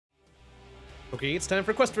Okay, it's time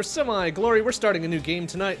for Quest for Semi-Glory. We're starting a new game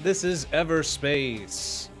tonight. This is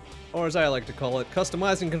Everspace. Or as I like to call it,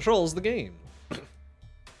 customizing controls the game.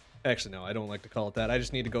 Actually, no, I don't like to call it that. I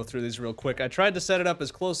just need to go through these real quick. I tried to set it up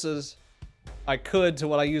as close as I could to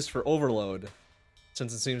what I used for Overload,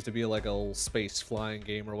 since it seems to be like a little space flying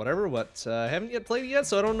game or whatever, but I haven't yet played it yet,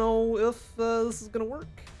 so I don't know if this is gonna work.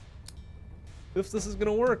 If this is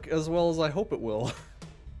gonna work as well as I hope it will.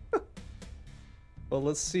 Well,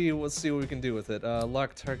 let's see what we can do with it.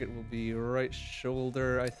 Lock target will be right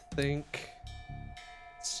shoulder, I think.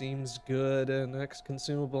 Seems good. Next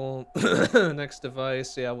consumable, next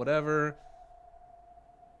device, yeah, whatever.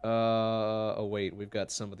 Oh wait, we've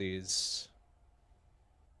got some of these.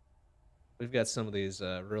 We've got some of these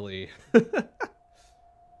really,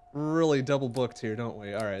 really double booked here, don't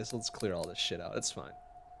we? All right, so let's clear all this shit out. It's fine.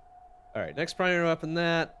 All right, next primary weapon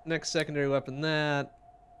that. Next secondary weapon that.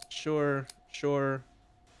 Sure, sure.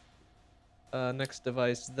 Next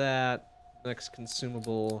device that. Next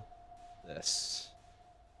consumable this.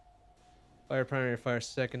 Fire primary, fire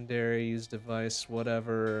secondary, use device,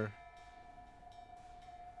 whatever.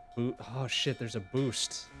 Oh shit, there's a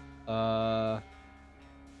boost. Crap?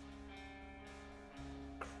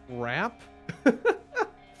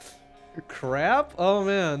 Crap? Oh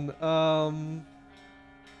man.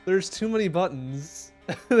 There's too many buttons.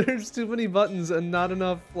 There's too many buttons and not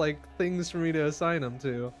enough, like, things for me to assign them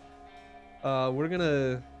to. We're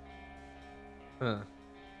gonna...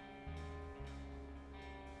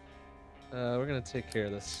 we're gonna take care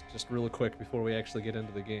of this just real quick before we actually get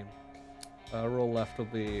into the game. Roll left will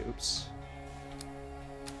be... Oops.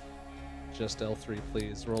 Just L3,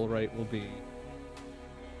 please. Roll right will be...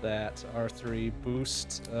 That. R3.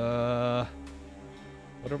 Boost.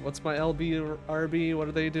 What's my LB or RB? What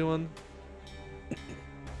are they doing?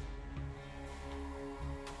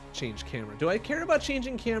 Change camera. Do I care about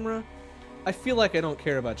changing camera? I feel like I don't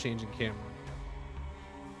care about changing camera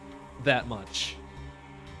that much.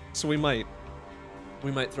 So we might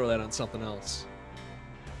throw that on something else.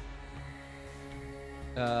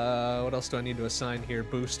 What else do I need to assign here?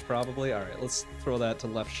 Boost, probably. All right, let's throw that to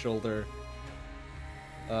left shoulder.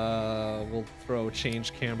 We'll throw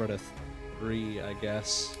change camera to 3, I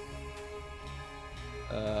guess.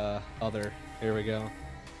 Other. Here we go.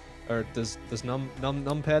 Or does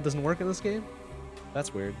numpad doesn't work in this game?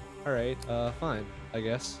 That's weird. All right, fine, I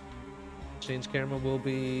guess. Change camera will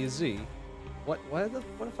be Z. What the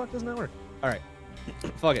fuck doesn't that work? All right,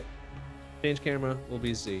 fuck it. Change camera will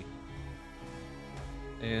be Z.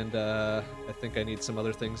 And I think I need some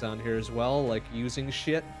other things on here as well, like using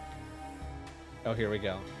shit. Oh, here we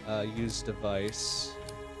go. Use device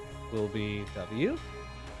will be W.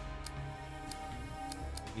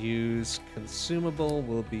 Use consumable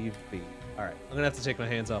will be V. All right, I'm gonna have to take my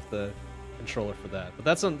hands off the controller for that, but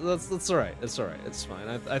that's all right. It's all right. It's fine.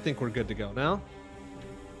 I think we're good to go now.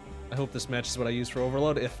 I hope this matches what I use for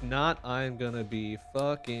Overload. If not, I'm gonna be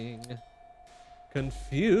fucking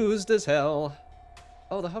confused as hell.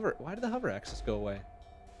 Oh, the hover. Why did the hover axis go away?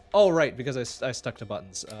 Oh, right, because I stuck to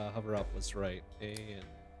buttons. Hover up was right. A and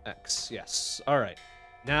X. Yes. All right.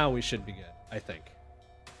 Now we should be good, I think.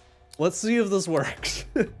 Let's see if this works.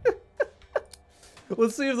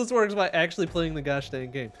 Let's see if this works by actually playing the gosh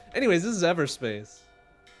dang game. Anyways, this is Everspace.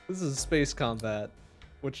 This is space combat,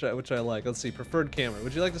 which I like. Let's see, preferred camera.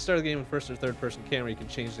 Would you like to start the game in first or third person camera? You can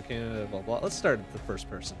change the camera, blah, blah. Let's start at the first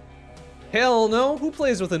person. Hell no! Who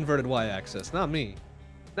plays with inverted Y-axis? Not me.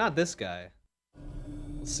 Not this guy.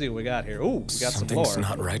 Let's see what we got here. Ooh, we got some more. Something's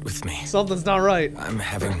not right with me. Something's not right. I'm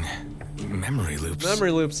having memory loops.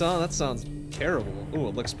 Memory loops, huh? That sounds terrible. Ooh,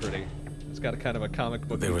 it looks pretty. It's got a kind of a comic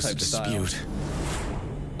book type style. There was a dispute.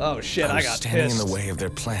 Oh shit, I got standing pissed. in the way of their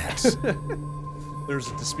plans. There's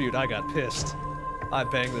a dispute, I got pissed. I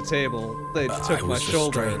banged the table. They took I my was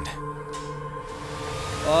shoulder. restrained.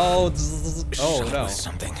 Oh, Shot no. with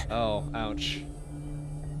something. Oh, ouch.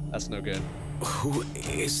 That's no good. Who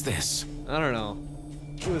is this? I don't know.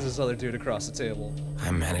 Who is this other dude across the table?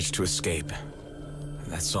 I managed to escape.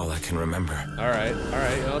 That's all I can remember. Alright.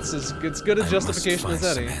 Well, it's as good a justification as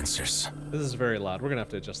any. Some answers. This is very loud. We're gonna have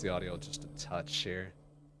to adjust the audio just a touch here.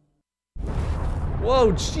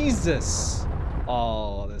 Whoa, Jesus!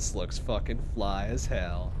 Oh, this looks fucking fly as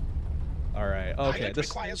hell. Alright, okay. This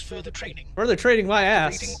requires further training. Further training my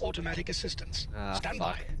ass. Awaiting automatic assistance. Stand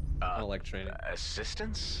Fuck. by. I don't like training.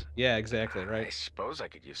 Assistance? Yeah, exactly, I right? suppose I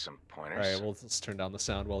could use some pointers. Alright, well, let's turn down the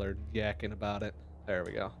sound while they're yakking about it. There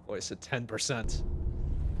we go. Voice at 10%.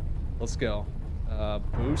 Let's go.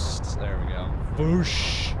 Boost. There we go.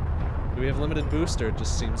 Boosh! Do we have limited boost, or it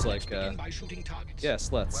just seems like, Begin by shooting targets.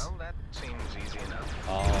 Yes, let's. Well, that seems easy enough.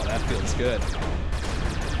 Oh, that feels good.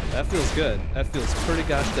 That feels good. That feels pretty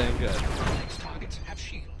gosh dang good. Targets have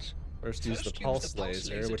shields. First use the pulse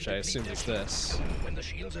laser, which I assume is this. When the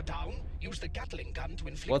shields are down, use the Gatling gun to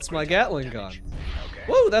inflict. What's my Gatling gun? Okay.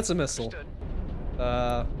 Whoa, that's a missile.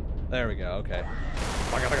 There we go, okay.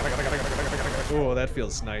 Ooh, that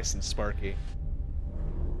feels nice and sparky.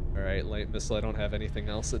 Alright, light missile, I don't have anything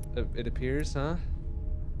else, it appears, huh?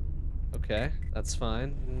 Okay, that's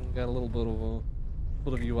fine. Got a little bit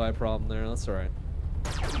of a UI problem there, that's alright.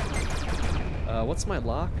 What's my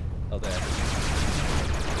lock? Oh, there.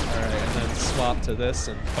 Alright, and then swap to this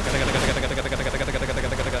and... Do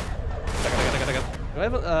I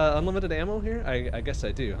have unlimited ammo here? I guess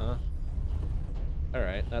I do, huh?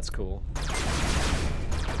 Alright, that's cool.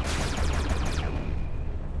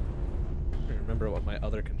 I remember what my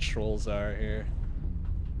other controls are here.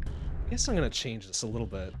 I guess I'm gonna change this a little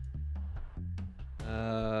bit.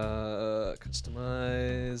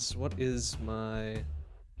 Customize. What is my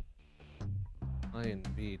Y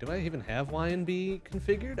and B? Do I even have Y and B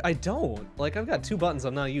configured? I don't. Like, I've got 2 buttons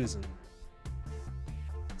I'm not using.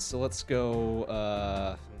 So let's go, what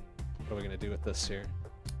are we gonna do with this here?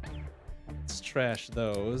 Let's trash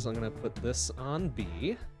those. I'm gonna put this on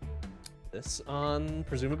B. This on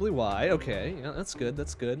presumably Y. Okay, yeah, that's good,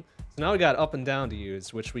 that's good. So now we got up and down to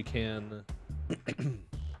use, which we can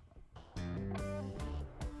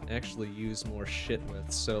actually use more shit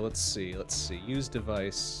with. So let's see. Use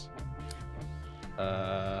device.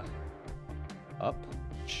 Up,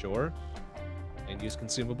 sure. And use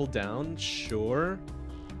consumable down, sure.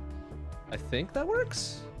 I think that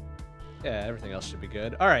works? Yeah, everything else should be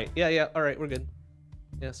good. Alright, yeah, alright, we're good.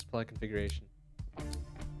 Yeah, supply configuration.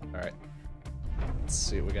 Alright. Let's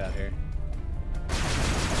see what we got here.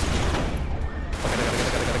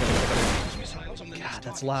 God,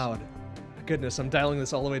 that's loud. Goodness, I'm dialing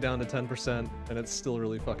this all the way down to 10%, and it's still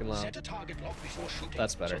really fucking loud. Set a target lock before shooting,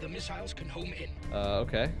 that's better. So the missiles can home in.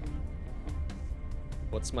 Okay.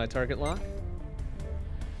 What's my target lock?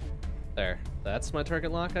 There. That's my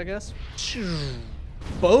target lock, I guess?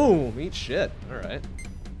 Boom! Eat shit. Alright.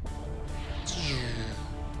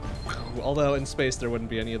 Although in space there wouldn't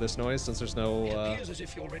be any of this noise since there's no,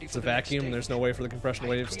 it's a vacuum, there's no way for the compression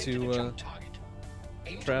waves to,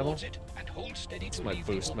 travel. It's my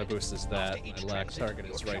boost. My boost is that. My lack target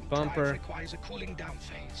is right bumper.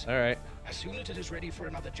 Alright. As soon as it is ready for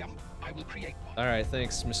another jump, I will create one. Alright,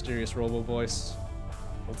 thanks, mysterious robo voice.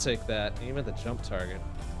 We'll take that. Aim at the jump target.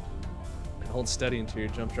 And hold steady until your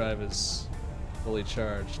jump drive is fully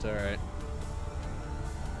charged. Alright.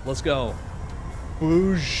 Let's go.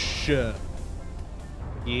 Boosh.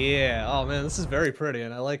 Yeah. Oh man, this is very pretty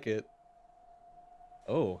and I like it.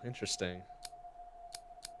 Oh, interesting.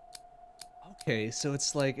 Okay, so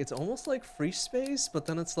it's like, it's almost like free space, but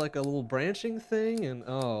then it's like a little branching thing, and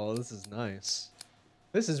oh, this is nice.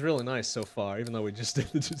 This is really nice so far, even though we just did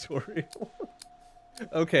the tutorial.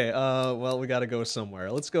 Okay, well, we gotta go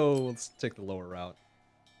somewhere. Let's take the lower route.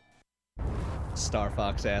 Star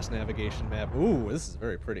Fox ass navigation map. Ooh, this is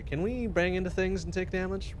very pretty. Can we bang into things and take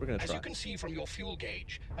damage? We're gonna try. As you can see from your fuel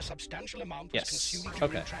gauge, a substantial amount was consumed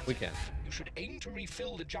during transit. We can. You should aim to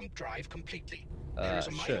refill the jump drive completely. There is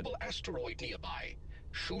a mineable asteroid nearby.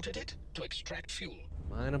 Shoot at it to extract fuel.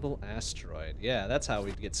 Mineable asteroid. Yeah, that's how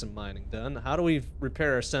we get some mining done. How do we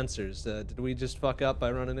repair our sensors? Did we just fuck up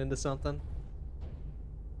by running into something?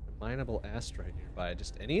 A mineable asteroid nearby.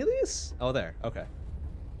 Just any of these? Oh, there. Okay.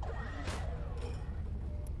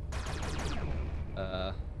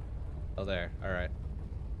 Oh, there. Alright.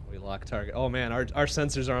 We lock target. Oh, man, our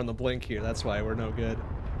sensors are on the blink here. That's why we're no good.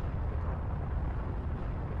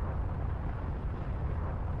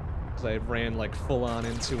 Because I ran, like, full-on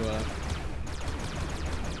into a...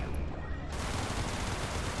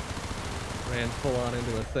 Ran full-on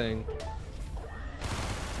into a thing.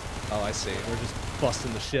 Oh, I see. We're just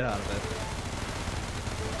busting the shit out of it.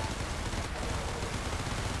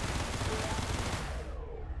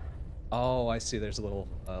 Oh, I see. There's a little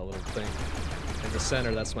thing in the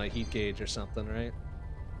center. That's my heat gauge or something, right?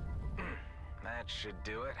 That should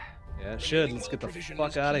do it. Yeah, it should. Let's get the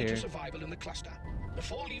fuck out of here. Survival in the cluster.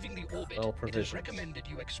 Before leaving the orbit, it is recommended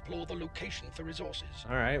you explore the location for resources.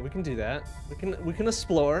 All right, we can do that. We can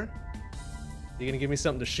explore. You gonna give me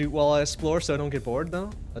something to shoot while I explore so I don't get bored, though?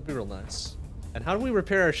 That'd be real nice. And how do we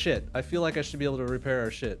repair our shit? I feel like I should be able to repair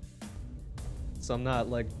our shit, so I'm not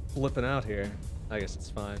like flipping out here. I guess it's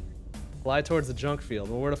fine. Fly towards the junk field.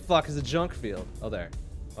 Well, where the fuck is the junk field? Oh, there.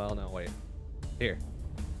 Well, no, wait. Here.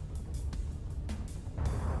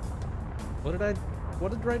 What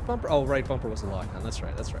did right bumper? Oh, right bumper was a lockdown. That's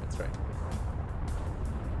right, that's right, that's right.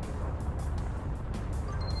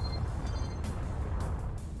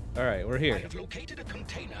 All right, we're here. I have located a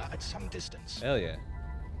container at some distance. Hell yeah.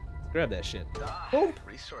 Let's grab that shit. Ah,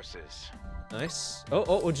 resources. Nice.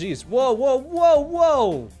 Oh, geez. Whoa, whoa, whoa,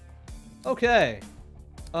 whoa. Okay.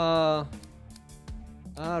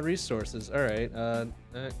 Resources. All right.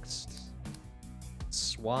 Next.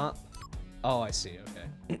 Swap. Oh, I see.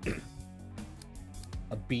 Okay.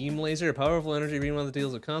 A beam laser, a powerful energy beam that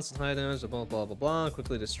deals with constant high damage, blah, blah, blah, blah.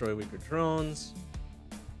 Quickly destroy weaker drones.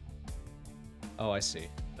 Oh, I see.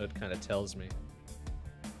 That kind of tells me.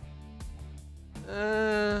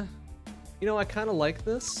 You know, I kind of like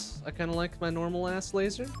this. I kind of like my normal ass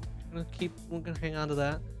laser. We're gonna hang on to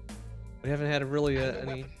that. We haven't had really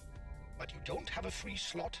any. But you don't have a free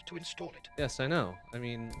slot to install it. Yes, I know. I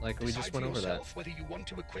mean, like we just went over that. Whether you want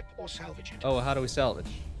to equip or salvage it. Oh, how do we salvage?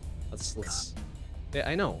 Let's. Yeah,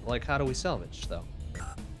 I know. Like, how do we salvage though?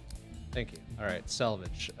 Thank you. All right,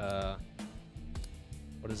 salvage.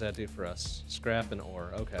 What does that do for us? Scrap and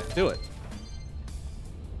ore. Okay, do it.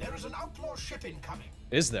 There is an outlaw ship incoming.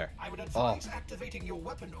 Is there? I would advise activating your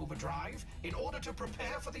weapon overdrive in order to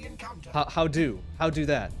prepare for the encounter. How do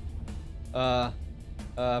that?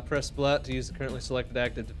 Press splat to use the currently selected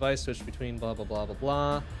active device. Switch between blah blah blah blah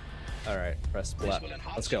blah. All right, press splat.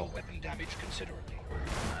 Let's go. Your weapon damage considerably.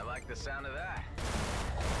 I like the sound of that.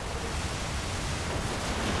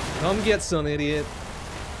 Come get some, idiot.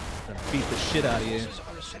 I'm gonna beat the shit out of you.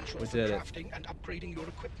 We did it. Crafting and upgrading your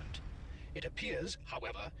equipment. It appears,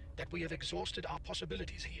 however, that we have exhausted our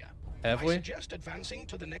possibilities here. Have we? I suggest advancing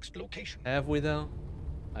to the next location. Have we though?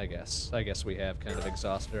 I guess we have kind of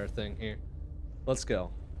exhausted our thing here. Let's go.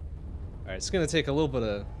 All right, it's gonna take a little bit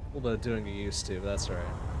of doing to get used to, but that's all right.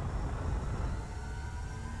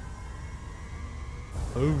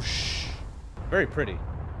 Oosh. Very pretty.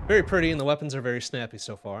 Very pretty, and the weapons are very snappy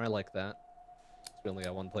so far. I like that. We only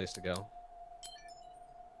got one place to go.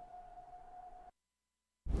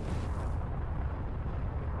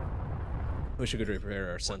 Wish we could repair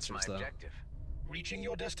our sensors though. Objective? Reaching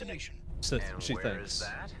your destination. So And she where thinks. is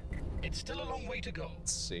that? It's still a long way to go.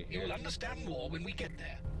 Let's see You here. will understand more when we get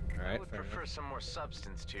there. All I right, would fair prefer enough. some more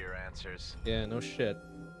substance to your answers. Yeah, no shit.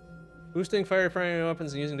 Boosting fire primary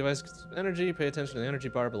weapons and using device energy. Pay attention to the energy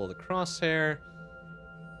bar below the crosshair.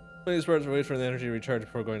 Please wait for the energy to recharge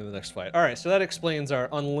before going to the next fight. All right, so that explains our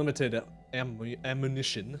unlimited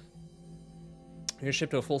ammunition. Your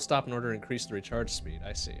ship to a full stop in order to increase the recharge speed.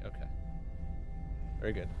 I see. Okay.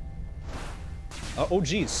 Very good. Oh,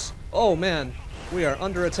 geez. Oh, man. We are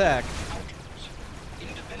under attack. Outlaws.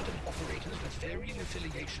 Independent operators with varying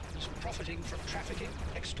affiliations, profiting from trafficking,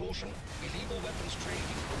 extortion, illegal weapons trade,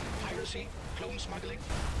 piracy, clone smuggling.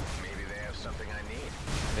 Maybe they have something I need.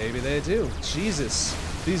 Maybe they do. Jesus.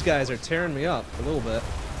 These guys are tearing me up a little bit.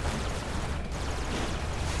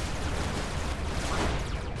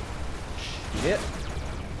 Shit.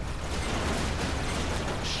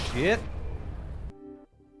 Shit.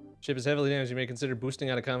 Ship is heavily damaged. You may consider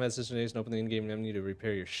boosting out of combat situation and open the in-game menu to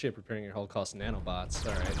repair your ship. Repairing your hull costs nanobots.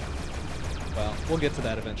 Alright. Well, we'll get to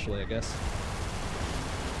that eventually, I guess.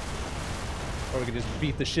 Or we could just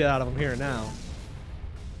beat the shit out of them here and now.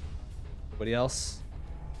 Anybody else?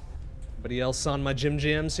 Anybody else on my Jim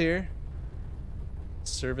Jams here?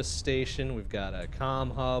 Service station. We've got a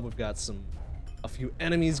comm hub. We've got a few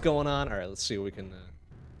enemies going on. Alright, let's see what we can...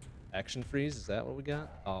 action freeze? Is that what we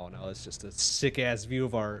got? Oh no, it's just a sick-ass view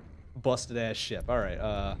of our busted-ass ship. Alright,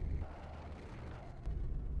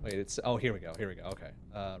 wait, it's... oh, here we go, okay.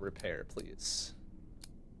 Repair, please.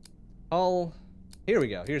 Here we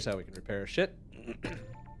go, here's how we can repair shit.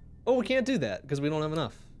 Oh, we can't do that, because we don't have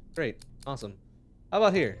enough. Great, awesome. How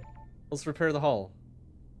about here? Let's repair the hull.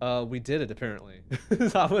 We did it, apparently.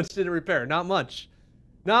 How much did it repair? Not much.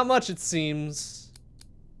 Not much, it seems.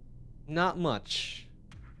 Not much.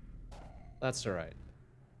 That's alright.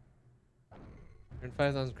 Earn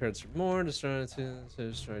 5,000 credits for more, destroy 2,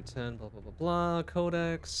 destroy 10, blah blah blah blah.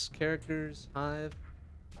 Codex, characters, hive.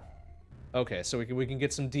 Okay, so we can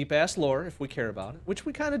get some deep ass lore if we care about it, which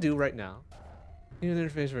we kind of do right now. New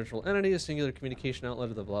interface, virtual entity, a singular communication outlet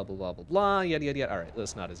of the blah blah blah blah blah. Yada yada yada. Alright,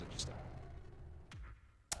 that's not as interesting.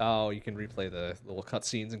 Oh, you can replay the little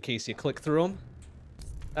cutscenes in case you click through them.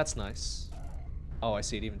 That's nice. Oh, I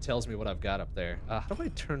see. It even tells me what I've got up there. How do I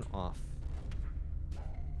turn off?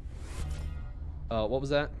 What was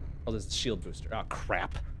that? Oh, there's the shield booster. Oh,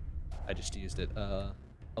 crap. I just used it. Oh,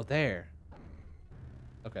 there.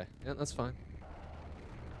 Okay. Yeah, that's fine.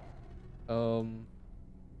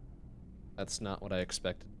 That's not what I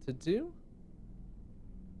expected to do.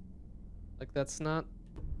 Like, that's not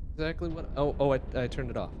exactly what... Oh, I turned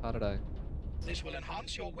it off. How did I... This will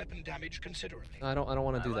enhance your weapon damage considerably. I don't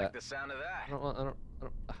want to do I like that. the sound of that. I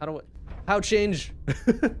How do I... How change?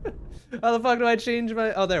 How the fuck do I change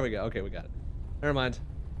my... Oh, there we go. Okay, we got it. Never mind.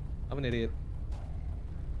 I'm an idiot.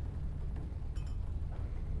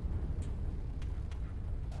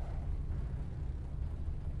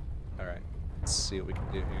 Alright. Let's see what we can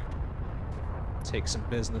do here. Take some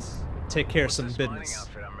business. Take care of some business.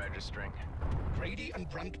 Outfit I'm registering. Grady and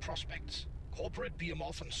Brunt Prospects, corporate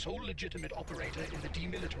behemoth and sole legitimate operator in the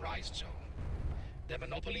demilitarized zone. Their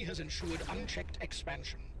monopoly has ensured unchecked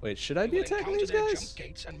expansion. Wait, should I be You will attacking encounter these their guys? jump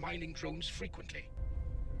gates and mining drones frequently.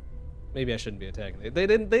 Maybe I shouldn't be attacking them. They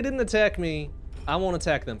didn't attack me. I won't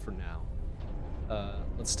attack them for now.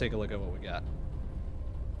 Let's take a look at what we got.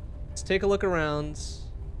 Let's take a look around.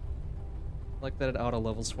 I like that it auto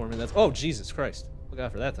levels for me. That's... Oh, Jesus Christ. Look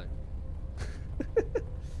out for that thing.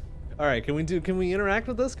 Alright, can we interact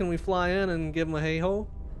with this? Can we fly in and give them a hey-ho?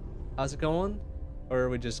 How's it going? Or are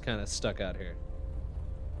we just kind of stuck out here?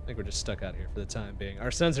 I think we're just stuck out here for the time being. Our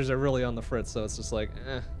sensors are really on the fritz, so it's just like,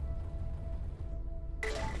 eh.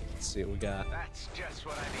 Let's see what we got. That's just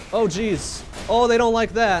what I need. Oh, jeez. Oh, they don't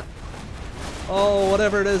like that. Oh,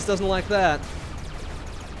 whatever it is doesn't like that.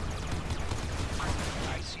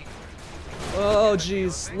 Oh,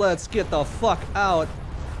 jeez. Let's get the fuck out.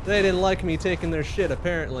 They didn't like me taking their shit,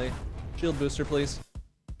 apparently. Shield booster, please.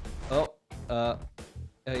 Oh,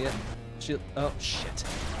 yeah. Shield. Oh, shit.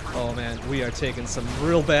 Oh, man. We are taking some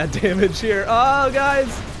real bad damage here. Oh, guys.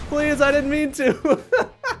 Please, I didn't mean to.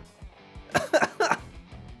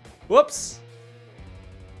 Whoops.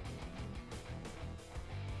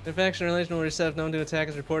 Infection relation will reset if known to attack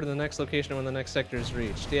is reported in the next location when the next sector is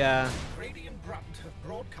reached. Yeah. Grady and Brunt have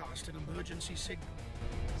broadcast an emergency signal.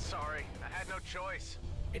 Sorry, I had no choice.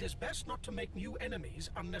 It is best not to make new enemies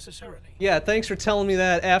unnecessarily. Yeah, thanks for telling me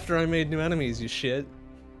that after I made new enemies, you shit.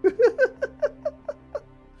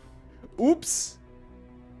 Oops.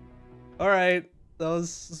 Alright, that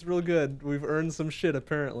was real good. We've earned some shit,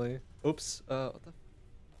 apparently. Oops. What the f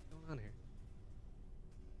is going on here?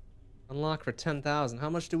 Unlock for 10,000. How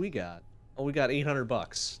much do we got? Oh, we got 800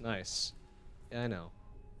 bucks. Nice. Yeah, I know.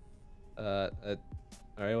 Alright,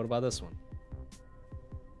 what about this one?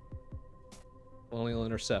 Colonial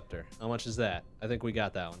Interceptor. How much is that? I think we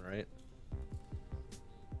got that one, right?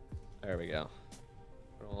 There we go.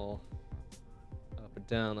 Roll up and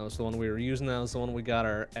down. That was the one we were using. That was the one we got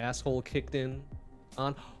our asshole kicked in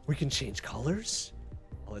on. We can change colors?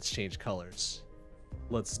 Oh, let's change colors.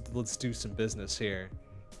 Let's do some business here.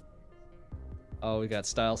 Oh, we got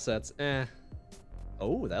style sets. Eh.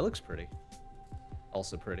 Oh, that looks pretty.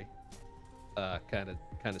 Also pretty. Kind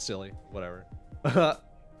of silly. Whatever.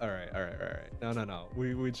 All right. No.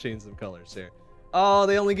 We changed some colors here. Oh,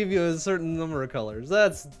 they only give you a certain number of colors.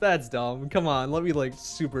 That's dumb. Come on, let me like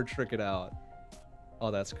super trick it out. Oh,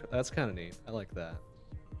 that's kind of neat. I like that.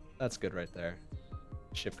 That's good right there.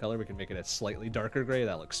 Ship color, we can make it a slightly darker gray.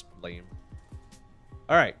 That looks lame.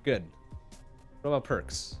 All right, good. What about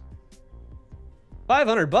perks?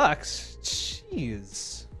 500 bucks?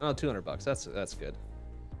 Jeez. Oh, 200 bucks. That's good.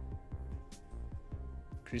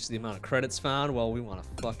 Increase the amount of credits found. Well, we want to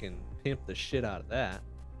fucking pimp the shit out of that.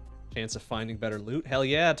 Chance of finding better loot. Hell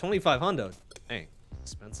yeah, 2,500. Dang,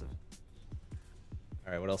 expensive.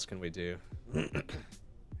 All right, what else can we do?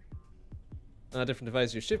 Different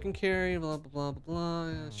device your ship can carry. Blah blah blah blah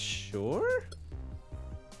blah. Sure.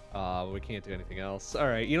 We can't do anything else. All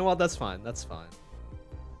right, you know what? That's fine. That's fine.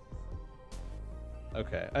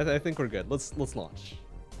 Okay, I think we're good. Let's launch.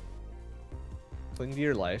 Cling to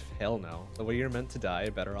your life. Hell no. The way you're meant to die,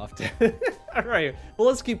 better off dead. Alright, well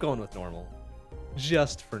let's keep going with normal.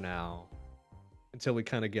 Just for now. Until we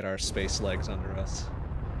kind of get our space legs under us.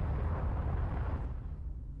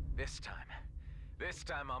 This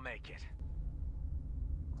time I'll make it.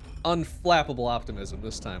 Unflappable optimism.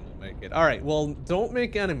 This time we'll make it. Alright, well don't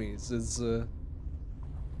make enemies. It's a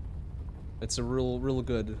real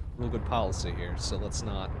good policy here. So let's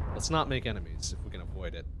not make enemies if we can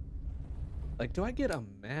avoid it. Like, do I get a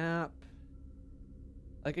map?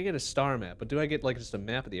 Like, I get a star map, but do I get, like, just a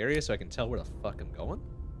map of the area so I can tell where the fuck I'm going?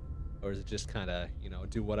 Or is it just kind of, you know,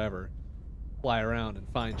 do whatever? Fly around and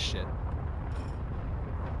find shit.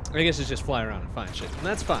 I guess it's just fly around and find shit, and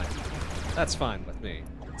that's fine. That's fine with me.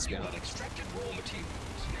 Let's be You have honest. extracted raw materials.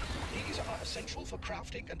 These are essential for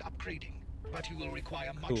crafting and upgrading, but you will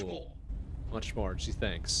require much Cool. more. Much more, gee,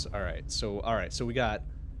 thanks. Alright, so we got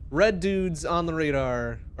red dudes on the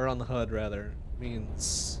radar, or on the HUD rather,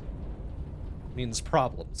 means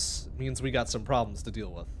problems. It means we got some problems to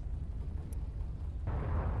deal with.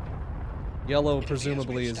 Yellow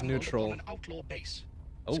presumably is neutral. An outlaw base.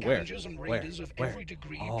 Oh, where? Scavengers and Where? raiders of Where? every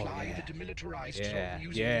degree Oh, ply yeah. the demilitarized Yeah, zone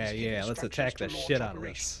using yeah, these hidden yeah. Let's structures attack to the launch shit out of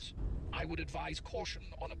operations. this. I would advise caution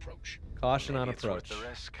on approach. Caution on Maybe it's approach. worth the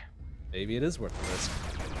risk. Maybe it is worth the risk.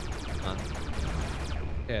 Come on.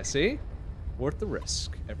 Yeah, see? Worth the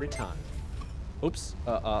risk every time. Oops.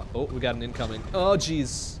 Oh, we got an incoming. Oh,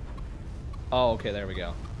 jeez. Oh, okay, there we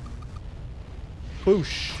go.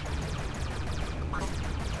 Boosh.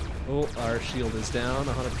 Oh, our shield is down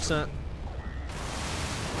 100%.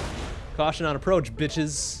 Caution on approach,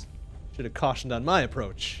 bitches. Should have cautioned on my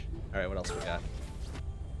approach. All right, what else we got?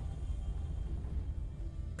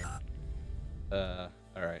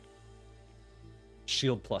 All right.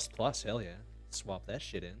 Shield plus plus, hell yeah. Swap that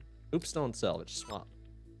shit in. Oops, don't salvage, swap.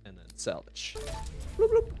 And then salvage.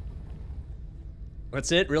 Bloop, bloop.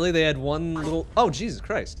 That's it? Really? They had one little... Oh, Jesus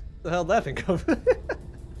Christ. Where the hell did that thing come from?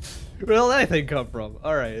 Where the hell did that thing come from?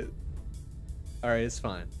 Alright. Alright, it's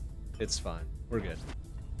fine. It's fine. We're good.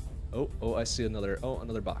 Oh, I see another... Oh,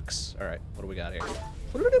 another box. Alright, what do we got here?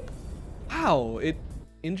 Wow, it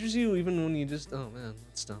injures you even when you just... Oh, man,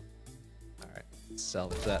 that's dumb. Alright, let's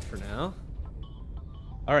salvage that for now.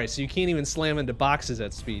 Alright, so you can't even slam into boxes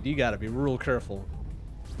at speed. You gotta be real careful.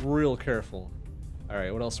 Real careful.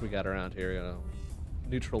 Alright, what else we got around here? You know,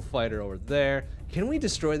 neutral fighter over there. Can we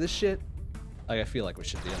destroy this shit? Like, I feel like we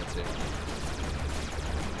should be able to.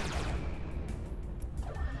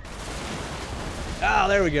 Ah,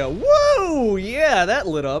 there we go. Whoa! Yeah, that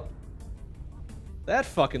lit up. That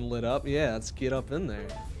fucking lit up. Yeah, let's get up in there.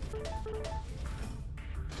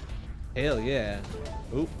 Hell yeah.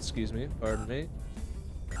 Oop, excuse me. Pardon me.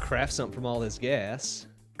 Craft something from all this gas.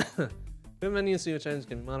 Equipment menu, see which items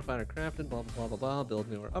can be modified or crafted, blah, blah, blah, blah, blah. Build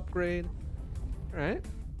new or upgrade. Alright.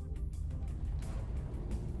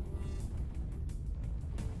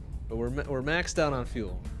 But we're maxed out on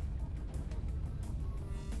fuel.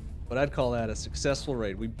 But I'd call that a successful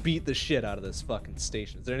raid. We beat the shit out of this fucking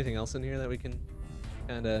station. Is there anything else in here that we can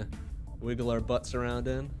kind of wiggle our butts around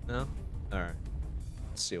in? No? Alright.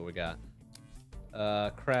 Let's see what we got.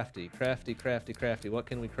 Crafty. What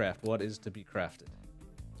can we craft? What is to be crafted?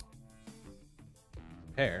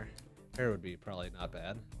 Hair. Hair would be probably not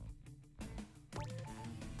bad.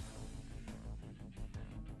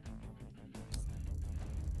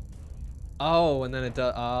 Oh, and then it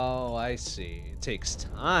does. Oh, I see. It takes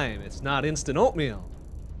time. It's not instant oatmeal.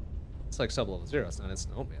 It's like sub-level 0. It's not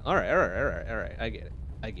instant oatmeal. Alright. I get it.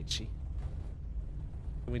 I get you.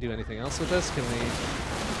 Can we do anything else with this? Can we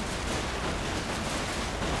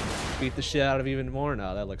beat the shit out of even more?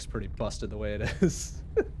 No, that looks pretty busted the way it is.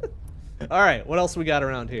 Alright, what else we got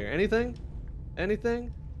around here? Anything?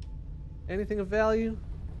 Anything? Anything of value?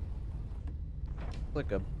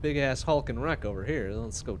 Like a big-ass hulking wreck over here.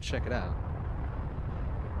 Let's go check it out.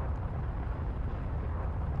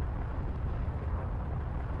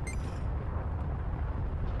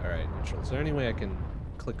 Alright, neutral. Is there any way I can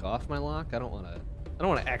click off my lock? I don't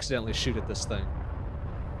wanna accidentally shoot at this thing.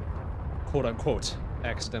 Quote unquote,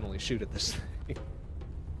 accidentally shoot at this thing.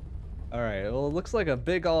 Alright, well, it looks like a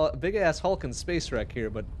big-ass hulking space wreck here,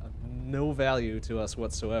 but no value to us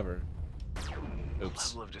whatsoever.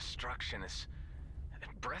 Oops. The level of destruction is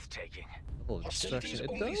breathtaking. Level of destruction. Hostilities It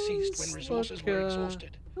only ceased when resources were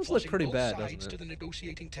exhausted, does look forcing pretty both bad, sides doesn't to it? the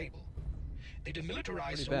negotiating table. A demilitarized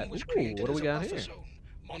Pretty zone bad. was Ooh, created what do as we a got buffer here? zone,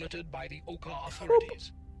 monitored by the Oka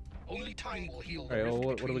authorities. Only time will heal the Alright, well,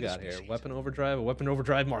 rift what do we between the got here? species. Weapon overdrive? A weapon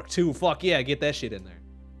overdrive Mark II. Fuck yeah, get that shit in there.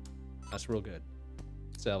 That's real good.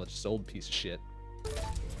 Salvage this old piece of shit.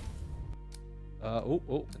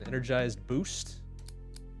 Oh, an energized boost.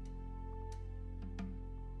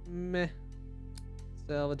 Meh.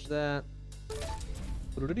 Salvage that.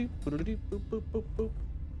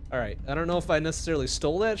 Alright, I don't know if I necessarily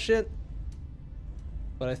stole that shit,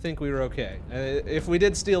 but I think we were okay. If we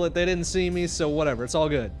did steal it, they didn't see me, so whatever, it's all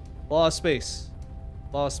good. Law of space.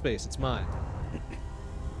 Law of space, it's mine.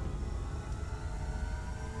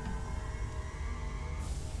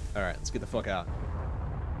 Alright, let's get the fuck out.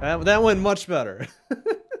 That went much better.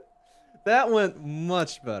 That went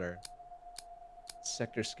much better.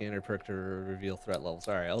 Sector scanner perk to reveal threat levels.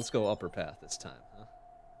 Alright, let's go upper path this time, huh?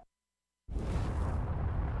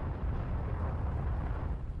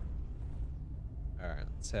 Alright,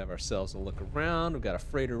 let's have ourselves a look around. We've got a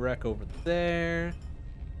freighter wreck over there.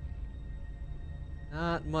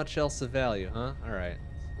 Not much else of value, huh? Alright,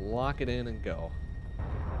 let's lock it in and go.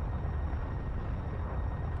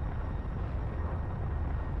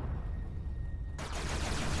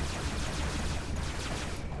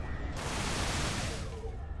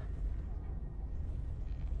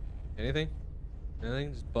 Anything?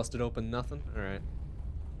 Anything? Just busted open nothing? Alright.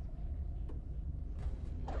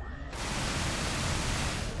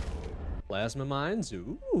 Plasma mines?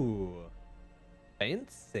 Ooh.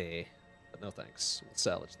 Fancy. But no thanks. We'll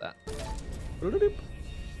salvage that.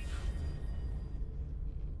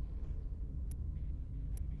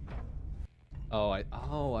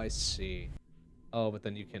 Oh, I see. Oh, but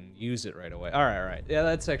then you can use it right away. All right. Yeah,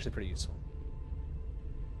 that's actually pretty useful.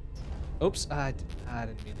 Oops, I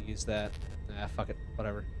didn't mean to use that. Ah, fuck it.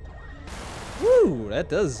 Whatever. Woo! That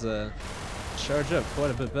does charge up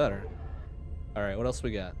quite a bit better. All right, what else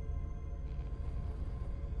we got?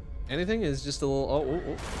 Anything is just a little.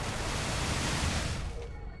 Oh.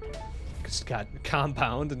 Just got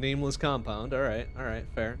compound, a nameless compound. All right,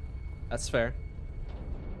 fair. That's fair.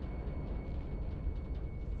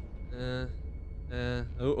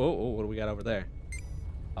 Oh, what do we got over there?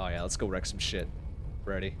 Oh yeah, let's go wreck some shit.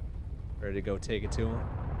 Ready to go take it to him.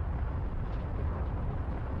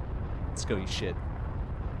 Let's go, you shit.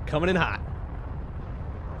 Coming in hot.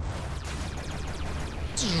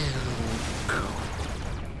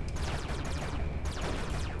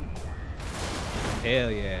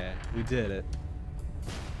 Hell yeah, we did it.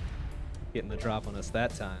 Getting the drop on us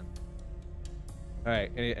that time. All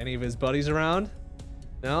right, any of his buddies around?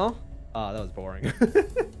 No? Oh, that was boring.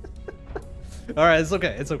 All right, it's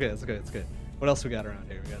okay. It's good. What else we got around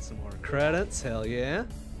here? We got some more credits. Hell yeah.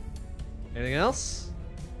 Anything else?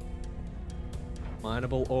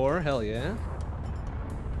 Mineable ore. Hell yeah.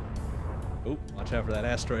 Oop, watch out for that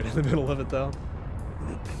asteroid in the middle of it, though.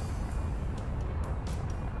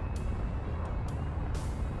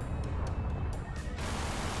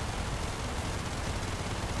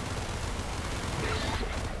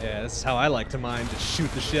 Yeah, this is how I like to mine. Just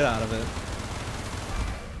shoot the shit out of it.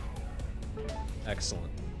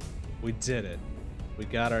 Excellent. We did it. We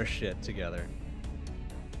got our shit together.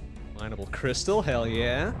 Mineable crystal, hell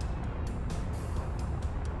yeah.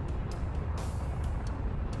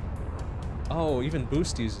 Oh, even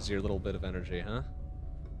boost uses your little bit of energy, huh?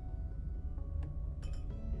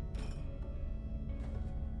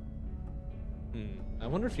 I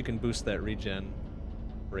wonder if you can boost that regen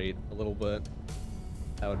rate a little bit.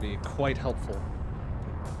 That would be quite helpful.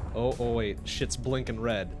 Oh wait, shit's blinking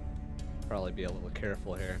red. Probably be a little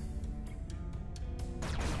careful here.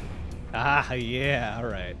 Ah, yeah, all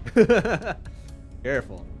right.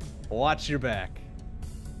 Careful. Watch your back.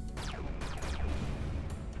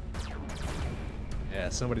 Yeah,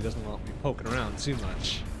 somebody doesn't want me poking around too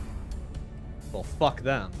much. Well, fuck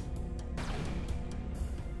them.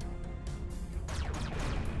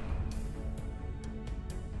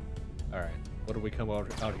 All right, what do we come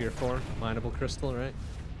out here for? Mineable crystal, right?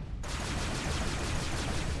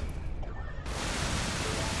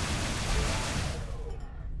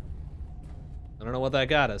 I don't know what that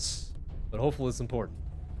got us, but hopefully it's important.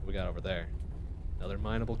 What we got over there? Another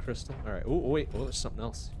mineable crystal. All right. Oh wait. Oh, there's something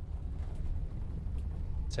else.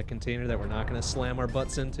 Tech container that we're not gonna slam our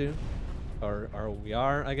butts into, or we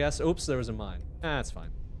are, I guess. Oops, there was a mine. Ah, that's fine.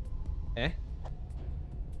 Eh?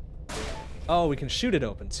 Oh, we can shoot it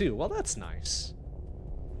open too. Well, that's nice.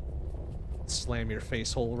 Slam your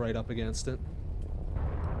face hole right up against it.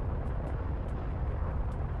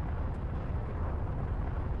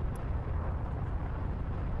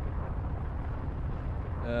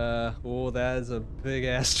 Oh, that is a big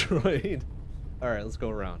asteroid. All right, let's go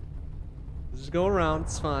around. Let's just go around,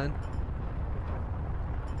 it's fine.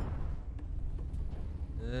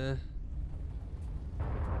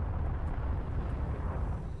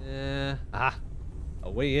 Ah, a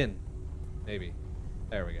way in, maybe.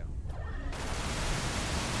 There we go.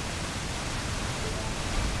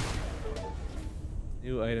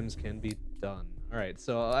 New items can be done. All right,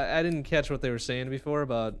 so I didn't catch what they were saying before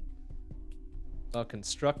about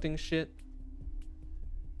constructing shit.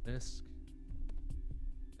 Misc.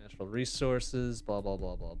 Natural resources, blah, blah,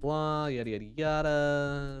 blah, blah, blah, yada,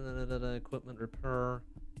 yada, yada, equipment repair.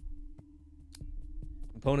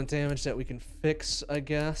 Component damage that we can fix, I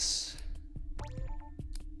guess.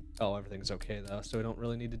 Oh, everything's okay, though, so we don't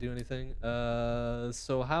really need to do anything.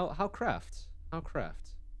 So how craft? How craft?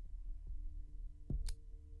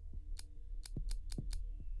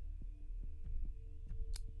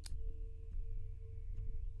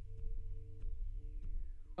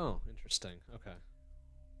 Oh, interesting. Okay.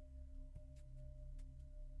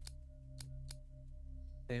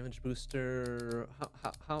 Damage booster.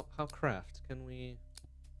 How craft? Can we?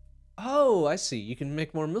 Oh, I see. You can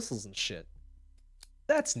make more missiles and shit.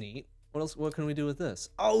 That's neat. What else? What can we do with this?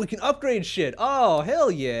 Oh, we can upgrade shit. Oh, hell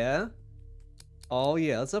yeah. Oh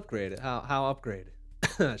yeah, let's upgrade it. How upgrade?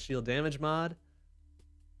 Shield damage mod.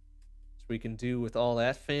 So we can do with all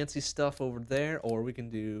that fancy stuff over there, or we can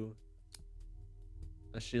do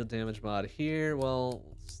a shield damage mod here. Well,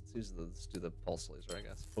 let's do the pulse laser, I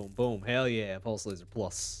guess. Boom, boom. Hell yeah, pulse laser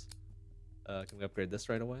plus. Can we upgrade this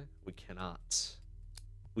right away? We cannot.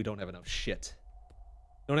 We don't have enough shit.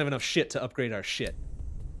 Don't have enough shit to upgrade our shit.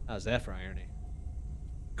 How's that for irony?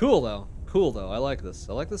 Cool though. Cool though. I like this.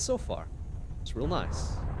 I like this so far. It's real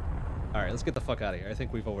nice. Alright, let's get the fuck out of here. I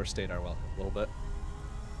think we've overstayed our welcome a little bit.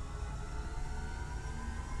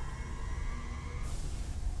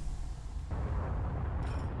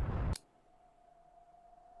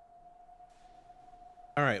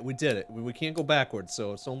 Alright, we did it. We can't go backwards,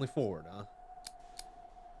 so it's only forward, huh?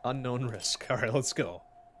 Unknown risk. Alright, let's go.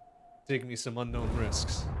 Take me some unknown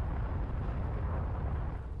risks.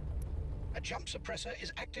 A jump suppressor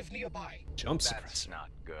is active nearby. Jump That's suppressor. not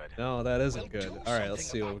good. No, that isn't Well, good. do Alright, let's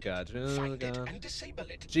see what we something got. about it. Find it and disable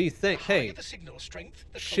it. Gee, The higher hey. the signal strength,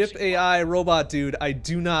 the Ship closer you AI are. robot dude, I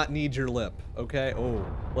do not need your lip, okay? Oh,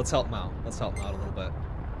 let's help him out. Let's help him out a little bit.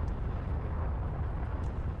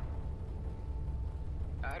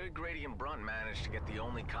 How did Grady and Brunt manage to get the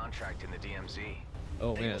only contract in the DMZ?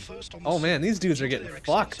 Oh They were man. first on the Oh man, scene these dudes are due to getting their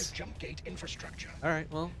fucked. extensive jump gate infrastructure. Alright,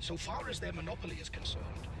 well, So far as their monopoly is concerned,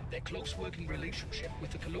 their close working relationship with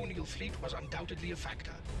the colonial fleet was undoubtedly a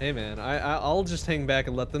factor. hey man, I'll just hang back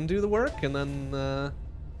and let them do the work, and then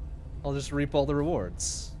I'll just reap all the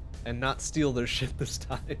rewards. And not steal their shit this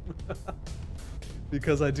time.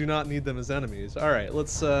 Because I do not need them as enemies. Alright,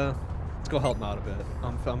 let's go help them out a bit.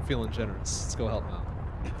 I'm feeling generous. Let's go help them out.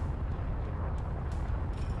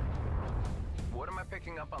 What am I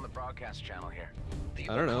picking up on the broadcast channel here? The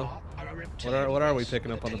I don't know. Okar are a reptilian What are we race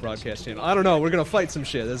picking with up on the a tendency broadcast to channel? be I don't know, we're gonna fight some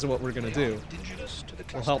shit. This is what we're gonna They are do. indigenous to the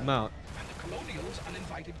We'll help cluster, them out. And the colonials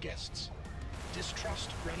uninvited guests. Distrust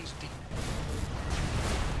runs deep.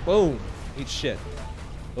 Boom! Eat shit.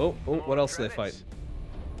 Oh, oh, what More else are they credits. fighting?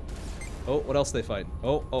 Oh, what else are they fighting?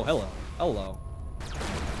 Oh, oh, hello. Hello.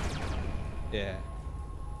 Yeah.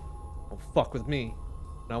 Don't fuck with me,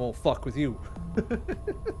 and I won't fuck with you.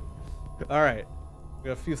 Alright. We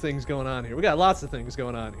got a few things going on here. We got lots of things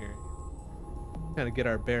going on here. Kind of get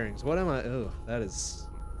our bearings. What am I? Oh, that is...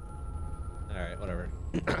 Alright, whatever.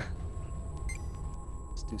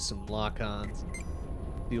 Let's do some lock-ons.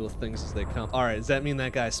 Deal with things as they come. Alright, does that mean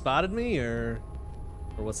that guy spotted me, or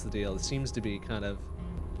what's the deal? It seems to be kind of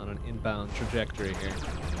on an inbound trajectory here.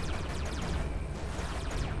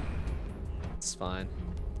 It's fine.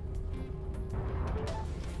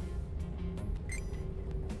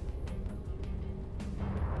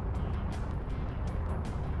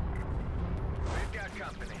 We've got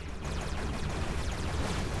company.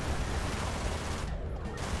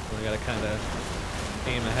 We gotta kind of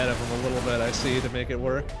aim ahead of him a little bit, I see, to make it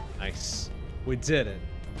work. Nice. We did it.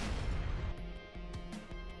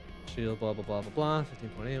 Shield, blah, blah, blah, blah, blah.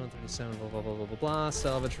 15.8, 137, blah, blah, blah, blah, blah, blah.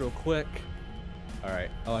 Salvage real quick. Alright.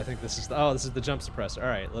 Oh, I think this is the... Oh, this is the jump suppressor.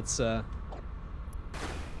 Alright, let's, Oh,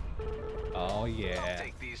 I'll yeah.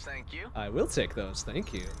 take these, thank you. I will take those,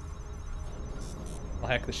 thank you. I'll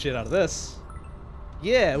hack the shit out of this.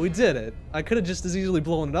 Yeah, we did it. I could have just as easily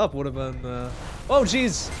blown it up. Would have been, Oh,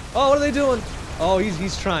 jeez. Oh, what are they doing? Oh,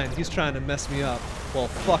 he's trying. He's trying to mess me up. Well,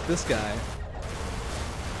 fuck this guy.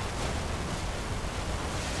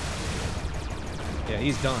 Yeah,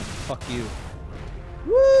 he's done. Fuck you.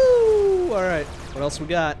 Woo! All right. What else we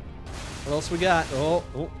got? What else we got? Oh,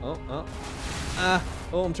 oh, oh, oh. Ah.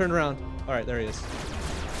 Oh, I'm turned around. All right, there he is.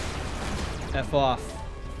 F off.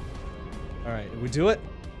 All right, did we do it?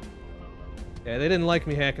 Yeah, they didn't like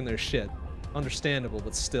me hacking their shit. Understandable,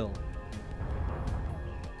 but still.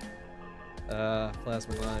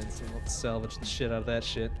 Plasma mines. Let's salvage the shit out of that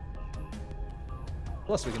shit.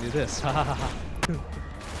 Plus, we can do this. Ha ha ha ha.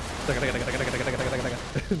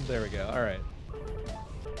 There we go. All right.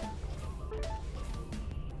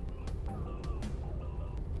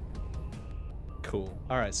 Cool.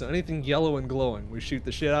 All right. So anything yellow and glowing, we shoot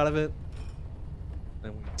the shit out of it,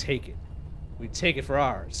 and we take it. We take it for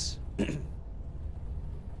ours.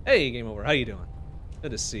 Hey, game over. How you doing?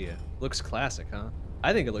 Good to see you. Looks classic, huh?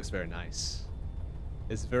 I think it looks very nice.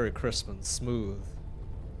 It's very crisp and smooth,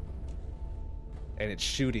 and it's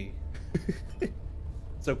shooty.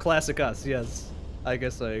 So classic us, yes. I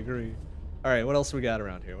guess I agree. All right, what else we got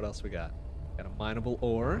around here? What else we got? Got a mineable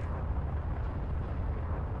ore.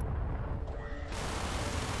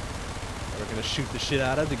 We're gonna shoot the shit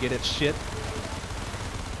out of to get its shit.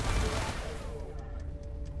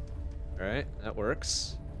 All right, that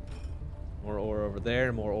works. More ore over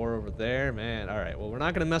there, more ore over there. Man, all right. Well, we're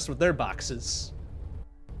not gonna mess with their boxes.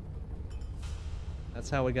 That's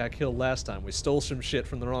how we got killed last time. We stole some shit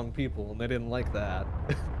from the wrong people, and they didn't like that.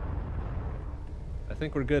 I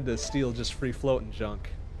think we're good to steal just free-floating junk.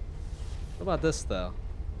 What about this, though?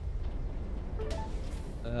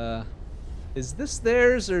 Is this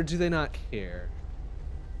theirs, or do they not care?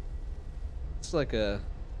 looks like a...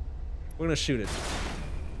 We're gonna shoot it.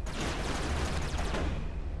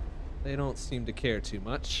 They don't seem to care too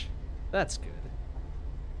much. That's good.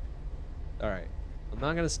 Alright. I'm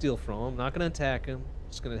not gonna steal from him. I'm not gonna attack him.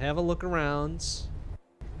 Just gonna have a look around.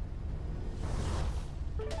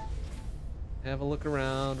 Have a look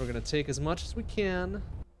around. We're gonna take as much as we can.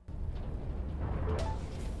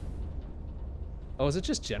 Oh, is it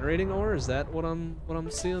just generating ore? Is that what I'm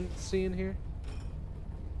seeing here?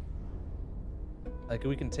 Like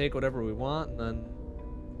we can take whatever we want and then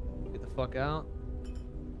get the fuck out?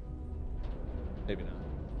 Maybe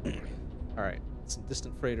not. Alright, some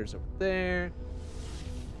distant freighters over there.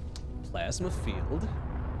 Plasma field.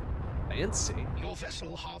 Fancy. Your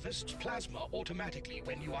vessel harvests plasma automatically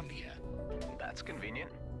when you are near. That's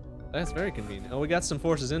convenient. That's very convenient. Oh, we got some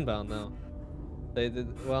forces inbound now. They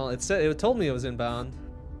did, well, it told me it was inbound.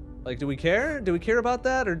 Like, do we care? Do we care about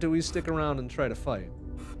that, or do we stick around and try to fight?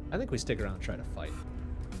 I think we stick around and try to fight.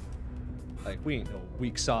 Like, we ain't no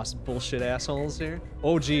weak sauce bullshit assholes here.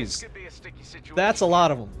 Oh, jeez. That's a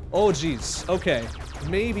lot of them. Oh, jeez. Okay.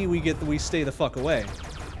 Maybe we stay the fuck away.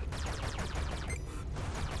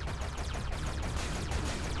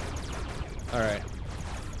 Alright.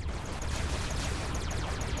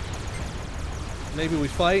 Maybe we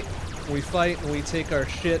fight. We fight and we take our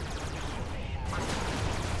shit.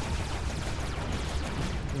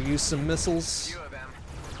 We use some missiles.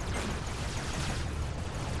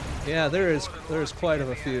 Yeah, there is quite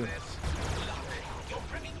a few.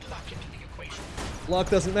 Luck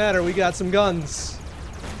doesn't matter, we got some guns.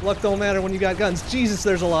 Luck don't matter when you got guns. Jesus,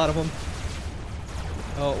 there's a lot of them.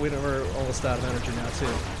 Oh, we're almost out of energy now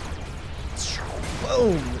too.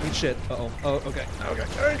 Boom! Eat shit. Uh-oh. Oh, okay.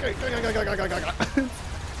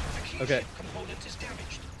 Okay.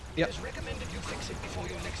 Yep.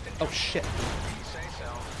 Oh, shit.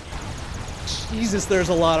 Jesus, there's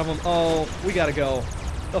a lot of them. Oh, we gotta go.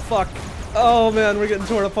 The fuck? Oh, man, we're getting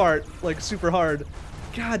torn apart. Like, super hard.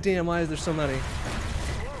 God damn, why is there so many?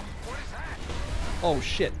 Oh,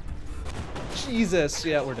 shit. Jesus.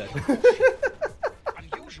 Yeah, we're dead.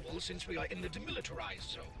 Unusual since we are in the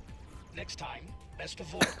demilitarized zone. Next time, best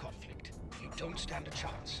avoid conflict. You don't stand a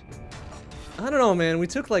chance. I don't know, man. We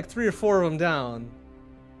took like 3 or 4 of them down.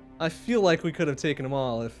 I feel like we could have taken them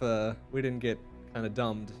all if we didn't get kind of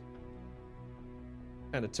dumbed.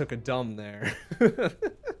 Kind of took a dumb there.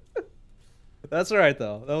 That's alright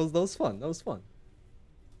though. That was fun. That was fun.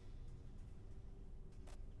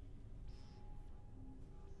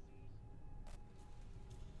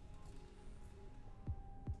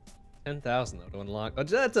 $10,000 though to unlock. Oh,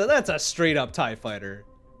 that's a straight up TIE fighter.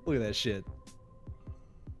 Look at that shit.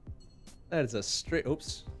 That is a straight.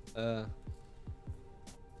 Oops. That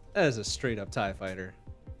is a straight up TIE fighter,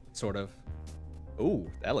 sort of. Ooh,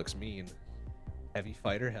 that looks mean. Heavy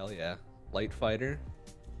fighter, hell yeah. Light fighter.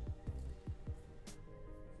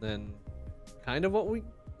 Then, kind of what we.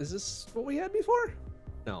 Is this what we had before?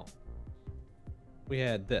 No. We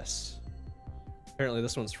had this. Apparently,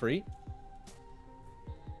 this one's free.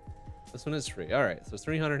 This one is free. All right, so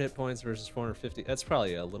 300 hit points versus 450. That's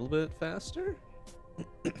probably a little bit faster.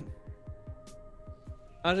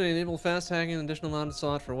 How to enable fast hacking, additional mounted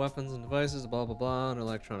slot for weapons and devices, blah blah blah, and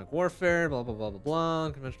electronic warfare, blah blah blah blah blah,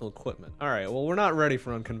 unconventional equipment. All right, well we're not ready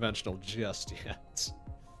for unconventional just yet.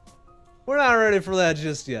 We're not ready for that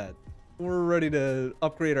just yet. We're ready to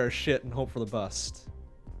upgrade our shit and hope for the best.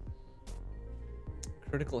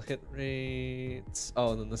 Critical hit rates.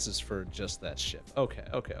 Oh, and then this is for just that ship. Okay,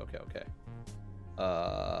 okay, okay, okay.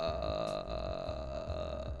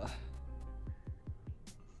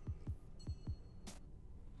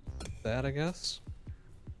 That, I guess.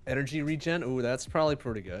 Energy regen. Ooh, that's probably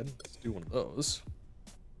pretty good. Let's do one of those.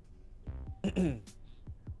 Is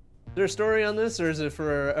there a story on this, or is it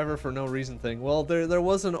forever for no reason thing? Well, there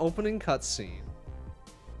was an opening cutscene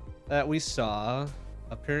that we saw.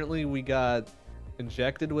 Apparently, we got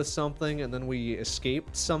injected with something, and then we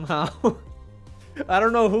escaped somehow. I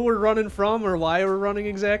don't know who we're running from or why we're running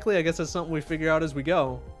exactly. I guess that's something we figure out as we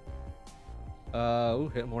go.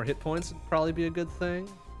 Ooh, more hit points would probably be a good thing.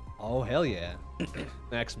 Oh, hell yeah.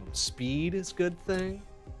 Maximum speed is a good thing.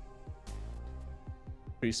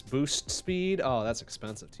 Increase boost speed. Oh, that's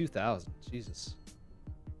expensive. 2,000. Jesus.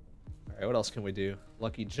 All right, what else can we do?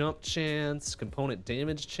 Lucky jump chance. Component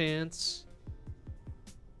damage chance.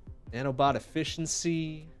 Nanobot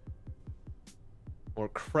efficiency. More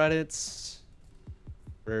credits.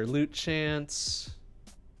 Rare loot chance.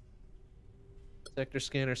 Sector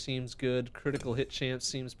scanner seems good. Critical hit chance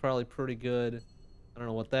seems probably pretty good. I don't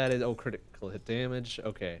know what that is. Oh, critical hit damage.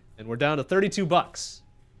 Okay. And we're down to 32 bucks.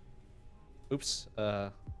 Oops.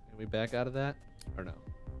 Can we back out of that? Or no?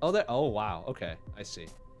 Oh, there. Oh, wow. Okay, I see.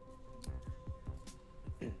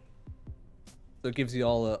 So it gives you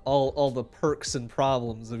all the perks and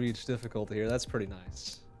problems of each difficulty here. That's pretty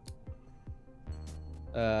nice.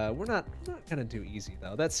 We're not gonna do easy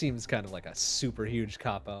though. That seems kind of like a super huge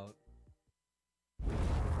cop out.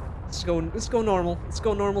 Let's go normal. Let's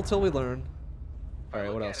go normal till we learn. All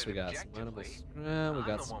right, what else we got? Some animals. We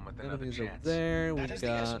got some enemies over there. We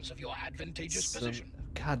got some...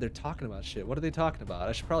 God, they're talking about shit. What are they talking about?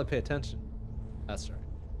 I should probably pay attention. That's right.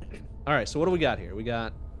 All right, so what do we got here? We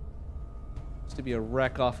got used to be a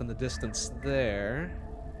wreck off in the distance there.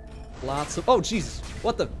 Lots of... Oh, Jesus.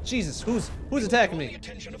 What the... Jesus, who's attacking me?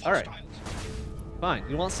 All right. Fine.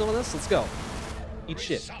 You want some of this? Let's go. Eat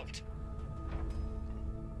shit.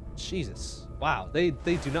 Jesus. Wow. They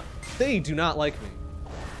do not like me.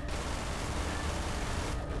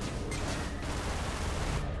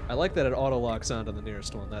 I like that it auto locks onto the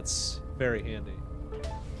nearest one. That's very handy.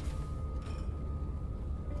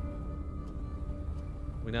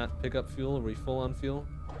 We not pick up fuel? Are we full on fuel?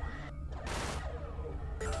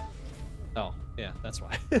 Oh, yeah, that's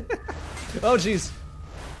why. Oh, jeez.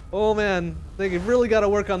 Oh, man. They really got to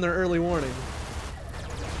work on their early warning.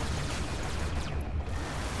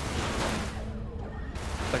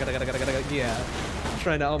 Yeah.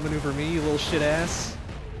 Trying to outmaneuver me, you little shit ass.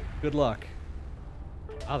 Good luck.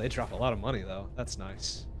 Oh, they drop a lot of money, though. That's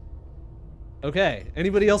nice. Okay.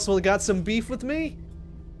 Anybody else got some beef with me?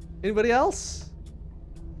 Anybody else?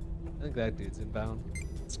 I think that dude's inbound.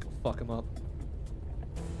 Let's go fuck him up.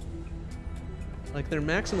 Like, their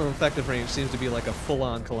maximum effective range seems to be like a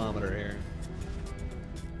full-on kilometer here.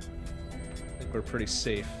 I think we're pretty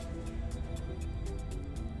safe.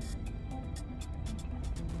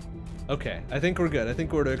 Okay, I think we're good. I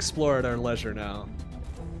think we're to explore at our leisure now.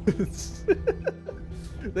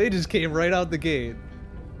 They just came right out the gate.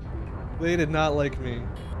 They did not like me.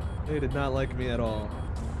 They did not like me at all.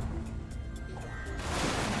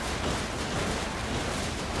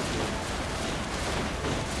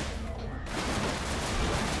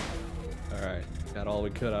 Alright, got all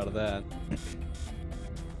we could out of that.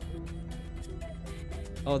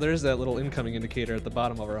 Oh, there's that little incoming indicator at the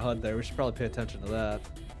bottom of our HUD there. We should probably pay attention to that.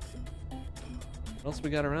 What else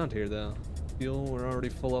we got around here, though? Fuel, we're already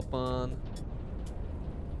full up on.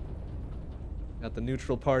 Got the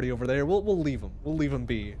neutral party over there. We'll leave them. We'll leave them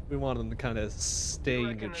be. We want them to kind of stay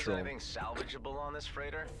neutral. There's anything salvageable on this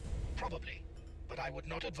freighter? Probably, but I would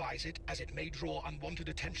not advise it, as it may draw unwanted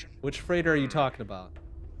attention. Which freighter are you talking about?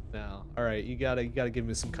 Now, all right, you gotta give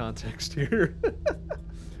me some context here.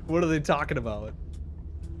 What are they talking about?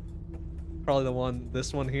 Probably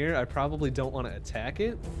this one here. I probably don't want to attack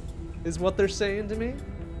it, is what they're saying to me.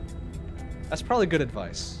 That's probably good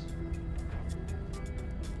advice.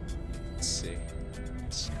 Let's see.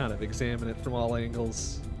 Let's kind of examine it from all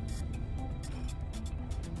angles.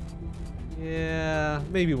 Yeah,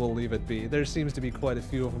 maybe we'll leave it be. There seems to be quite a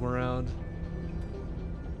few of them around.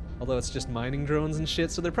 Although it's just mining drones and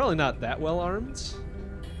shit, so they're probably not that well armed.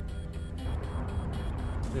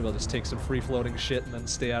 Maybe I'll just take some free-floating shit and then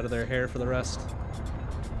stay out of their hair for the rest.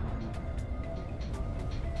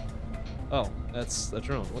 Oh, that's a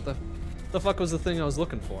drone. What the fuck was the thing I was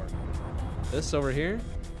looking for? This over here?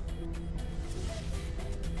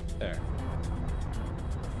 There.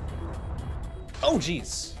 Oh,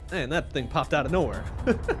 jeez. Man, that thing popped out of nowhere.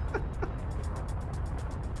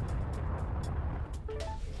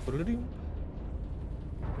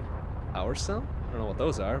 Power cell? I don't know what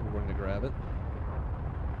those are, but we're gonna grab it.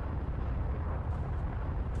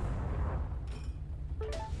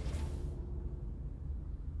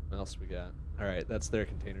 What else we got? Alright, that's their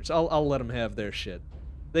containers. I'll let them have their shit.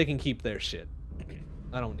 They can keep their shit.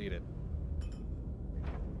 I don't need it.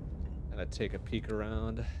 Gotta take a peek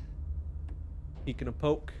around. Peek and a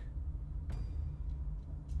poke.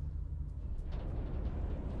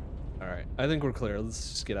 Alright, I think we're clear.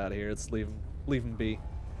 Let's just get out of here. Let's leave them be.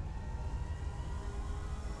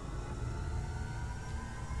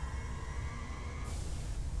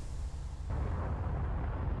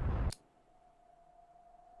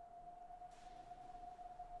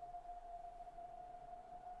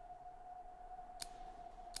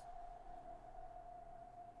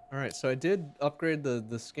 Alright, so I did upgrade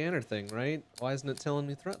the scanner thing, right? Why isn't it telling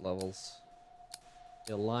me threat levels?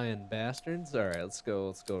 You lying bastards. Alright, let's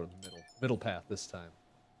go to the middle path this time.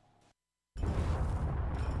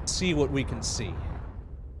 See what we can see.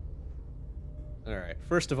 Alright,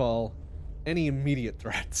 first of all, any immediate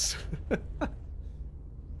threats?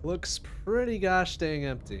 Looks pretty gosh dang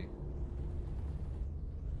empty.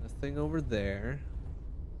 Nothing over there.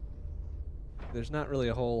 There's not really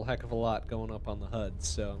a whole heck of a lot going up on the HUD,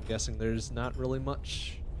 so I'm guessing there's not really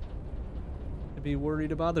much to be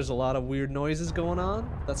worried about. There's a lot of weird noises going on.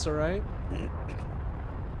 That's alright.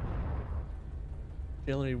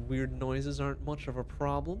 Generally, weird noises aren't much of a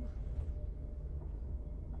problem.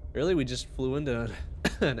 Really? We just flew into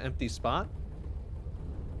an empty spot?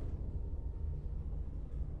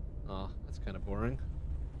 Oh, that's kind of boring.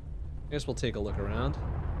 I guess we'll take a look around.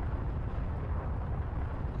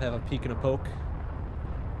 Have a peek and a poke.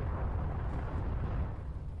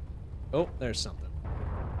 Oh, there's something.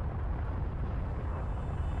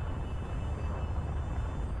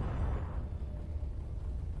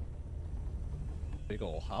 Big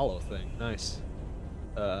ol' hollow thing. Nice.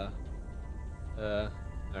 Alright.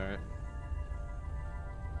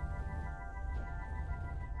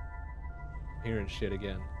 Hearing shit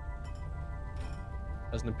again.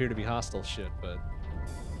 Doesn't appear to be hostile shit, but...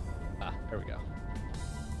 Ah, there we go.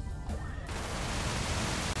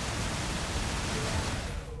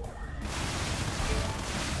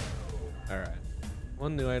 Alright.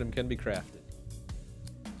 One new item can be crafted.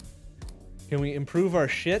 Can we improve our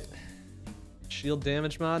shit? Shield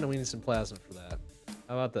damage mod? No, we need some plasma for that.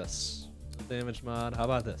 How about this? Damage mod. How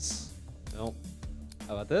about this? Nope.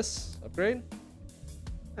 How about this? Upgrade?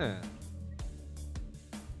 Eh.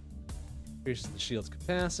 Increases the shield's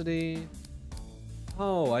capacity.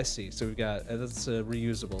 Oh, I see. So we've got... that's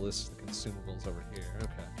reusable. This is the consumables over here.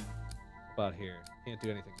 Okay. What about here? Can't do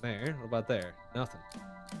anything there. What about there? Nothing.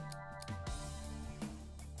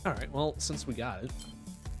 Alright, well, since we got it,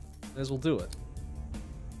 might as well do it.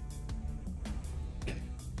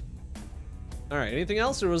 Alright, anything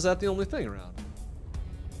else, or was that the only thing around?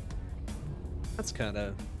 That's kind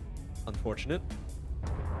of unfortunate.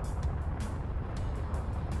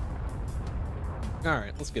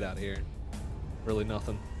 Alright, let's get out of here. Really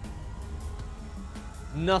nothing.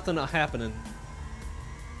 Nothing happening.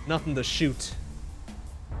 Nothing to shoot.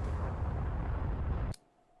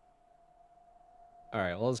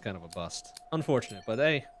 Alright, well, it's kind of a bust. Unfortunate, but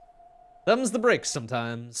hey, them's the breaks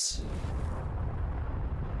sometimes.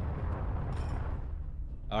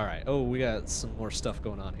 Alright, oh, we got some more stuff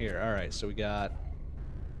going on here. Alright, so we got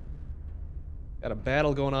a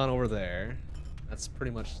battle going on over there. That's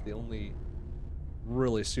pretty much the only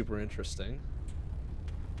really super interesting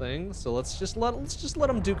thing. So let's just let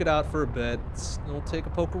them duke it out for a bit. We'll take a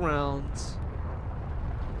poke around.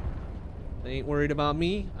 They ain't worried about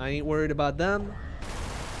me. I ain't worried about them.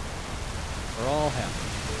 We're all happy.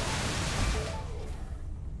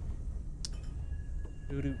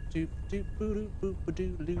 I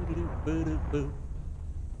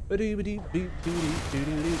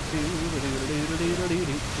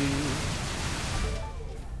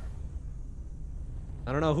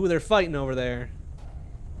don't know who they're fighting over there,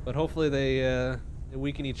 but hopefully they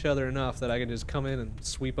weaken each other enough that I can just come in and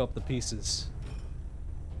sweep up the pieces.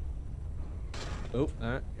 Oh,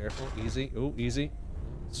 alright, careful, easy, oh, easy.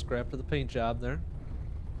 Scrap to the paint job there.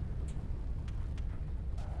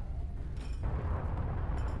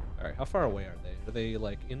 Alright, how far away are they? Are they,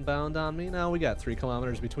 like, inbound on me? No, we got 3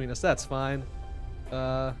 kilometers between us, that's fine.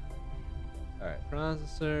 Alright,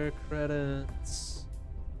 processor, credits.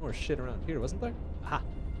 More shit around here, wasn't there? Aha!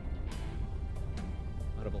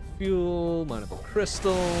 Mineable fuel, mineable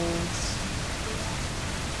crystals.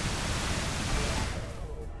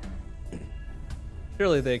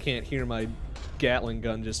 Surely they can't hear my Gatling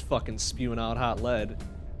gun just fucking spewing out hot lead.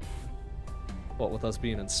 What with us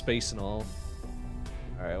being in space and all.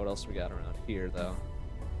 Alright, what else we got around here, though?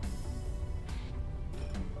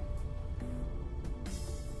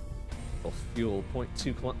 Oh, fuel,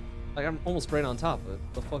 0.2 km. Like, I'm almost right on top of it.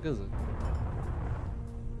 What the fuck is it?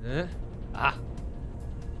 Eh? Ah!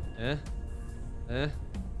 Eh? Eh?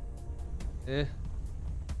 Eh?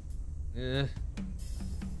 Eh?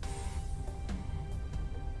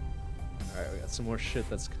 Alright, we got some more shit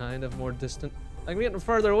that's kind of more distant. Like, we're getting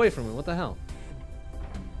farther away from it. What the hell?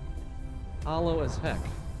 Hollow as heck.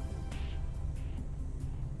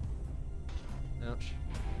 Ouch.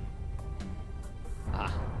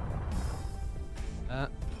 Ah.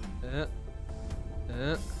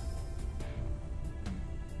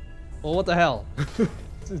 Well, what the hell?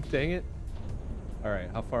 Dang it. Alright,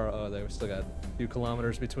 how far? Oh, we still got a few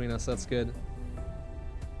kilometers between us. That's good.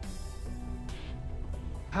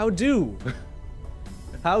 How do?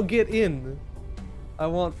 How get in? I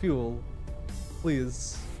want fuel.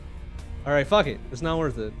 Please. Alright, fuck it. It's not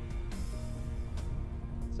worth it.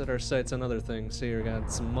 Set our sights on other things. Here, we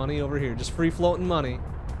got some money over here. Just free floating money.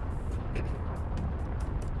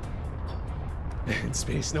 In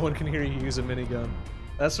space, no one can hear you use a minigun.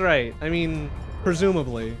 That's right. I mean,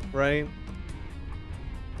 presumably, right?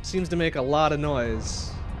 Seems to make a lot of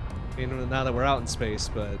noise. I mean, now that we're out in space,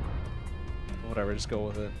 but whatever, just go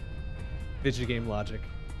with it. Video game logic.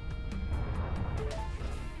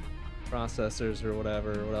 Processors or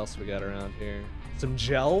whatever. What else we got around here? Some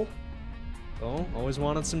gel? Oh, always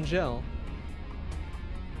wanted some gel.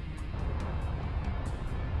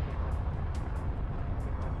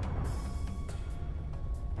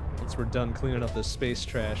 Once we're done cleaning up this space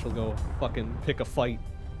trash, we'll go fucking pick a fight.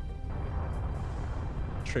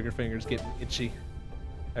 Trigger fingers getting itchy.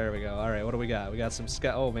 There we go. Alright, what do we got? We got some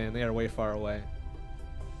scout. Oh man, they are way far away.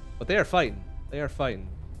 But they are fighting. They are fighting.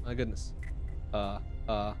 My goodness.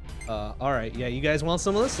 Alright, yeah, you guys want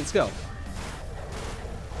some of this? Let's go.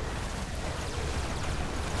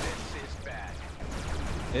 This is bad.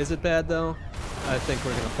 Is it bad though? I think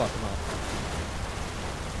we're gonna fuck them up.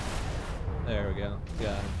 There we go.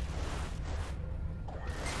 Got him.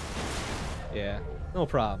 Yeah, no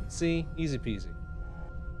problem. See? Easy peasy.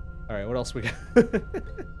 Alright, what else we got?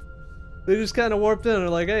 They just kind of warped in. They're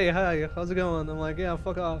like, hey, hi, how's it going? I'm like, yeah,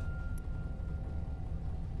 fuck off.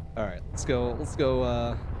 Alright, let's go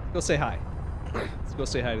say hi. Let's go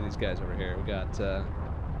say hi to these guys over here. We got, 2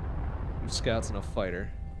 scouts and a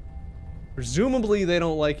fighter. Presumably they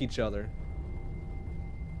don't like each other.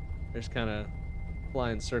 They're just kind of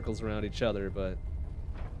flying circles around each other, but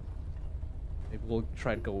maybe we'll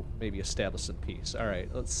try to go maybe establish some peace.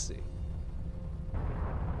 Alright, let's see.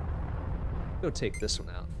 Go take this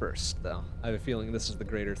one out first, though. I have a feeling this is the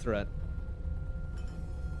greater threat.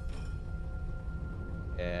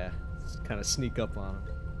 Yeah, let's kind of sneak up on him.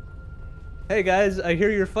 Hey guys, I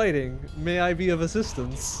hear you're fighting. May I be of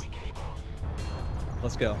assistance?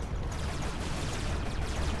 Let's go.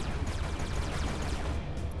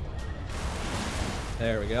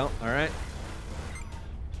 There we go. All right.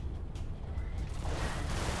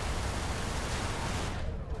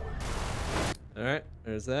 All right.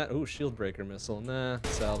 There's that. Ooh, shield breaker missile. Nah,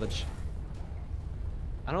 salvage.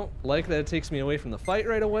 I don't like that it takes me away from the fight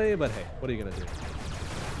right away, but hey, what are you gonna do?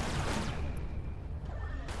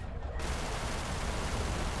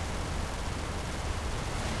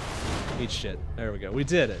 Eat shit. There we go. We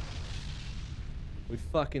did it. We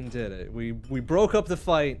fucking did it. We broke up the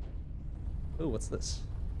fight. Ooh, what's this?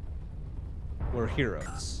 We're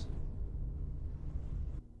heroes.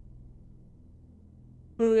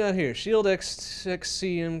 What do we got here? Shield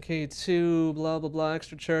XCMK2, blah blah blah.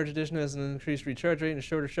 Extra charge addition has an increased recharge rate and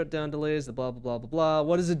shorter shutdown delays. The blah blah blah blah blah.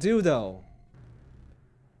 What does it do though?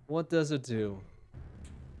 What does it do?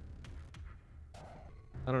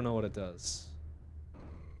 I don't know what it does.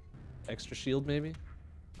 Extra shield maybe?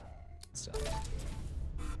 So.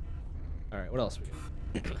 All right, what else we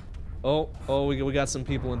got? Oh, we got some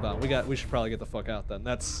people inbound. We should probably get the fuck out then.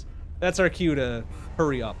 That's our cue to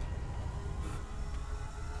hurry up.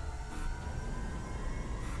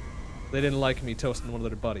 They didn't like me toasting one of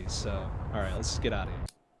their buddies, so all right, let's just get out of here.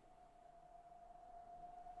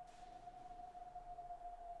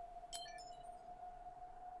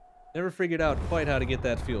 Never figured out quite how to get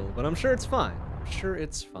that fuel, but I'm sure it's fine. I'm sure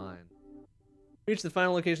it's fine. Reach the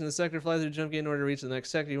final location of the sector, fly through the jump gate in order to reach the next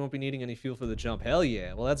sector. You won't be needing any fuel for the jump. Hell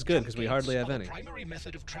yeah. Well, that's good, because we hardly have any. The primary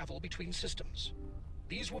method of travel between systems.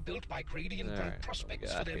 These were built by gradient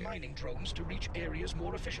prospects for their mining drones to reach areas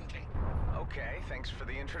more efficiently. Okay, thanks for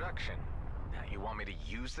the introduction. Now, you want me to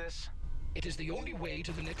use this? It is the only way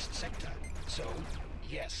to the next sector, so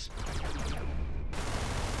yes.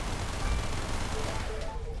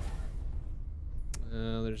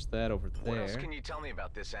 There's that over there. What else can you tell me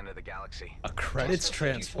about this end of the galaxy? A credits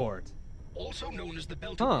transport. Also known as the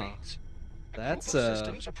Belt Upgrades. That's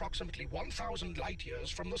systems approximately 1,000 light years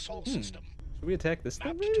from the Sol system. Should we attack this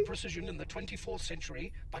thing? Mapped to precision in the 24th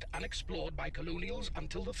century, but unexplored by colonials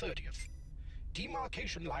until the 30th.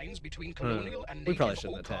 Demarcation lines between colonial and native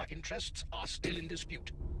Okar interests are still in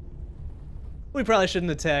dispute. We probably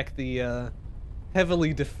shouldn't attack the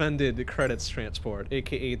heavily defended credits transport,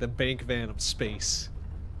 aka the bank van of space.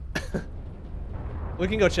 We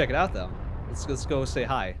can go check it out though. Let's go say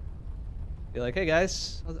hi. Be like, hey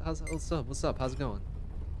guys, what's up? What's up? How's it going?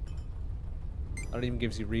 I don't even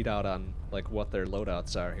gives you readout on like what their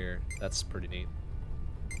loadouts are here. That's pretty neat.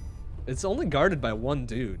 It's only guarded by one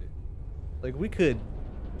dude. Like we could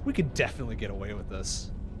definitely get away with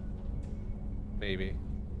this. Maybe.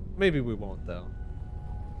 Maybe we won't though.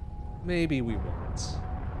 Maybe we won't.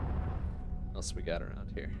 What else we got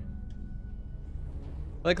around here?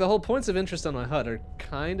 Like the whole points of interest on my HUD are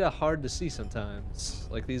kinda hard to see sometimes.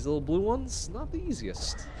 Like these little blue ones, not the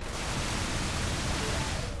easiest.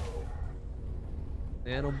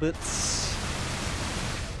 Nanobits.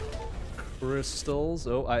 Crystals.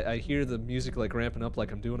 Oh, I hear the music like ramping up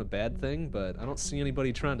like I'm doing a bad thing, but I don't see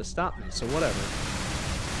anybody trying to stop me, so whatever.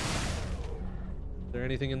 Is there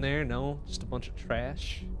anything in there? No, just a bunch of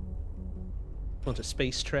trash. Bunch of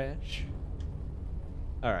space trash.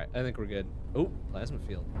 Alright, I think we're good. Oh, plasma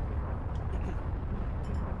field.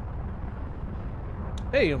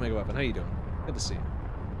 Hey, Omega Weapon, how you doing? Good to see you.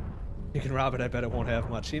 You can rob it, I bet it won't have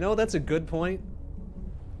much. You know, that's a good point.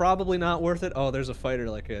 Probably not worth it. Oh, there's a fighter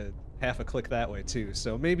like a half a click that way too,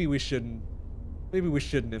 so maybe we shouldn't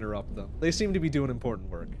interrupt them. They seem to be doing important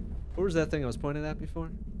work. What was that thing I was pointing at before?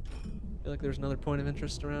 I feel like there's another point of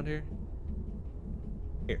interest around here.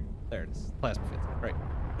 Here, there it is. Plasma field. Right.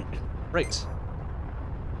 Right.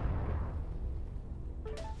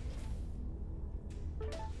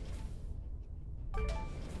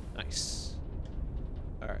 Nice.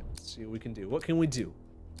 Alright, let's see what we can do. What can we do?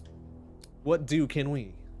 What can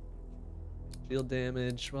we? Shield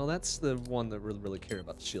damage. Well, that's the one that we really care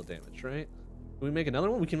about, the shield damage, right? Can we make another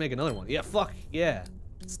one? We can make another one. Yeah, fuck. Yeah.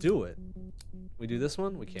 Let's do it. We do this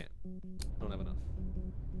one? We can't. Don't have enough.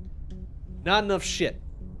 Not enough shit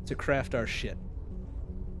to craft our shit.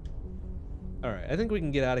 Alright, I think we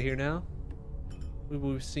can get out of here now.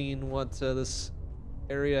 We've seen what this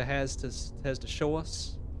area has to show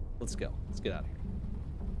us. Let's go. Let's get out of here.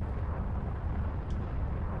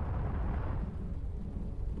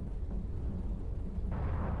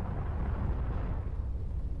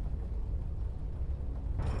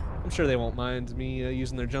 I'm sure they won't mind me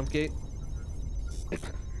using their jump gate. Bloop,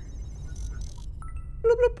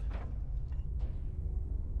 bloop.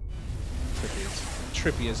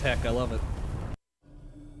 Trippy as heck. I love it.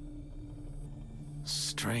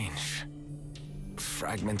 Strange.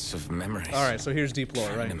 Fragments of memories. All right, so here's deep lore,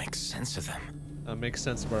 Trying right? to make sense of them. Make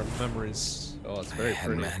sense of our memories. Oh, it's very I had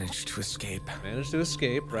pretty. managed to escape. Managed to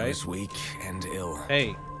escape, I right? was weak and ill.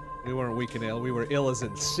 Hey, we weren't weak and ill. We were ill as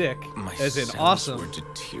in sick, My as in cells awesome. were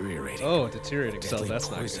deteriorating. Oh, deteriorating cells. Deadly That's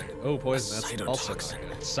poison. not good. Oh, poison. That's also not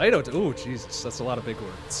Cytotoxin. good. Oh, Jesus. That's a lot of big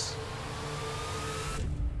words.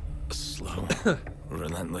 Slow,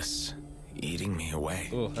 relentless, eating me away.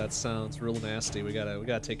 Oh, that sounds real nasty. We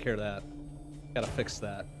gotta take care of that. Gotta fix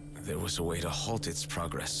that. There was a way to halt its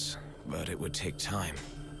progress, but it would take time.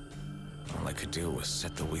 All I could do was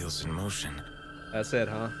set the wheels in motion. That's it,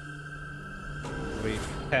 huh? We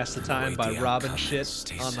pass the time Await by the robbing outcome shit in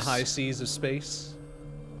stasis. on the high seas of space.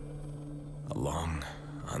 A long,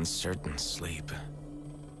 uncertain sleep.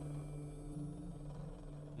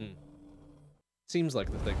 Seems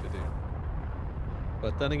like the thing to do.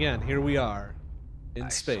 But then again, here we are in I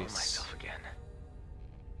saw space. myself again.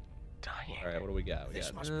 Dying. All right, what do we got? We This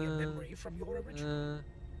got must be a memory from your original.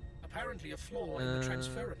 Apparently a flaw in the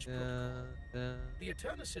transference protocol. The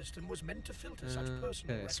Eterna system was meant to filter such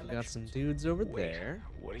personal okay, so we got some recollections. dudes over Wait, there.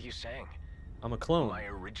 what are you saying? I'm a clone. My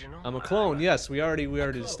original? I'm a clone. Yes, we already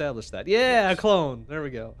clone. established that. Yeah, Yes. a clone. There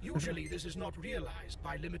we go. Usually this is not realized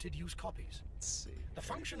by limited use copies. Let's see. The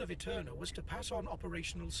function of Eterna was to pass on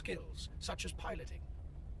operational skills, such as piloting.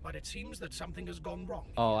 But it seems that something has gone wrong.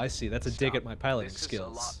 Oh, I see. That's a dig Stop. at my piloting This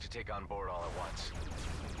skills. is a lot to take on board all at once.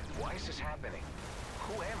 Why is this happening?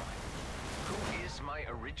 Who am I? Who is my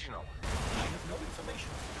original? I have no information.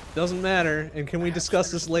 Doesn't matter. And can we Perhaps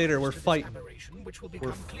discuss there is this a later? cause We're to this fighting. aberration which will We're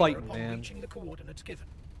become clear fighting, upon man. reaching the coordinates given.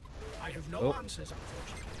 I have no Oh. answers,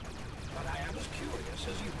 unfortunately, but I am as curious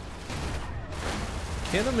as you.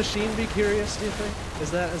 Can a machine be curious, do you think?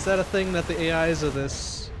 Is that a thing that the AIs of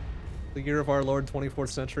this, the year of our Lord 24th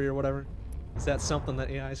century or whatever? Is that something that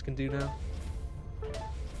AIs can do now?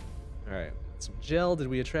 Alright, some gel. Did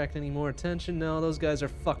we attract any more attention? No, those guys are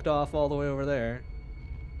fucked off all the way over there.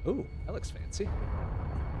 Ooh, that looks fancy.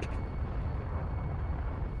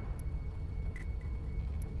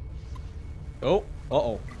 Oh,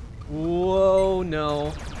 uh-oh. Whoa, no.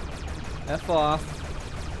 F off.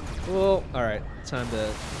 Whoa, alright. Time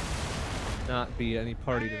to not be any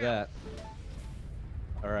party to that.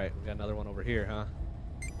 Alright, we got another one over here, huh?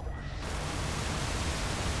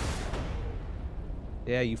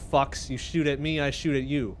 Yeah, you fucks. You shoot at me, I shoot at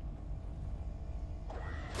you.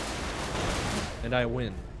 And I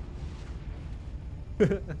win.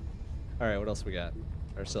 Alright, what else we got?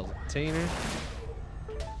 Ourselves a container.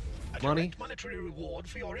 A Money. direct monetary reward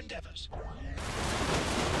for your endeavors.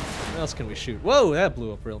 What else can we shoot? Whoa, that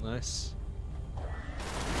blew up real nice.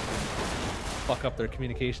 Fuck up their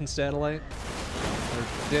communication satellite. Or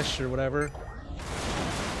dish or whatever.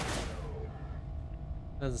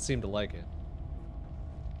 Doesn't seem to like it.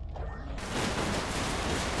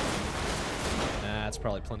 Nah, it's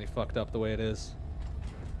probably plenty fucked up the way it is.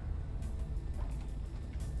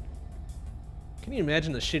 Can you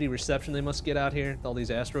imagine the shitty reception they must get out here with all these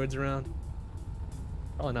asteroids around?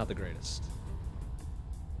 Probably not the greatest.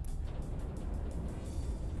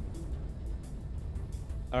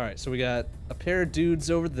 Alright, so we got a pair of dudes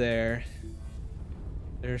over there.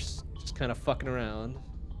 They're just kind of fucking around.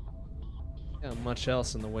 Not much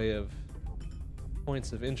else in the way of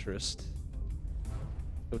points of interest.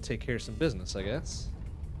 Go take care of some business, I guess.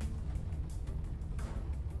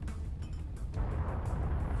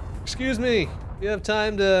 Excuse me, you have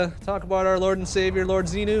time to talk about our Lord and Savior, Lord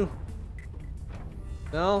Xenu?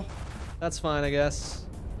 No? That's fine, I guess.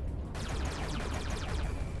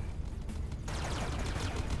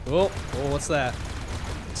 Oh, what's that?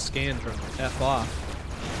 Scan drone. F off.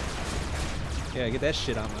 Yeah, get that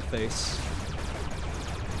shit out of my face.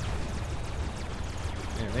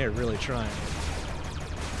 Man, they're really trying.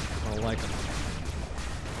 I don't like them.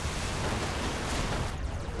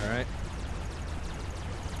 Alright.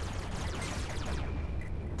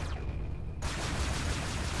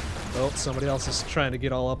 Oh, somebody else is trying to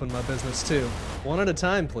get all up in my business too. One at a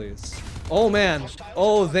time, please. Oh man.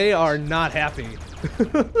 Oh, they are not happy.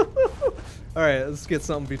 Alright, let's get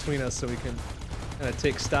something between us so we can kind of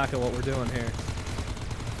take stock of what we're doing here.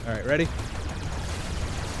 Alright, ready?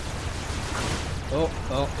 Oh,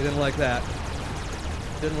 he didn't like that.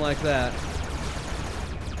 Didn't like that.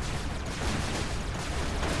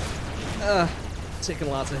 Taking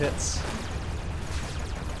lots of hits.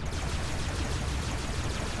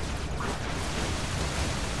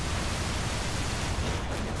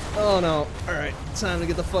 Oh no. Alright, time to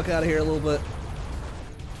get the fuck out of here a little bit.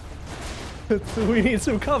 We need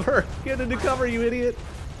some cover. Get into cover, you idiot.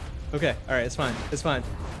 Okay, alright, it's fine. It's fine.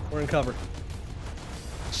 We're in cover.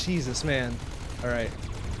 Jesus, man. Alright.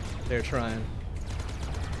 They're trying.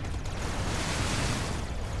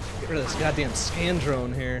 Get rid of this goddamn scan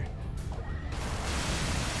drone here.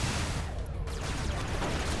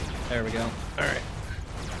 There we go. Alright.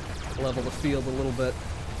 Level the field a little bit.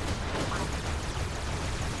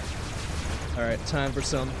 Alright, time for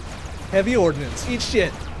some heavy ordnance. Eat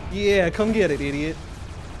shit. Yeah, come get it, idiot.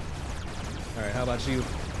 Alright, how about you?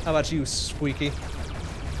 How about you, Squeaky?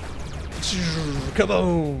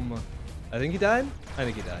 Kaboom! I think he died? I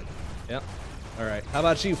think he died. Yep. Alright, how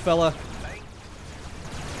about you, fella?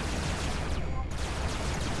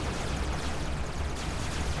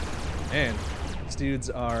 Man, these dudes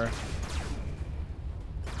are...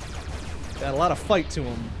 got a lot of fight to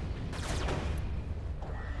them.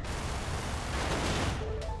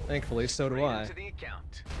 Thankfully, so do I.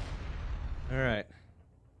 Alright.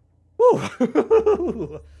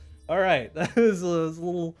 Woo! Alright, that was a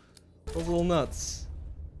little nuts.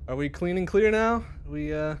 Are we clean and clear now?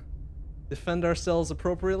 We defend ourselves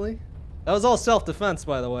appropriately? That was all self-defense,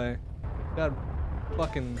 by the way. Got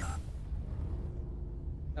fucking...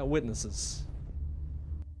 got witnesses.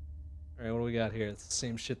 Alright, what do we got here? It's the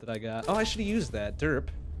same shit that I got. Oh, I should have used that. Derp.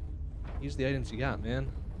 Use the items you got,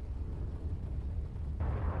 man.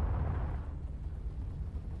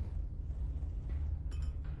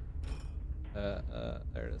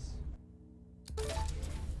 There it is.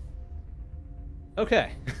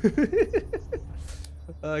 Okay.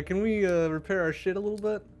 Can we repair our shit a little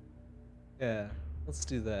bit? Yeah, let's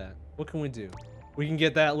do that. What can we do? We can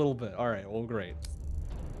get that little bit. Alright, well, great.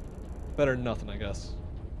 Better than nothing, I guess.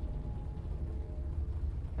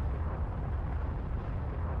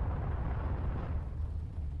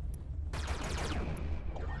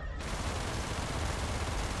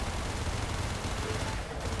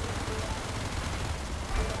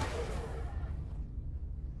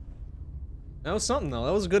 That was something, though.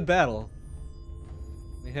 That was a good battle.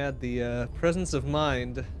 We had the presence of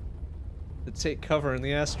mind to take cover in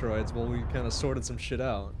the asteroids while we kind of sorted some shit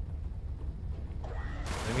out.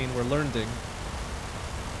 I mean, we're learning.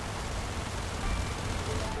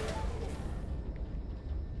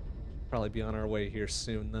 Probably be on our way here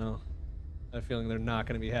soon, though. I have a feeling they're not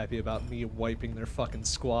going to be happy about me wiping their fucking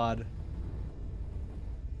squad.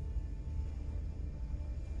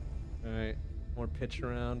 Alright. More pitch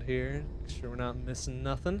around here. Make sure we're not missing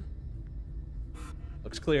nothing.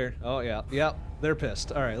 Looks clear. Oh, yeah. Yep. They're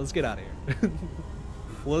pissed. Alright, let's get out of here.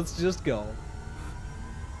 Let's just go.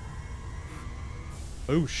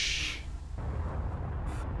 Boosh.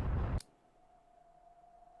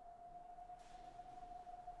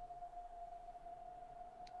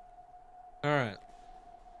 Alright.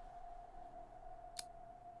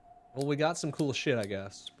 Well, we got some cool shit, I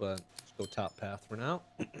guess, but let's go top path for now.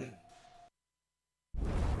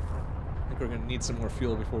 I think we're gonna need some more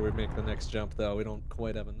fuel before we make the next jump, though. We don't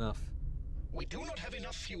quite have enough. We do not have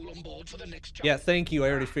enough fuel on board for the next jump. Yeah, thank you. I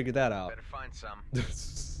already figured that out. Better find some.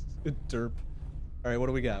 Derp. All right, what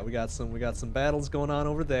do we got? We got some battles going on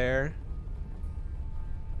over there.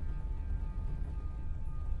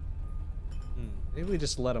 Maybe we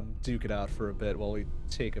just let them duke it out for a bit while we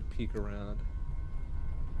take a peek around.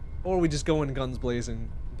 Or we just go in guns blazing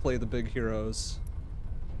and play the big heroes.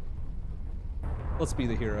 Let's be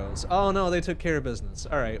the heroes. Oh no, they took care of business.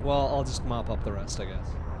 Alright, well, I'll just mop up the rest, I guess.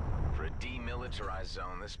 For a demilitarized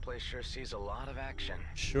zone, this place sure sees a lot of action.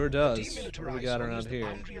 Sure does. The What do we demilitarized got zone around is the here?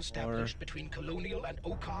 boundary established between colonial and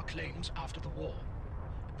Okar claims after the war.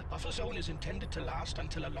 The buffer zone is intended to last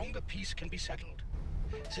until a longer peace can be settled.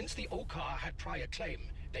 Since the Okar had prior claim,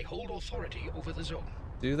 they hold authority over the zone.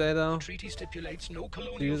 Do they, though? The treaty stipulates no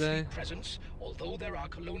colonial they? fleet presence, although there are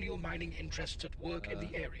colonial mining interests at work in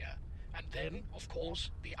the area. And then, of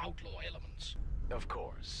course, the outlaw elements. Of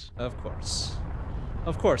course. Of course.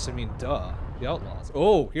 Of course, I mean, duh. The outlaws.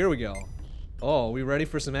 Oh, here we go. Oh, we ready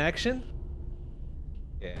for some action?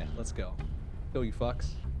 Yeah, let's go. Go, you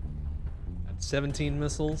fucks. Got 17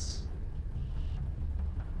 missiles.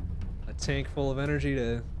 A tank full of energy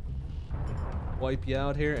to wipe you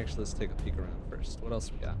out here. Actually, let's take a peek around first. What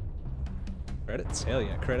else we got? Credits? Hell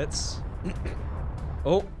yeah, credits.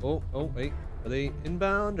 Oh, wait. Are they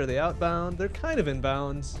inbound? Are they outbound? They're kind of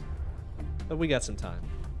inbound. But we got some time.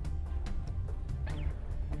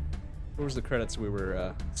 What was the credits we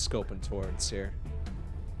were scoping towards here?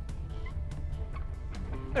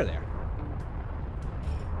 There they are.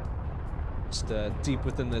 Just deep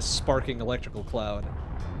within this sparking electrical cloud.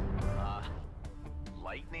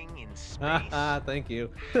 Lightning in space? Ah, thank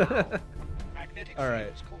you. Magnetic Alright,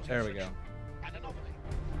 fields cause there we go. friction, an anomaly.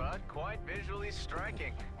 But quite visually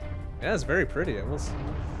striking. Yeah, it's very pretty. We'll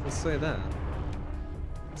say that.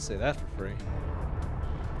 Let's say that for free.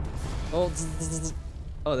 Oh,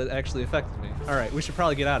 oh, that actually affected me. All right, we should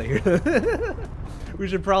probably get out of here. We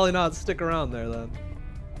should probably not stick around there then.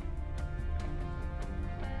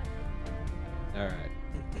 All right,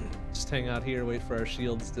 just hang out here, wait for our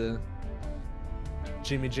shields to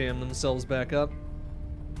jimmy jam themselves back up.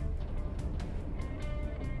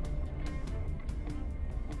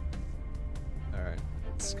 All right,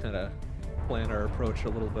 let's kind of plan our approach a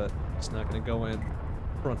little bit. Just not going to go in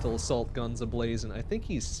frontal assault guns ablazing. I think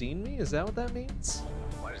he's seen me. Is that what that means?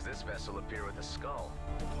 Why does this vessel appear with a skull?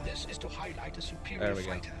 This is to highlight a superior There we go.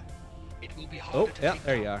 fighter. It will be harder Oh, to yeah, take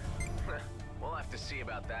there down. you are. We'll have to see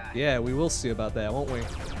about that. Yeah, we will see about that, won't we?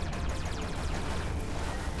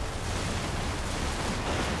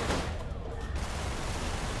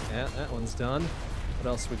 Yeah, that one's done. What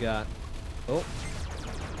else we got? Oh.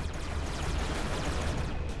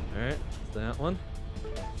 Alright, that one.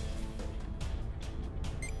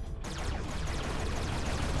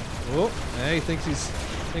 Oh, hey, he thinks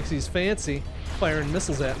he's fancy. Firing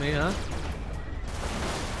missiles at me, huh?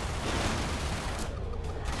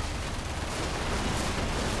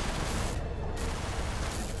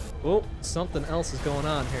 Oh, something else is going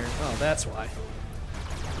on here. Oh, that's why.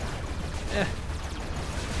 Eh.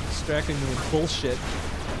 Distracting me with bullshit.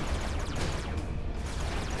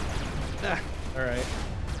 Ah, alright.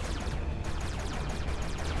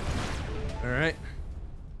 Alright.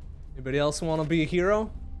 Anybody else want to be a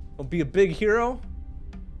hero? Want to be a big hero?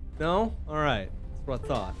 No? Alright. That's what I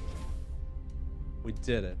thought. We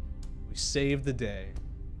did it. We saved the day.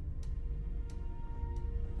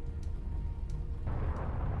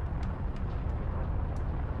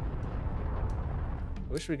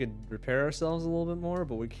 I wish we could repair ourselves a little bit more,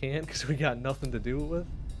 but we can't because we got nothing to do it with.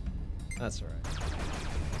 That's alright.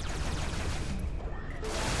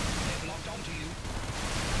 They've locked onto you.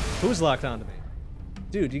 Who's locked onto me?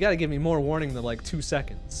 Dude, you gotta give me more warning than like 2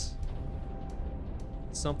 seconds.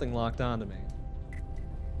 Something locked onto me.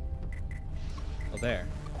 Oh, there.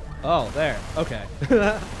 Oh, there. Okay.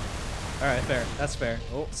 Alright, fair. That's fair.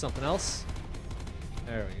 Oh, something else.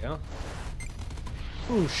 There we go.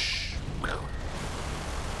 Whoosh.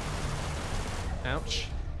 Ouch.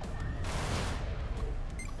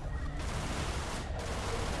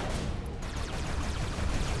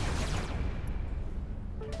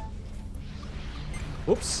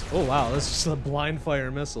 Whoops. Oh, wow. That's just a blind fire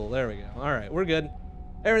missile. There we go. All right. We're good.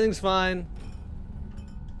 Everything's fine.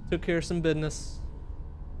 Took care of some business.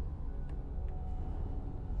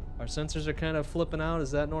 Our sensors are kind of flipping out. Is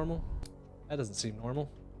that normal? That doesn't seem normal.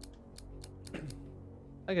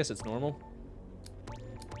 I guess it's normal.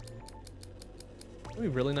 Can we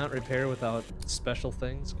really not repair without special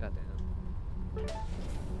things? Goddamn.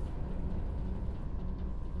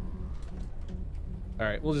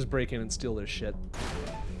 Alright, we'll just break in and steal their shit.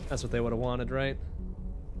 That's what they would have wanted, right?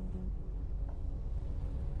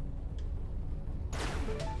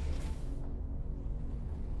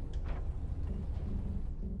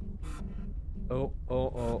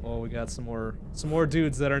 Oh, we got some more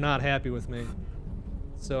dudes that are not happy with me.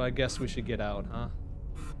 So I guess we should get out, huh?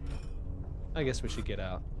 I guess we should get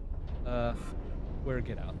out. Where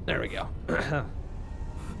get out? There we go.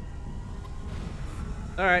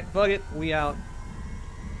 Alright, fuck it. We out.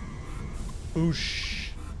 Boosh.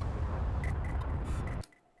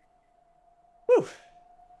 Whew.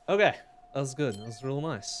 Okay, that was good. That was real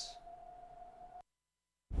nice.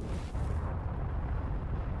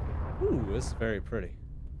 Ooh, this is very pretty.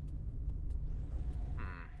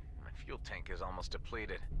 My fuel tank is almost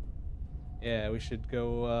depleted. Yeah, we should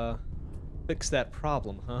go, fix that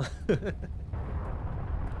problem, huh?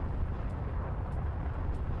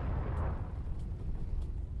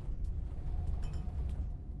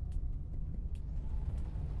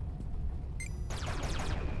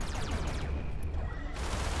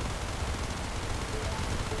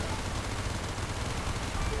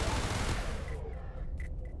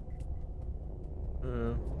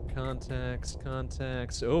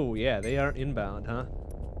 Contacts. Oh, yeah, they are inbound, huh?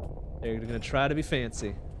 They're gonna try to be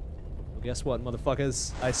fancy. Well, guess what,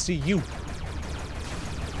 motherfuckers? I see you.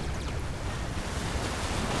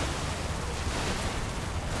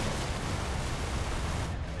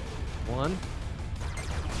 One.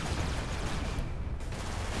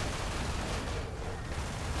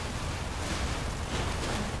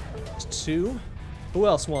 Two. Who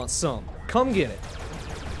else wants some? Come get it.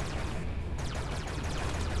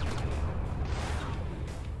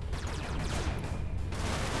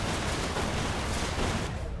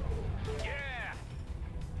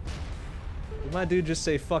 Did my dude just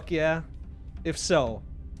say fuck yeah? If so,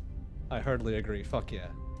 I hardly agree. Fuck yeah.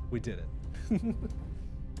 We did it.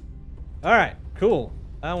 Alright, cool.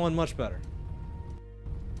 That one much better.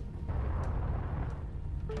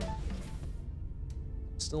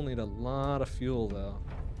 Still need a lot of fuel though.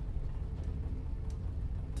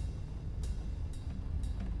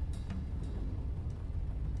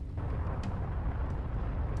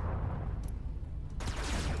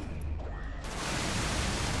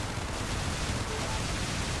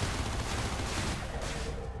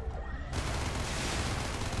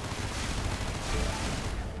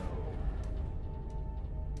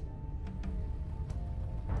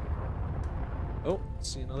 Oh,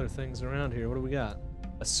 seeing other things around here. What do we got?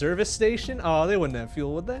 A service station? Oh, they wouldn't have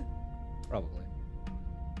fuel, would they? Probably.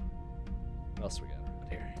 What else we got around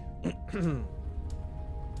here?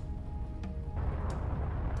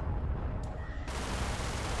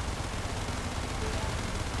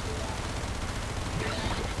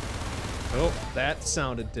 Oh, that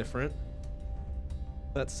sounded different.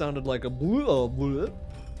 That sounded like a blue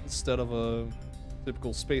instead of a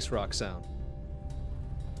typical space rock sound.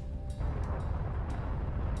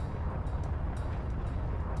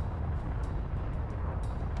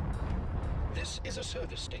 This is a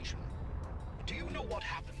service station. Do you know what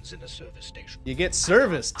happens in a service station? You get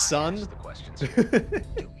serviced, son. I ask the questions here.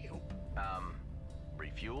 Do you?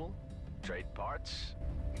 Refuel? Trade parts?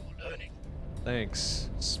 You're learning. Thanks,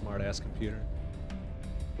 smart-ass computer.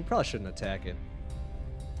 We probably shouldn't attack it.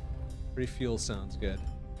 Refuel sounds good.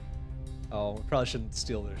 Oh, we probably shouldn't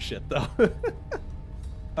steal their shit, though.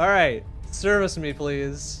 Alright, service me,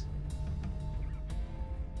 please.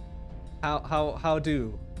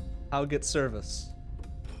 How get service?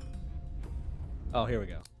 Oh, here we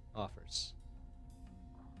go. Offers.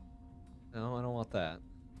 No, I don't want that.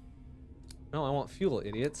 No, I want fuel,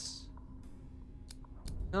 idiots.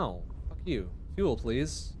 No, fuck you. Fuel,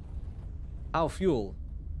 please. How fuel?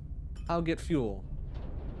 How get fuel?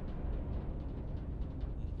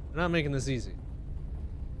 They're not making this easy.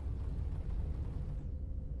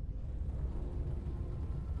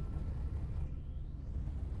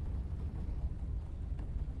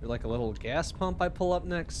 Is there like a little gas pump I pull up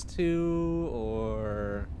next to,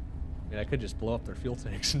 or I mean, I could just blow up their fuel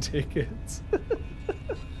tanks and take it.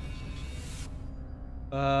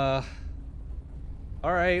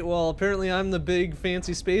 Alright, well, apparently I'm the big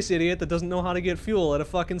fancy space idiot that doesn't know how to get fuel at a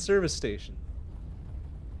fucking service station.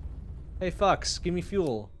 Hey, fucks, give me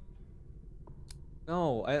fuel.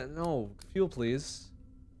 No, no, fuel, please.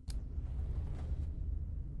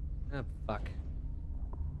 Ah, fuck.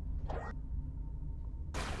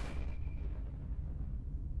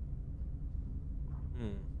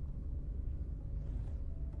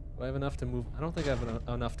 Do I have enough to move? I don't think I have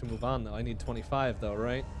enough to move on, though. I need 25, though,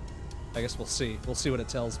 right? I guess we'll see. We'll see what it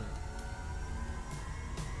tells me.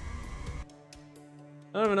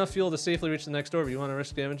 I don't have enough fuel to safely reach the next orbit. You want to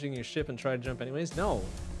risk damaging your ship and try to jump anyways? No,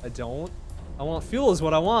 I don't. I want fuel is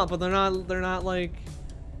what I want, but they're not like...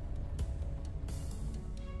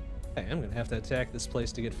 Hey, I'm gonna have to attack this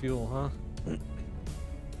place to get fuel, huh?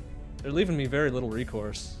 They're leaving me very little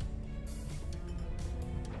recourse.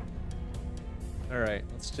 Alright,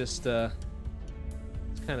 let's just, let's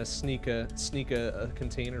kind of sneak a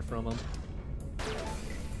container from them.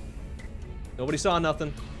 Nobody saw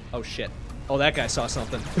nothing. Oh shit. Oh, that guy saw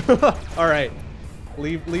something. All right.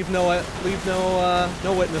 Leave no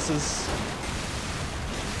witnesses.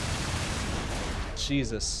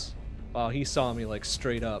 Jesus. Wow, he saw me, like,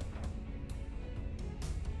 straight up.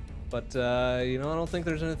 But, you know, I don't think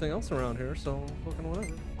there's anything else around here, so fucking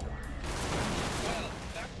whatever. Well,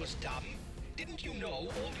 that was dumb. Didn't you know all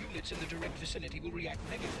units in the direct vicinity will react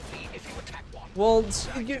negatively if you attack one? Well,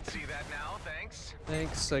 I can see that now, thanks.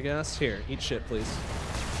 thanks, I guess. Here, eat shit, please.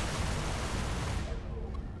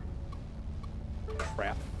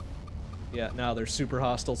 Crap. Yeah, now they're super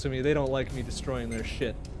hostile to me. They don't like me destroying their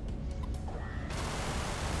shit.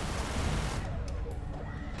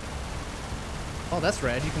 Oh, that's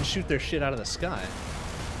rad. You can shoot their shit out of the sky.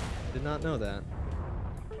 Did not know that.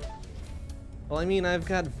 Well, I mean, I've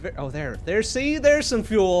got... Oh, there. See? There's some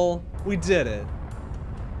fuel. We did it.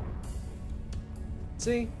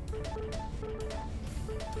 See?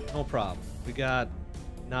 No problem. We got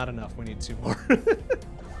not enough. We need 2 more.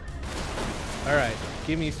 Alright.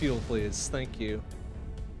 Give me fuel, please. Thank you.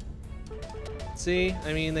 See?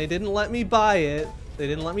 I mean, they didn't let me buy it. They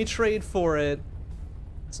didn't let me trade for it.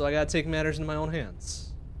 So I gotta take matters into my own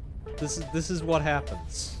hands. This is what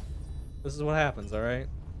happens. This is what happens, alright?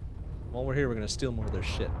 While we're here, we're gonna steal more of their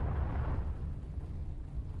shit.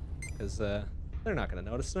 Because, they're not gonna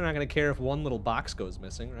notice. They're not gonna care if one little box goes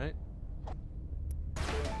missing, right?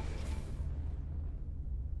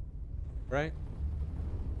 Right?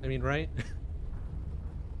 I mean, right?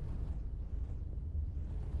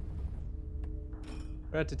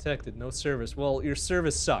 Threat detected, no service. Well, your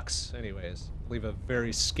service sucks, anyways. Leave a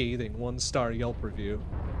very scathing 1-star Yelp review.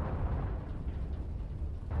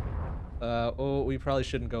 Oh, we probably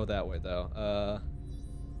shouldn't go that way, though.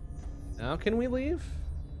 Now can we leave?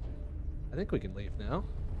 I think we can leave now.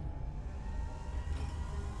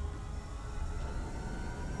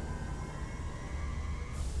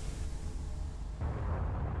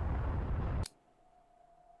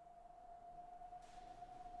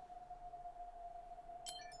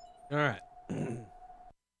 All right.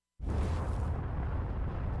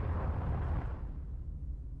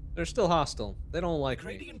 They're still hostile. They don't like me.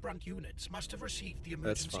 Gradient Brunt units must have received the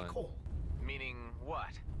emergency call. Meaning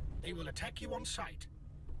what? They will attack you on sight,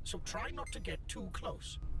 so try not to get too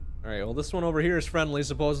close. All right. Well, this one over here is friendly,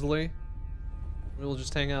 supposedly. We'll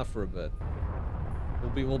just hang out for a bit.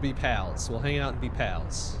 We'll be pals. We'll hang out and be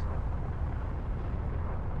pals.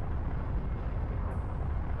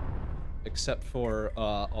 Except for,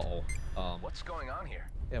 What's going on here?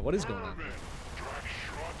 Yeah, what is going on here?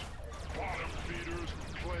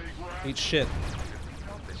 Eat shit. You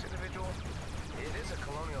know, this individual, it is a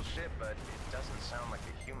colonial ship, but it doesn't sound like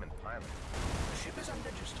a human pilot. The ship is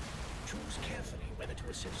unregistered. Choose carefully whether to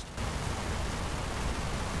assist.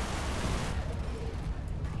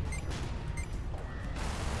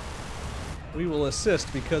 We will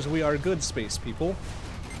assist because we are good space people.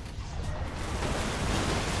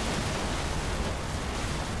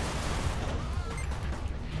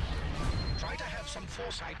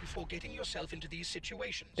 Foresight before getting yourself into these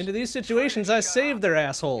situations. Into these situations, I saved their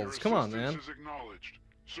assholes. Come on, man. Is acknowledged.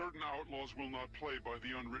 Certain outlaws will not play by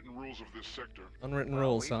the unwritten rules of this sector. Unwritten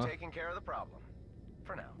rules, huh? We've taken care of the problem.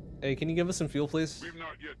 For now. Hey, can you give us some fuel, please? We've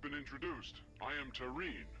not yet been introduced. I am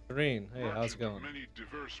Tareen. Tareen, hey, how's it going? Many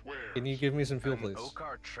diverse wares. Can you give me some fuel, please? An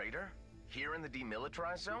Okar trader? Here in the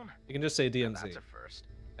demilitarized zone? You can just say DMZ. That's a first.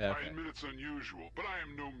 Okay. I admit it's unusual, but I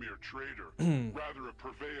am no mere trader. Rather a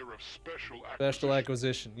purveyor of special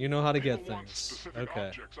acquisition. You know how to get People want things. specific Okay.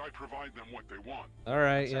 objects, I provide them what they want. All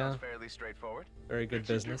right, Sounds yeah. fairly straightforward. Very good It's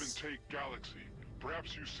business. a give-and-take galaxy.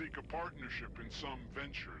 Perhaps you seek a partnership in some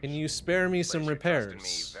ventures. Can you spare me some Place your trust in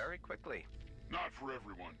repairs? me very quickly. Not for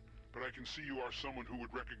everyone, but I can see you are someone who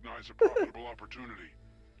would recognize a profitable opportunity.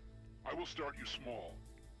 I will start you small.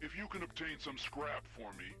 If you can obtain some scrap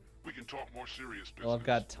for me, we can talk more serious business. Well, I've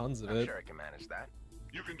got tons of I'm it. sure I can manage that.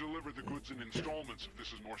 You can deliver the goods in installments if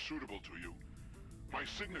this is more suitable to you. My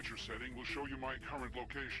signature setting will show you my current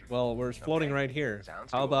location. Well, we're floating right here.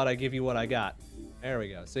 Sounds How cool. about I give you what I got? There we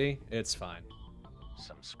go. See? It's fine.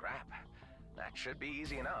 Some scrap. That should be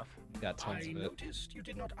easy enough. Got tons I of it. noticed you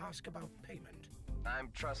did not ask about payment. I'm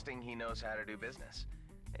trusting he knows how to do business.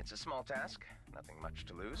 It's a small task, nothing much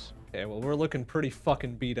to lose. Okay, well, we're looking pretty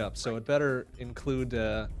fucking beat up, so it better include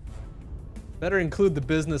the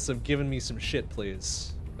business of giving me some shit,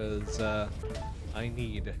 please. Because, I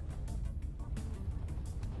need.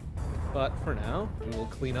 But for now, we will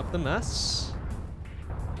clean up the mess.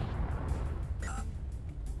 Where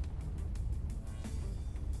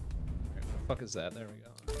the fuck is that? There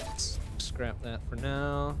we go. Let's scrap that for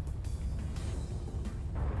now.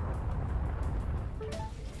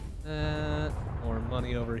 That. More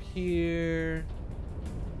money over here.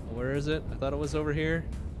 Where is it? I thought it was over here.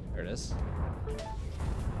 There it is.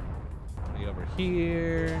 Money over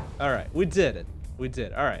here. Alright, we did it. We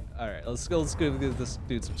did. All right. Let's go give this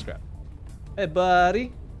dude some scrap. Hey,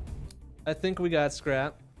 buddy. I think we got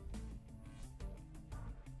scrap.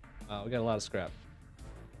 We got a lot of scrap.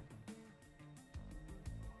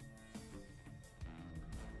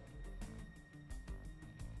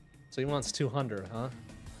 So he wants 200, huh?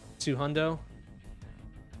 200?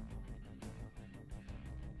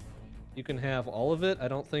 You can have all of it. I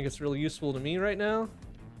don't think it's really useful to me right now.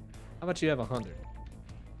 How about you have 100?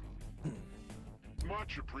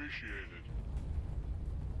 Much appreciated.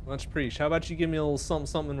 Much appreciated. How about you give me a little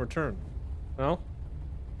something in return? No?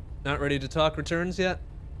 Not ready to talk returns yet?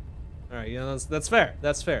 Alright, yeah, that's fair.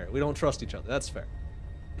 That's fair. We don't trust each other. That's fair.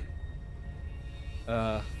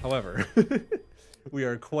 However, we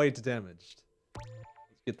are quite damaged.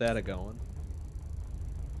 Let's get that a-going.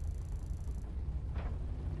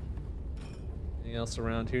 Anything else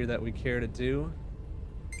around here that we care to do?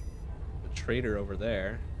 The trader over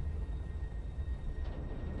there.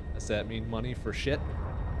 Does that mean money for shit?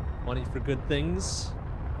 Money for good things?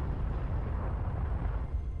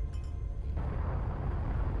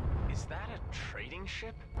 Is that a trading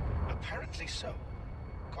ship? Apparently so.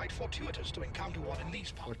 Quite fortuitous to encounter one in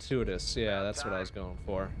these parts. Fortuitous, yeah, that's what I was going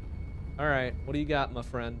for. Alright, what do you got, my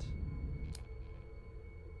friend?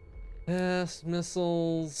 Yes,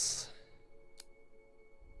 missiles.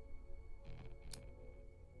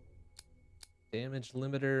 Damage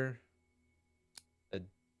limiter. A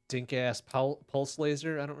dink-ass pulse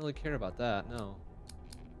laser? I don't really care about that, no.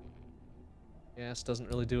 Gas doesn't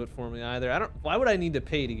really do it for me either. Why would I need to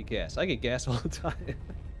pay to get gas? I get gas all the time.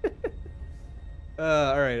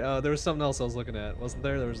 Alright, there was something else I was looking at, wasn't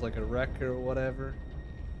there? There was like a wreck or whatever.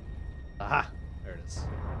 Aha! There it is.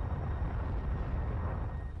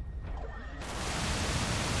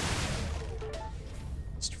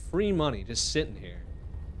 It's free money just sitting here.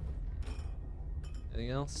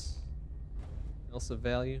 Anything else? Anything else of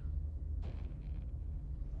value?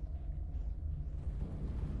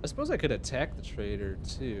 I suppose I could attack the trader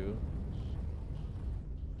too.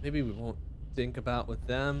 Maybe we won't think about with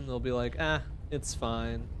them. They'll be like, ah, it's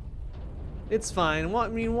fine. It's fine. I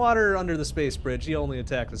mean, water under the space bridge. He only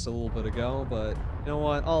attacked us a little bit ago, but you know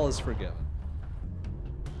what? All is forgiven.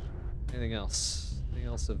 Anything else? Anything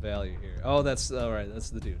else of value here? Oh, that's all right. That's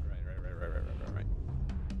the dude. Right.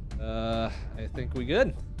 I think we good.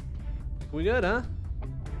 I think we good, huh?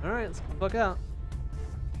 All right, let's get the fuck out.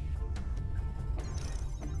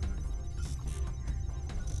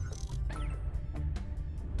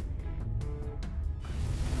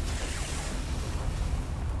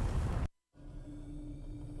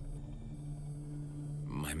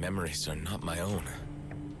 My memories are not my own.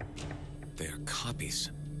 They are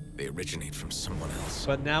copies. They originate from someone else.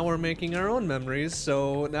 But now we're making our own memories,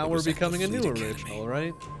 so now we're becoming a new original,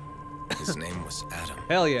 right? His name was Adam.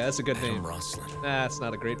 Hell yeah, that's a good Adam name. Roslin. Nah, it's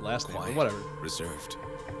not a great last name, Quiet, but whatever. reserved,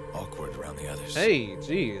 awkward around the others. Hey,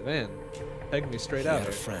 gee, man. Peg me straight He out had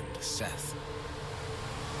a here. friend, Seth.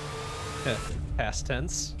 Past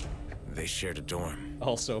tense. They shared a dorm.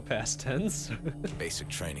 Also past tense. Basic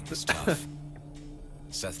training was tough.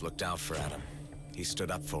 Seth looked out for Adam. He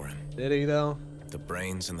stood up for him. Did he, though? The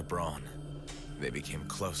brains and the brawn. They became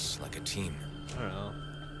close, like a team. I don't know.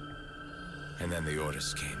 And then the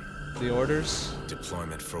orders came. The orders?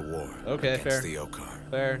 Deployment for war. Okay, against fair. the Okar.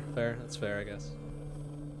 Fair. That's fair, I guess.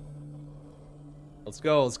 Let's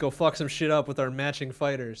go fuck some shit up with our matching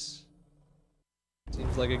fighters.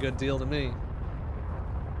 Seems like a good deal to me.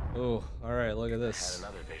 Oh, alright, look at I had this.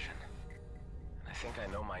 another vision. I think I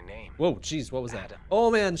know my name. Whoa, jeez, what was that? Adam. Oh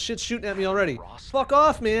man, shit's shooting at me already. Ross. Fuck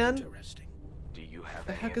off, man! Interesting. Do you have What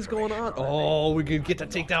the any heck is going on? information that Oh, we could get to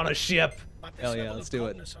take down a ship! But this Hell yeah, level let's of do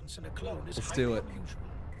it. cognizance in a clone is Let's do highly it. unusual.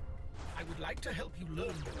 I would like to help you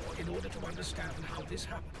learn more in order to understand how this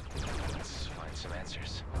happened. Let's find some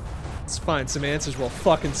answers. Let's find some answers while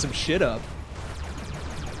fucking some shit up.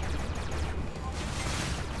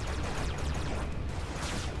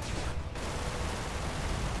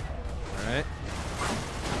 Alright.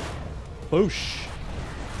 Boosh.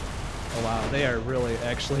 Oh wow, they are really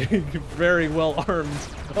actually very well armed.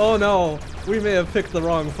 Oh no, we may have picked the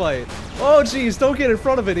wrong fight. Oh geez, don't get in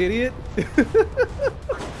front of it, idiot.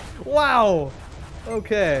 Wow.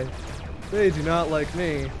 Okay. They do not like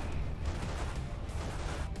me.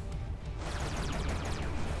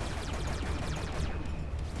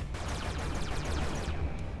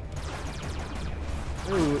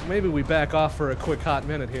 Ooh, maybe we back off for a quick hot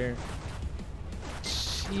minute here.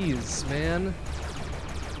 Jeez, man.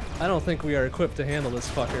 I don't think we are equipped to handle this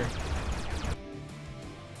fucker.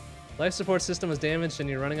 Life support system was damaged and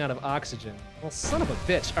you're running out of oxygen. Well, son of a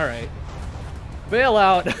bitch. Alright. Bail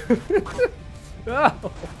out.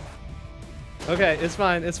 Oh. Okay, it's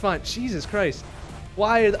fine. It's fine. Jesus Christ.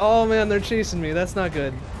 Why? Oh man, they're chasing me. That's not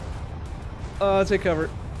good. Take cover.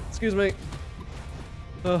 Excuse me.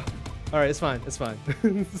 Oh, all right. It's fine. It's fine.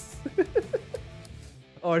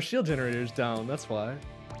 Oh, our shield generator's down. That's why.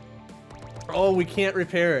 Oh, we can't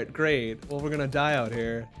repair it. Great. Well, we're gonna die out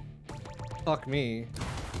here. Fuck me.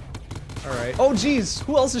 All right. Oh, jeez.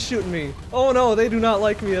 Who else is shooting me? Oh no, they do not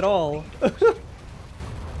like me at all.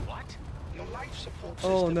 What? Your life support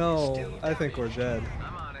Oh system is no. still I think we're damaged. dead.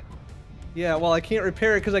 I'm on it. Yeah, well, I can't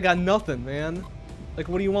repair it because I got nothing, man. Like,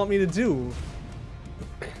 what do you want me to do?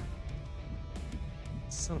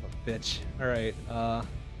 Son of a bitch. Alright,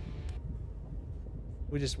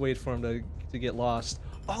 we just wait for him to get lost.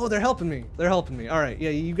 Oh, they're helping me. They're helping me. Alright, yeah,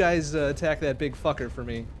 you guys attack that big fucker for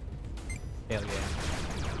me. Hell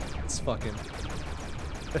yeah. It's fucking...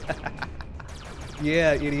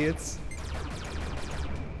 Yeah, idiots.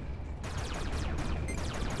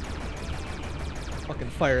 Fucking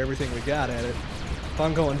fire everything we got at it. If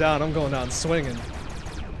I'm going down swinging.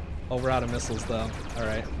 Oh, we're out of missiles though.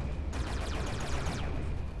 Alright.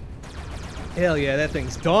 Hell yeah, that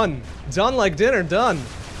thing's done. Done like dinner, done.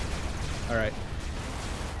 Alright.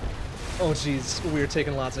 Oh jeez, we are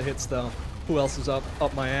taking lots of hits though. Who else is up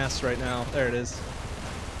my ass right now? There it is.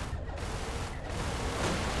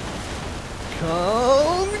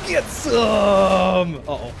 Come get some!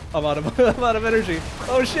 Uh-oh, I'm out of energy.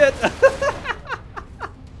 Oh shit!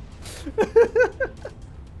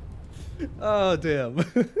 Oh damn.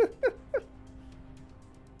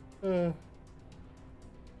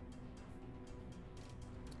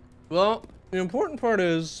 Well, the important part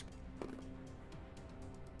is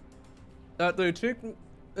that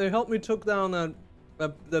they helped me took down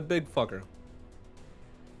that big fucker.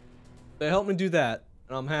 They helped me do that,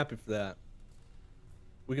 and I'm happy for that.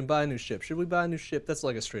 We can buy a new ship. Should we buy a new ship? That's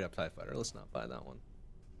like a straight up TIE fighter. Let's not buy that one.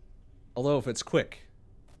 Although if it's quick,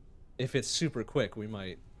 if it's super quick, we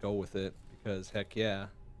might go with it because heck yeah.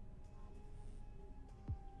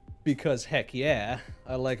 Because heck yeah,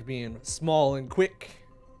 I like being small and quick.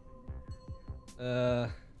 And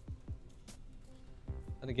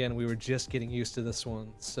again, we were just getting used to this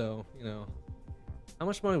one, so you know. How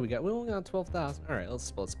much money we got? We only got 12,000. All right,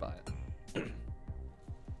 let's buy it.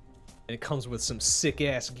 And it comes with some sick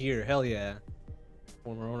ass gear. Hell yeah.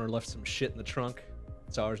 Former owner left some shit in the trunk.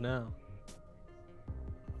 It's ours now.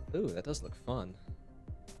 Ooh, that does look fun.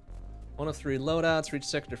 1 of 3 loadouts. Reach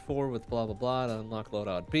sector 4 with blah blah blah to unlock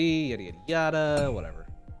loadout B. Yada yada yada. Whatever.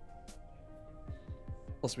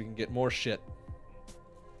 Plus we can get more shit.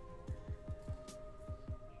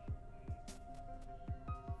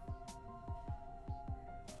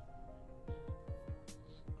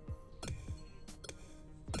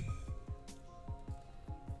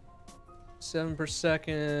 $7 per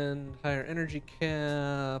second, higher energy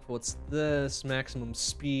cap. What's this? Maximum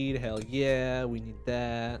speed. Hell yeah, we need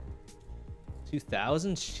that.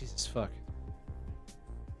 2,000? Jesus fuck.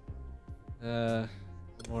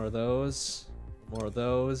 More of those. More of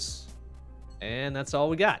those. And that's all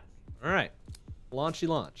we got. All right, launchy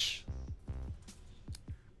launch.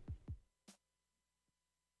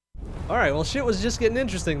 All right, well shit was just getting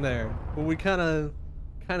interesting there, but we kind of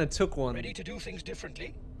took one. Ready to do things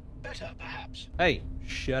differently? Better, perhaps. Hey,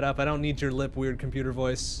 shut up. I don't need your lip weird computer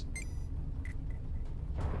voice.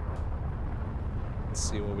 Let's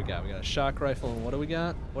see what we got. We got a shock rifle, and what do we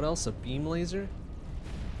got? What else? A beam laser?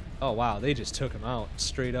 Oh, wow. They just took him out.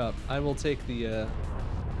 Straight up. I will take the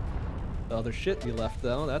other shit you left,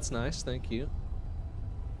 though. That's nice. Thank you.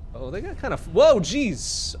 Oh, they got kind of... Whoa,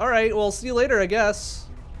 jeez. All right. Well, see you later, I guess.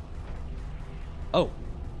 Oh.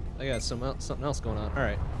 I got something else going on. All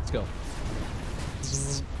right. Let's go.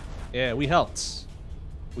 Yeah, we helped.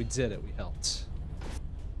 We did it. We helped.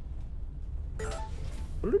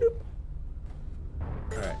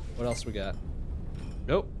 Alright, what else we got?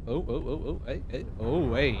 Nope. Oh, hey, hey.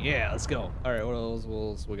 Oh, hey, yeah, let's go. Alright, what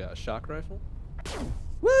else we got? A shock rifle?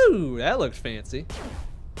 Woo! That looks fancy.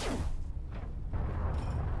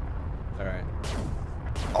 Alright.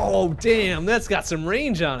 Oh, damn, that's got some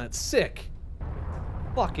range on it. Sick.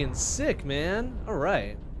 Fucking sick, man.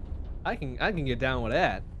 Alright. I can get down with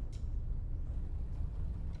that.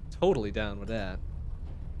 Totally down with that.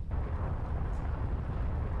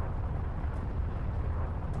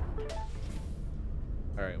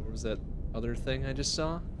 Alright, what was that other thing I just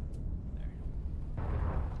saw?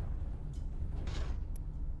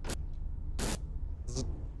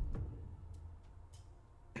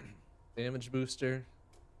 There. Damage booster.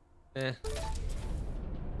 Eh.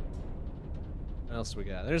 What else we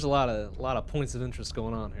got? There's a lot of points of interest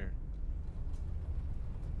going on here.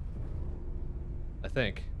 I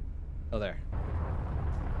think. Oh, there.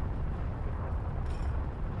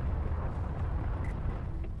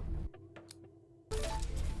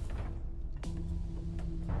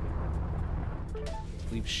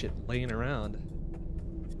 leave shit laying around.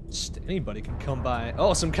 Just anybody can come by.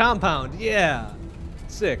 Oh, some compound. Yeah.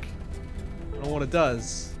 Sick. I don't know what it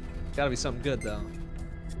does. Gotta be something good though.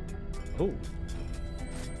 Oh.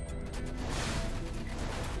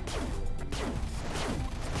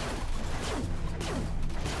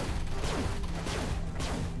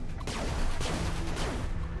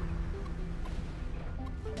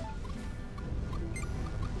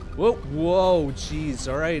 Whoa, whoa,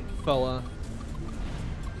 jeez. All right, fella.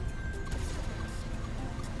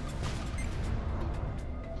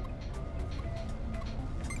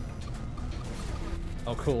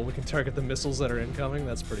 Oh, cool. We can target the missiles that are incoming.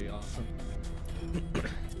 That's pretty awesome.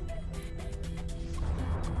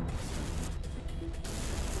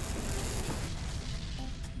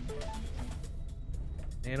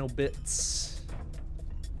 Nanobits.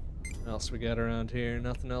 What else we got around here?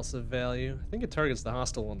 Nothing else of value. I think it targets the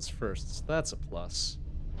hostile ones first, so that's a plus.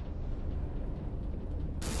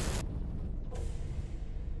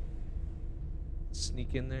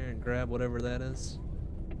 Sneak in there and grab whatever that is.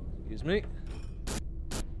 Excuse me.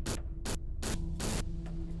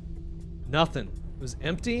 Nothing. It was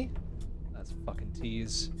empty? That's a fucking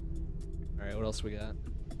tease. Alright, what else we got?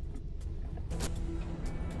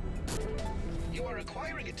 You are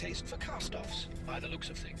acquiring a taste for cast-offs, by the looks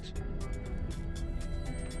of things.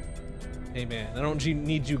 Hey man, I don't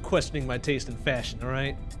need you questioning my taste in fashion,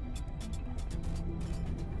 alright?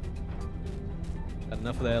 Got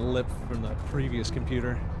enough of that lip from the previous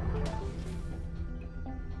computer.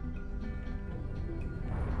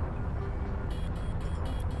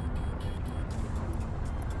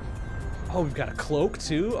 Oh, we've got a cloak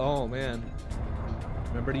too? Oh man.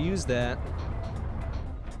 Remember to use that.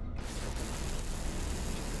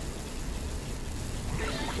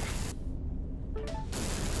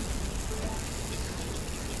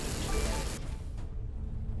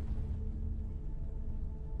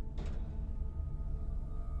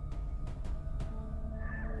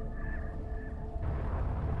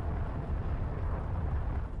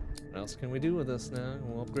 What else can we do with this now?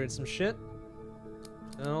 We'll upgrade some shit.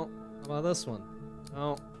 No. How about this one?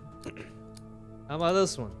 No. How about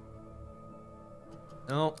this one?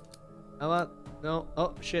 No. How about... No.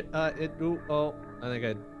 Oh, shit. Oh. I think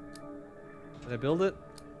I... Did I build it?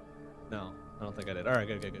 No. I don't think I did. Alright,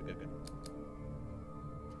 good.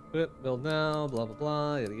 Quit, build now, blah, blah,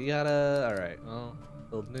 blah, yada, yada. Alright, well,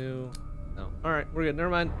 build new. No. Alright, we're good. Never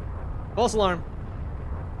mind. False alarm.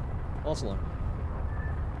 False alarm.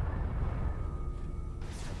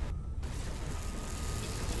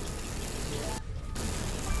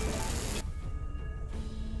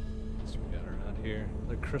 Here,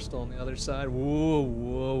 the crystal on the other side. Whoa,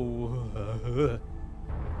 whoa.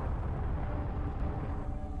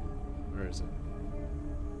 Where is it?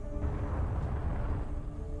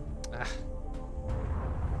 Ah.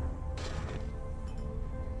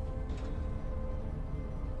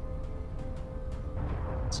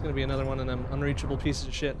 It's gonna be another one of them unreachable pieces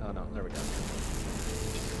of shit. Oh no, there we go.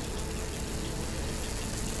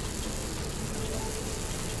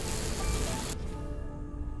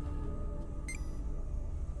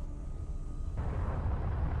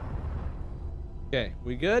 Okay,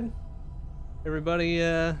 we good? Everybody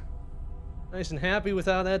nice and happy with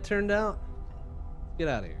how that turned out? Let's get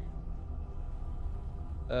out of here.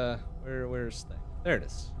 Where's thing? There it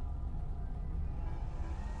is.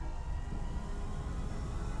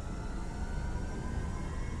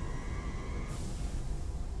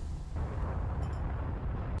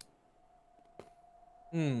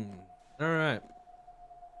 Alright.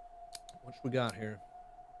 What we got here?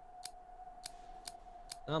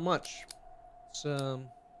 Not much. Let's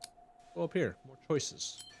go up here. More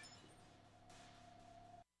choices.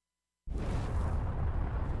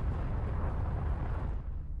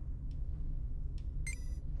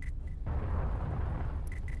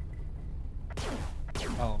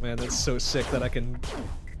 Oh man, that's so sick that I can...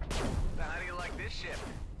 How do you like this ship?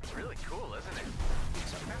 It's really cool, isn't it?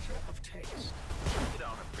 It's a matter of taste. You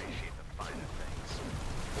don't appreciate the finer things.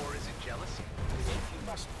 Or is it jealousy? If you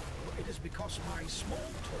must know, it is because my small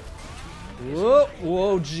talk to you Whoa,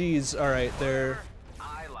 whoa, jeez. Alright, they're...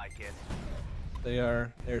 I like it.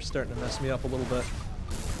 They're starting to mess me up a little bit.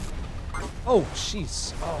 Oh,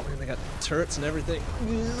 jeez. Oh man, they got turrets and everything.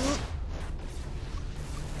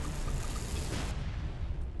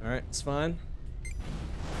 Alright, it's fine.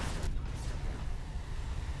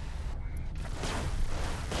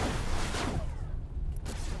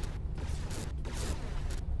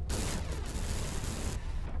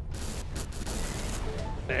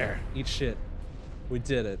 There, eat shit. We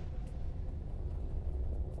did it.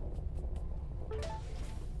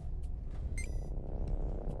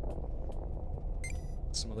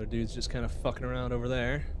 Some other dudes just kind of fucking around over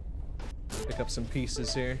there. Pick up some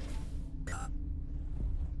pieces here.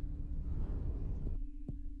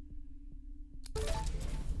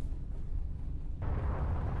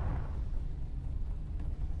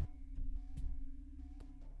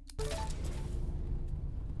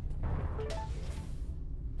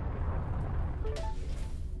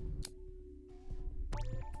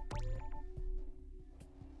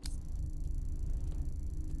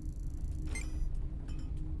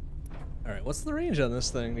 Alright, what's the range on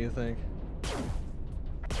this thing, do you think?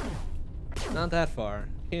 Not that far.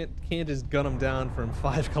 Can't just gun them down from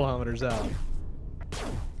 5 kilometers out.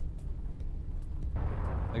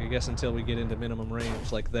 Like, I guess until we get into minimum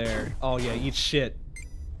range, like there. Oh yeah, eat shit.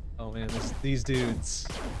 Oh man, these dudes.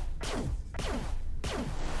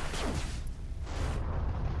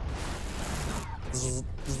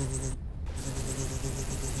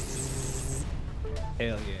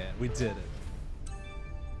 Hell yeah, we did it.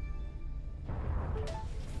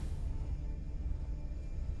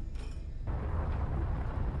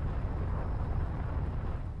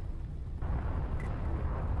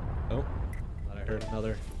 Oh, thought I heard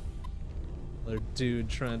another dude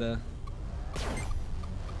trying to.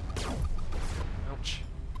 Ouch.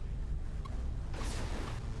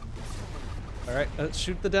 Alright,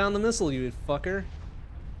 shoot down the missile, you fucker.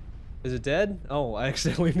 Is it dead? Oh, I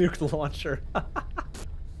accidentally nuked the launcher.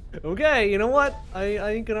 Okay, you know what? I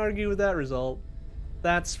ain't gonna argue with that result.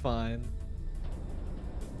 That's fine.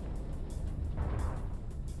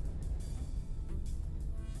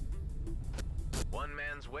 One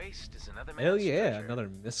man's waste is another man's Hell yeah, treasure. another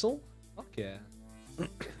missile? Fuck yeah.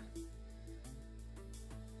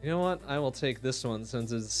 You know what? I will take this one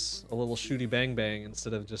since it's a little shooty bang bang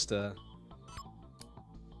instead of just a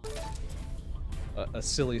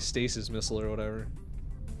silly stasis missile or whatever.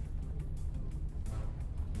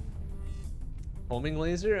 Homing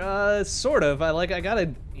laser? Sort of. I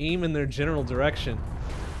gotta aim in their general direction.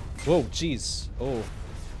 Whoa, jeez. Oh.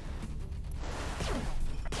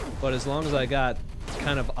 But as long as I got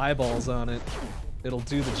kind of eyeballs on it, it'll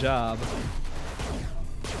do the job.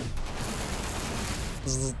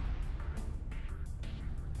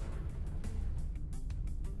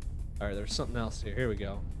 Alright, there's something else here. Here we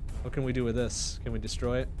go. What can we do with this? Can we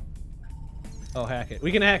destroy it? Oh, hack it.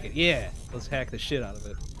 We can hack it. Yeah. Let's hack the shit out of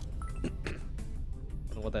it.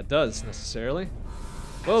 Don't know what that does necessarily.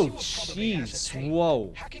 Whoa, jeez.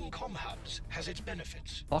 Whoa. Hacking comm hubs has its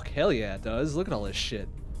benefits. Fuck, hell yeah, it does. Look at all this shit.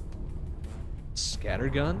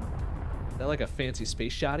 Scattergun? Is that like a fancy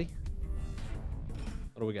space shotty?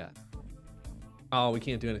 What do we got? Oh, we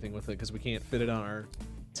can't do anything with it because we can't fit it on our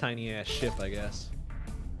tiny ass ship, I guess.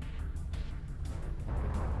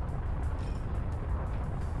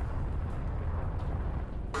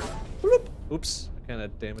 Bloop. Oops, I kind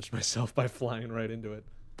of damaged myself by flying right into it.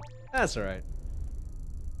 That's alright.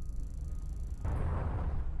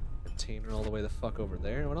 Container all the way the fuck over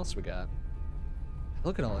there. What else we got?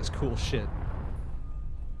 Look at all this cool shit.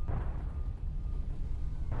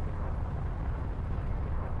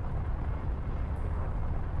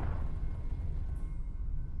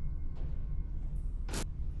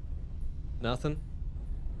 Nothing.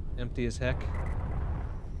 Empty as heck.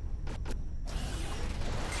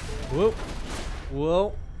 Whoa.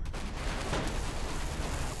 Whoa.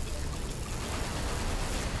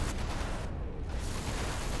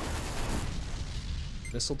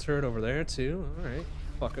 Missile turret over there too. Alright.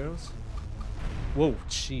 Fuckos. Whoa,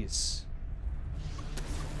 jeez.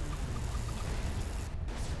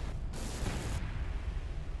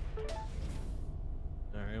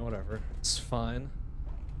 Alright, whatever. It's fine.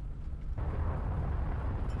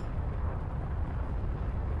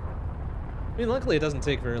 I mean, luckily it doesn't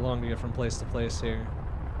take very long to get from place to place here.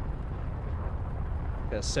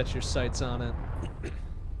 Gotta set your sights on it.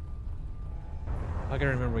 I gotta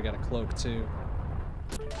remember we got a cloak too.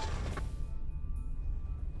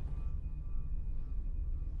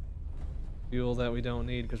 Fuel that we don't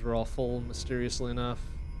need because we're all full, mysteriously enough.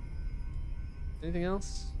 Anything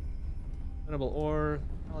else? Edible ore,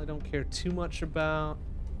 probably don't care too much about.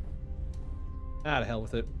 Ah, to hell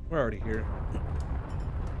with it. We're already here.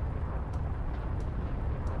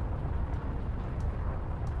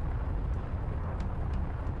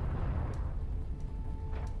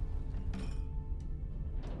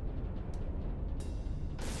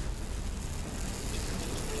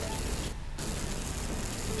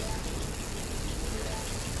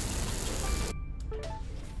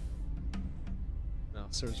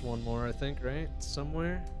 So there's one more, I think, right?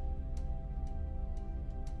 Somewhere?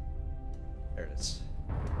 There it is.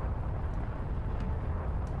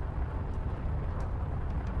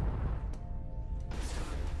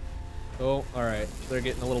 Oh, alright. They're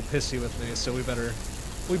getting a little pissy with me, so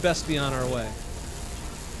we best be on our way.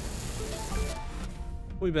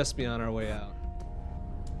 We best be on our way out.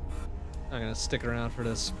 I'm gonna stick around for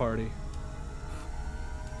this party.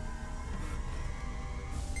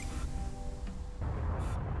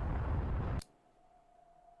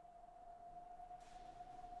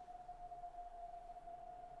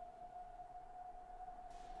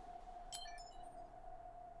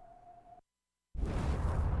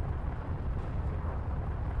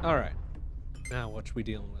 Alright. Now what we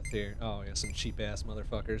dealing with here? Oh yeah, some cheap ass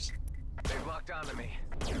motherfuckers. They've locked onto me.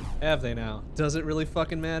 Have they now? Does it really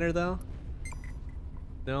fucking matter though?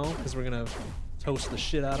 No? Because we're gonna toast the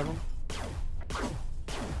shit out of them?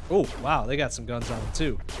 Oh, wow, they got some guns on them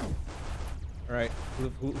too. Alright,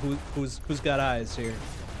 who's got eyes here?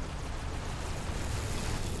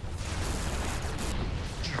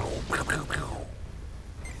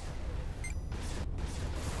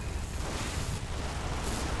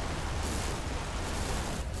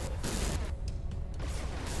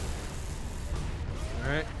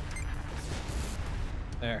 Alright.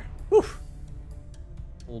 There. Whew.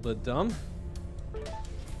 A little bit dumb.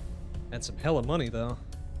 And some hella money, though.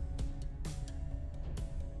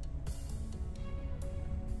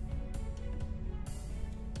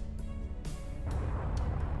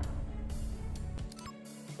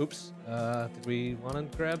 Oops. Did we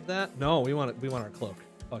want to grab that? No, we want our cloak.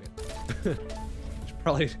 Fuck it. Should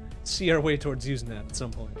probably see our way towards using that at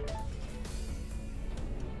some point.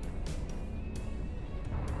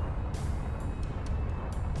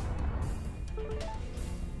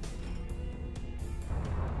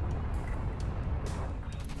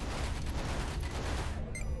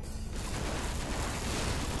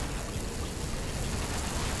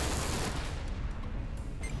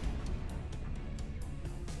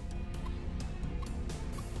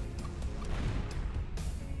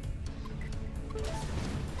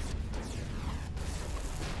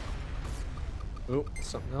 Oh,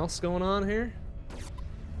 something else going on here?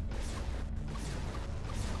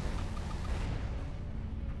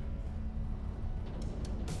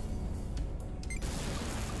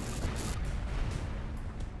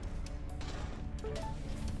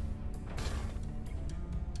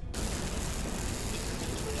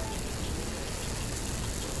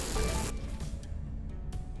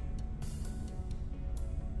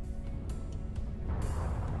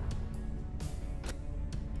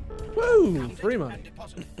 Woo! Free money.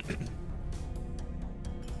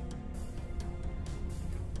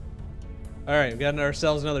 Alright, we got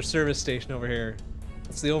ourselves another service station over here.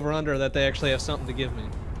 What's the over-under that they actually have something to give me?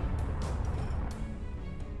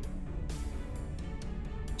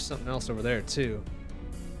 There's something else over there, too.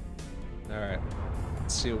 Alright,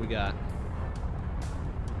 let's see what we got.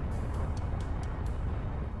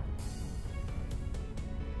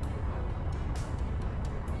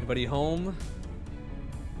 Anybody home?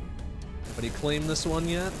 Anybody claim this one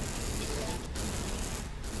yet?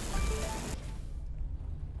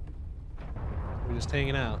 We're just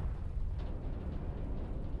hanging out.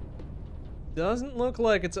 Doesn't look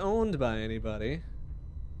like it's owned by anybody.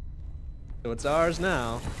 So it's ours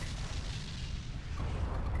now.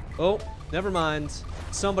 Oh, never mind.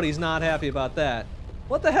 Somebody's not happy about that.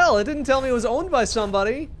 What the hell? It didn't tell me it was owned by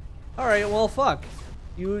somebody. Alright, well, fuck.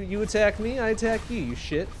 You attack me, I attack you, you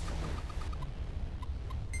shit.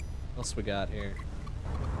 What else we got here?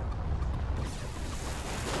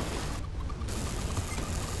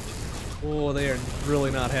 Oh, they are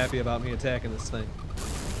really not happy about me attacking this thing.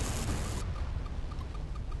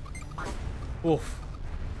 Oof.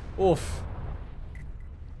 Oof.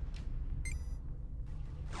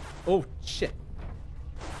 Oh, shit.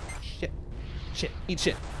 Shit. Shit. Eat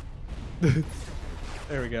shit.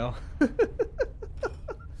 There we go.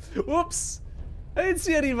 Whoops. I didn't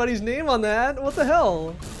see anybody's name on that. What the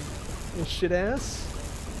hell? Little shit ass.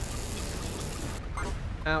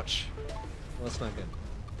 Ouch. Well, that's not good.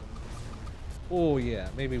 Oh yeah,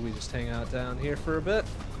 maybe we just hang out down here for a bit.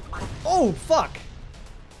 Oh fuck!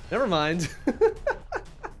 Never mind.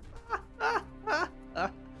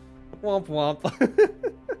 Womp womp.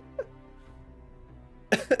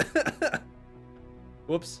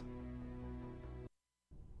 Whoops.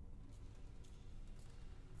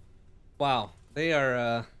 Wow, they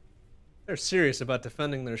are they're serious about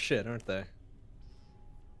defending their shit, aren't they?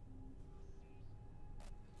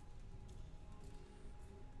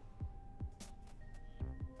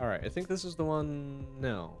 Alright, I think this is the one...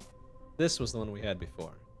 No. This was the one we had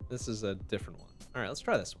before. This is a different one. Alright, let's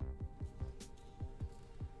try this one.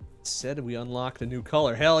 It said we unlocked a new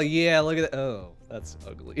color. Hell yeah, look at that. Oh, that's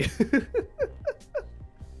ugly.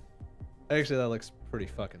 Actually, that looks pretty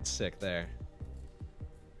fucking sick there.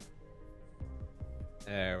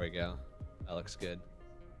 There we go. That looks good.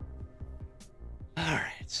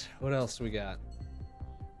 Alright, what else we got?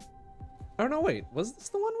 Oh no, wait, was this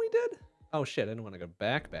the one we did? Oh shit, I didn't want to go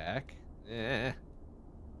back. Eh.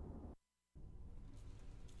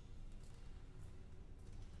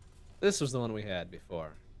 This was the one we had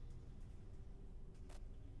before.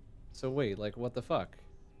 So wait, like what the fuck?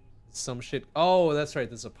 Some shit. Oh, that's right,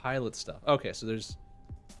 there's a pilot stuff. Okay, so there's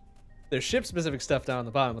ship specific stuff down on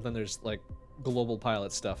the bottom, but then there's like global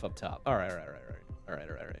pilot stuff up top. Alright.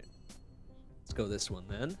 Let's go this one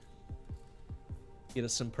then. Get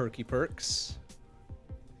us some perky perks.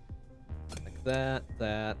 Like that.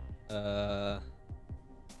 Number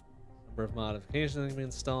of modifications that can be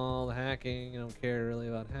installed. Hacking, I don't care really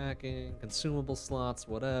about hacking. Consumable slots,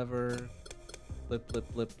 whatever. Blip.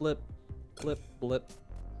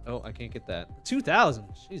 Oh, I can't get that. 2,000,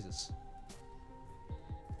 Jesus.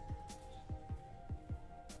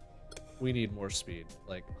 We need more speed,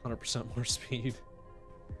 like 100% more speed,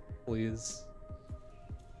 please.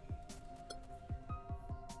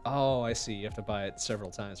 Oh, I see. You have to buy it several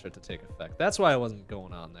times for it to take effect. That's why I wasn't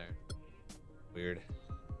going on there. Weird.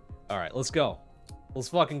 All right, let's go. Let's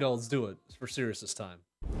fucking go. Let's do it. We're serious this time.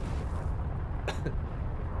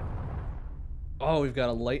 Oh, we've got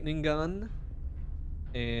a lightning gun.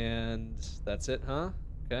 And that's it, huh?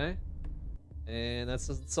 Okay. And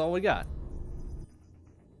that's all we got.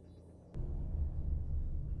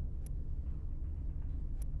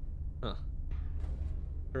 Huh.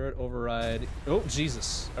 Turret override. Oh,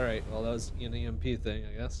 Jesus. Alright, well, that was an EMP thing,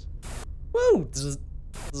 I guess. Woo!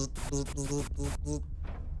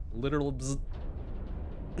 Literal bzz.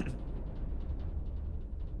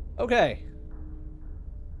 Okay.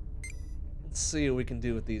 Let's see what we can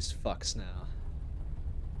do with these fucks now.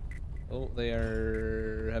 Oh,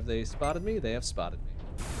 have they spotted me? They have spotted me.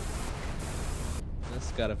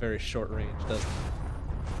 This got a very short range, doesn't it?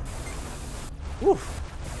 Woof.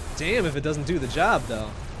 Damn if it doesn't do the job, though.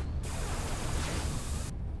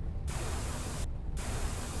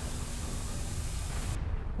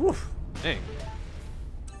 Woof. Dang.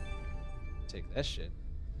 Take that shit.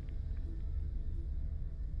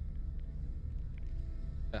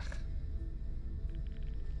 Ugh.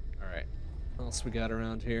 Alright. What else we got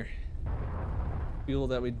around here? Fuel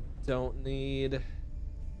that we don't need.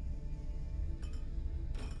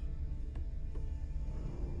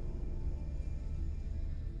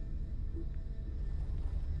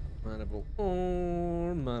 Mineable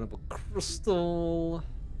ore, mineable crystal.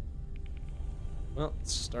 Well,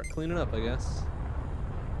 let's start cleaning up, I guess.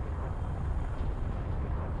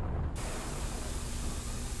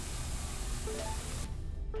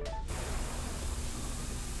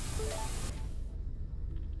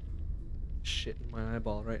 Shit in my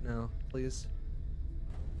eyeball right now, please.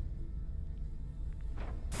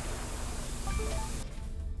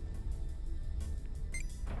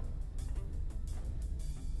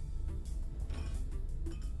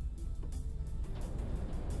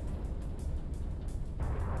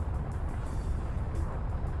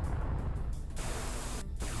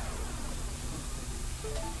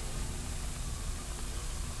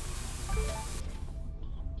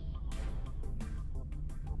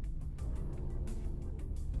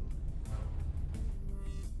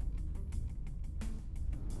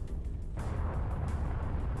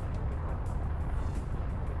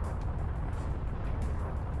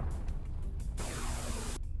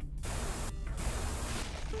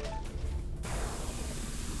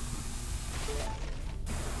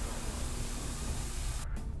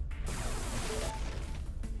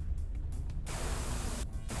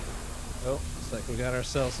 Oh, looks like we got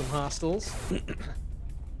ourselves some hostiles.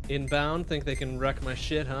 Inbound, think they can wreck my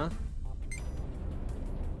shit, huh?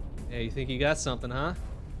 Hey, you think you got something, huh?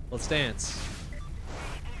 Let's dance.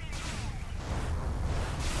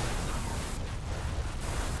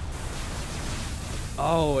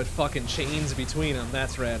 Oh, it fucking chains between them.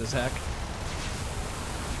 That's rad as heck.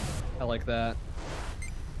 I like that.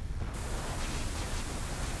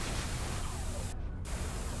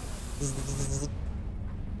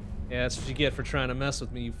 Yeah, that's what you get for trying to mess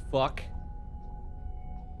with me, you fuck.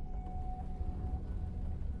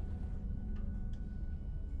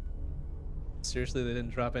 Seriously, they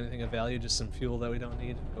didn't drop anything of value, just some fuel that we don't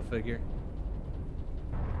need? Go figure.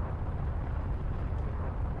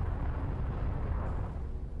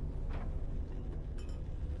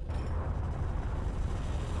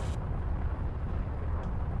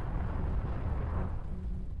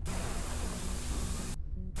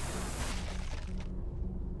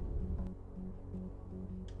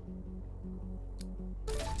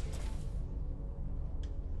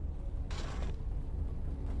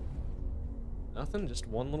 Nothing? Just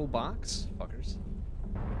one little box? Fuckers.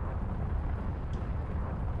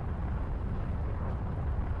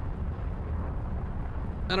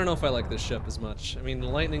 I don't know if I like this ship as much. I mean, the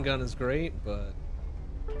lightning gun is great, but...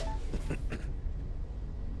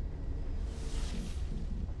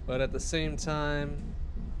 but at the same time,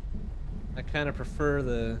 I kind of prefer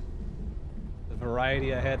the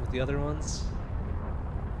variety I had with the other ones.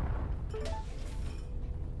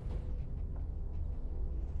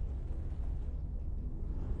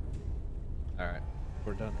 Alright,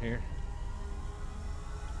 we're done here.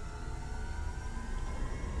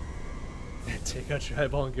 Take out your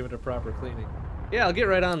eyeball and give it a proper cleaning. Yeah, I'll get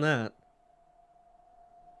right on that.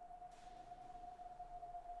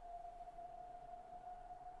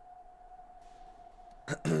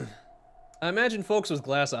 I imagine folks with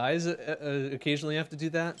glass eyes occasionally have to do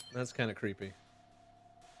that. That's kind of creepy.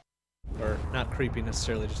 Or not creepy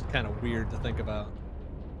necessarily, just kind of weird to think about.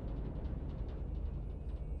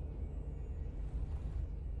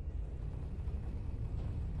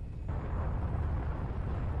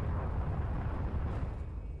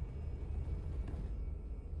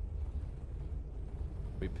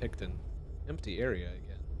 We picked an empty area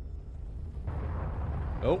again.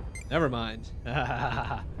 Oh, never mind.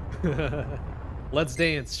 Let's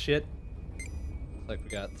dance, shit. Looks like we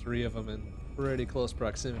got 3 of them in pretty close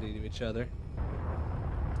proximity to each other.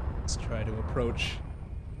 Let's try to approach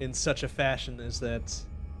in such a fashion as that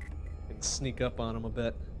I can sneak up on them a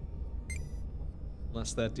bit.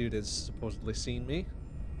 Unless that dude has supposedly seen me.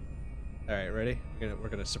 Alright, ready? We're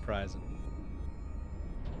gonna surprise him.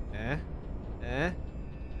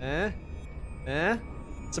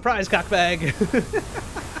 Surprise, cockbag!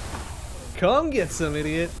 Come get some,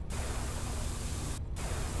 idiot!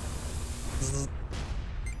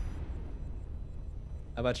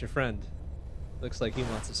 How about your friend? Looks like he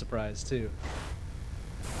wants a surprise, too.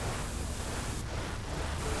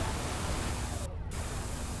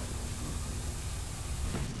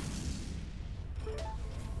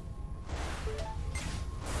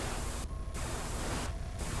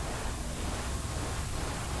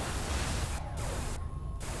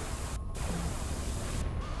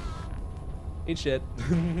 Eat shit.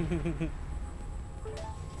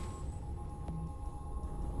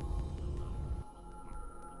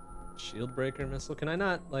 Shield breaker missile. Can I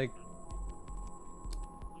not, like...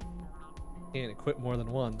 Can't equip more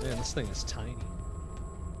than one. Man, this thing is tiny.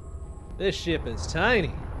 This ship is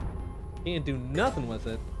tiny. Can't do nothing with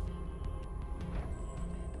it.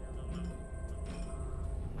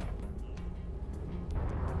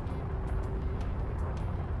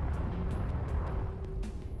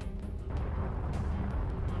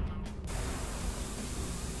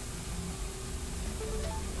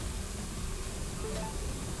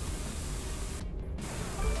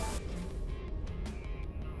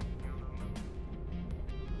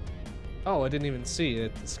 Oh, I didn't even see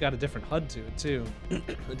it. It's got a different HUD to it, too.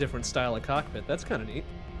 A different style of cockpit. That's kind of neat.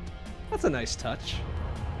 That's a nice touch.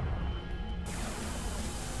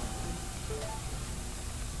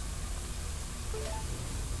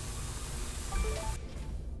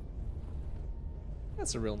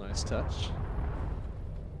 That's a real nice touch.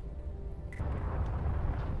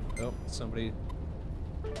 Oh, somebody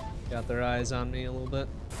got their eyes on me a little bit.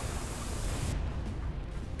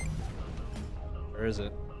 Where is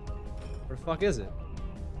it? Where the fuck is it?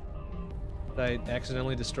 Did I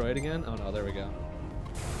accidentally destroy it again? Oh no, there we go.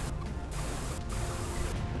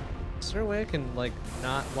 Is there a way I can, like,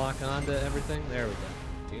 not lock on to everything? There we go.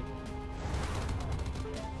 Dude.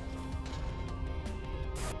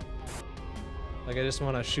 Like, I just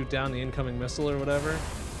want to shoot down the incoming missile or whatever.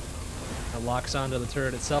 It locks onto the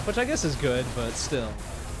turret itself, which I guess is good, but still.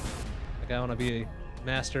 Like, I want to be a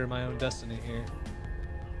master of my own destiny here.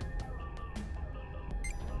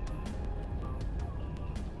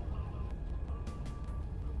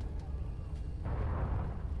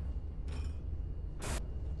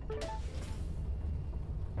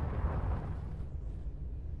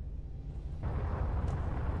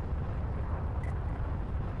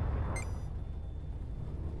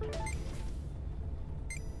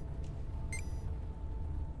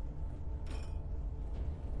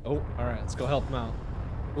 Oh, alright, let's go help them out.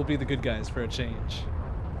 We'll be the good guys for a change.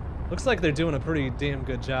 Looks like they're doing a pretty damn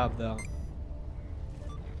good job, though.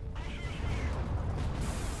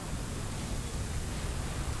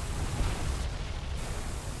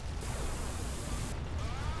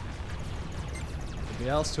 Anybody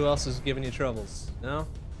else? Who else is giving you troubles? No?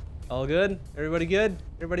 All good? Everybody good?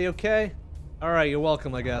 Everybody okay? Alright, you're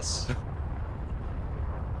welcome, I guess.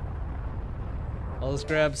 I'll just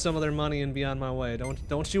grab some of their money and be on my way.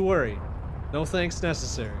 Don't you worry. No thanks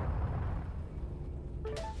necessary.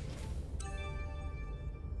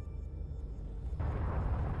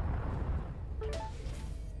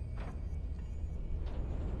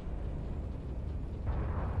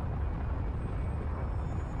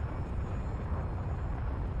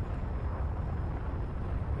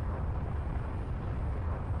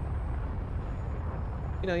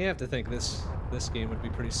 You know, you have to think this game would be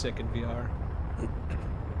pretty sick in VR.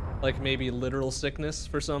 Like maybe literal sickness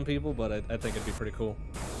for some people, but I think it'd be pretty cool.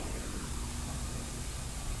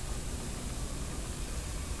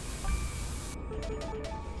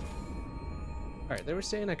 Alright, they were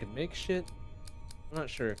saying I could make shit. I'm not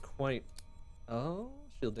sure quite. Oh,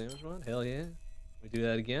 shield damage one? Hell yeah. We do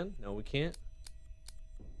that again? No, we can't.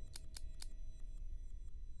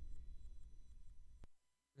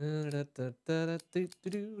 Well,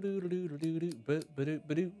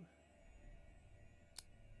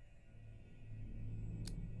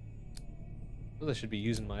 I should be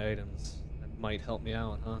using my items. That might help me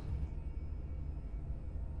out, huh?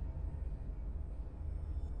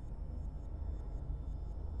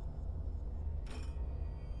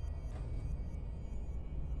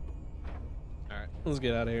 Alright, let's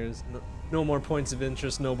get out of here. There's no more points of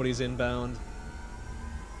interest. Nobody's inbound.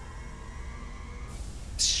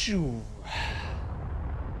 Phew.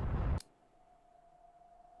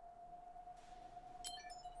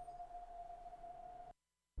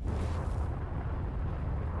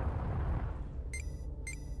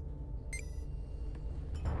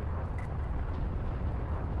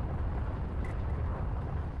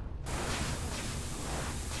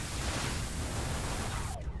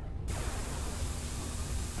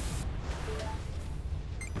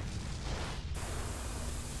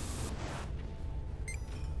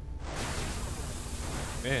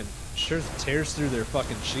 Man, sure tears through their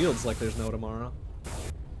fucking shields like there's no tomorrow.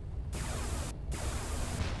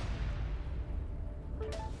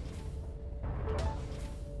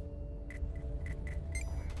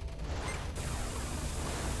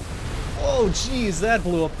 Oh jeez, that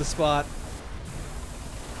blew up the spot.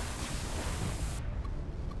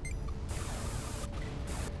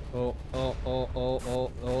 Oh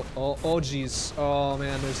jeez. Oh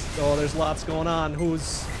man, there's lots going on. Who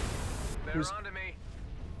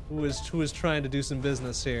is trying to do some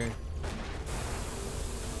business here?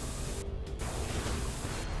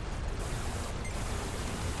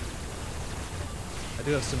 I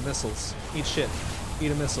do have some missiles. Eat shit.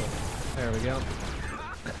 Eat a missile. There we go.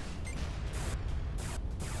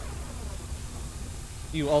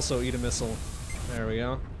 You also eat a missile. There we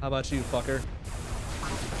go. How about you, fucker?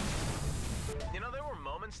 You know, there were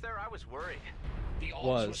moments there I was worried. The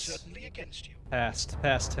odds were certainly against you. Past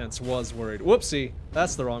tense, was worried. Whoopsie!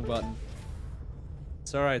 That's the wrong button.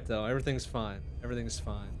 It's alright though, everything's fine. Everything's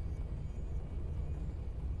fine.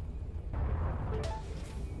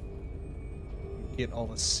 Get all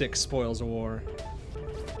the sick spoils of war.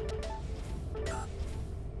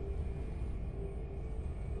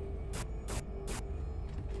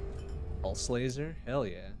 Pulse laser? Hell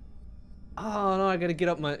yeah. Oh no, I gotta give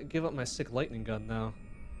up my sick lightning gun now.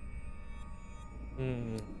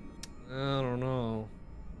 I don't know.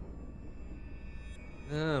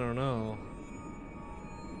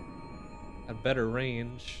 At better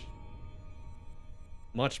range.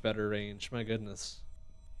 Much better range, my goodness.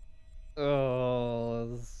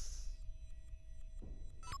 Oh.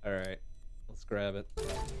 Alright, let's grab it.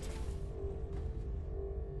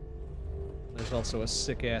 There's also a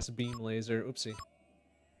sick-ass beam laser. Oopsie.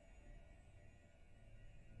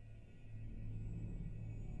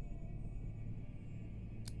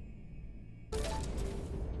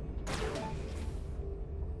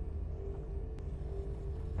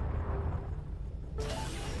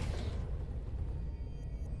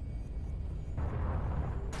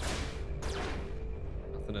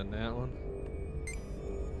 Nothing in that one.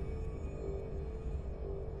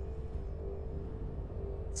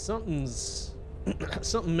 Something's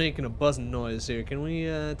something making a buzzing noise here. Can we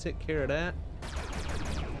take care of that?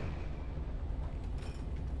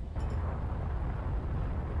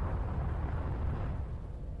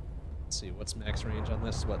 Let's see, what's max range on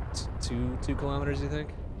this? What, 2 kilometers, you think?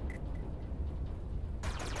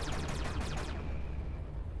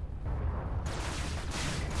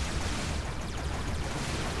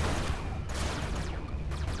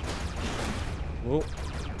 Whoa.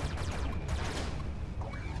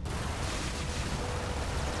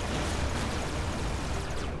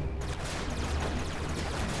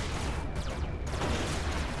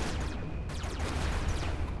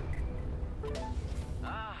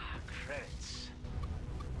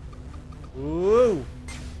 Whoa!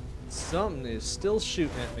 Something is still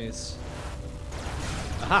shooting at me.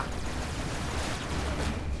 Aha!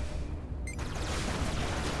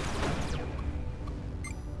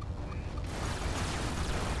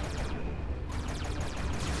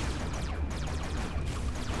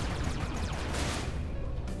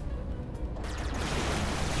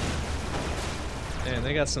 Man,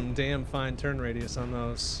 they got some damn fine turn radius on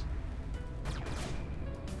those.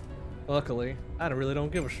 Luckily, I really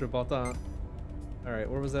don't give a shit about that. Alright,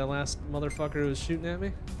 where was that last motherfucker who was shooting at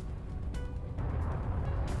me?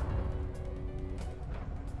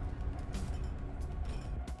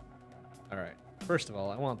 Alright, first of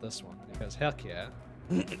all, I want this one, because heck yeah.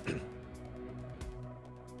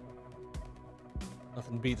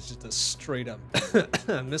 Nothing beats just a straight up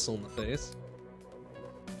missile in the face.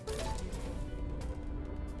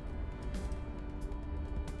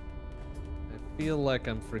 I feel like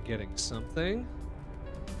I'm forgetting something.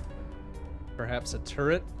 Perhaps a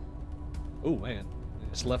turret? Oh man, I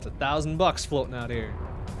just left $1,000 floating out here.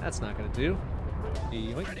 That's not gonna do.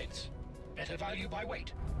 Yoink. Credits. Better value by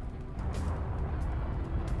weight.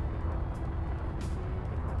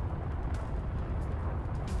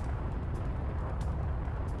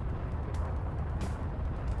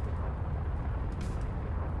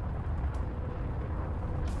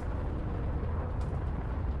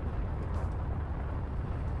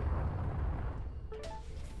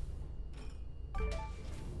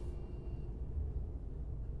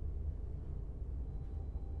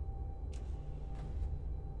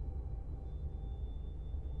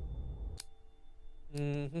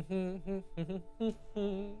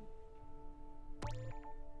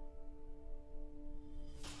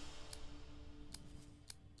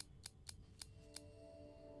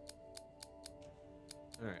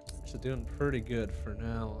 Alright, so doing pretty good for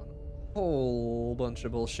now on a whole bunch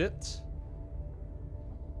of bullshit.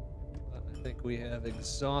 But I think we have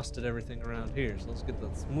exhausted everything around here, so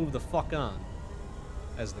let's move the fuck on,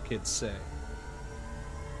 as the kids say.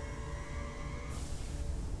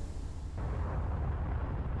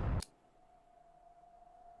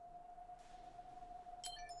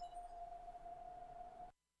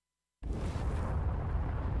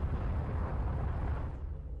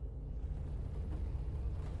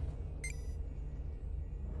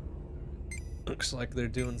 Looks like they're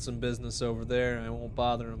doing some business over there. I won't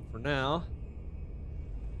bother them for now.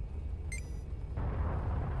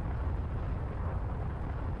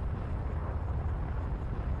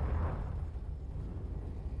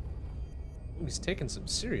 Ooh, he's taking some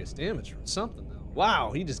serious damage from something, though.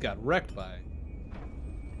 Wow, he just got wrecked by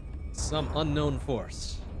some unknown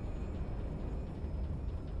force.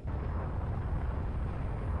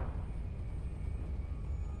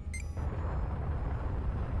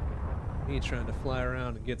 Me trying to fly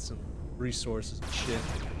around and get some resources and shit.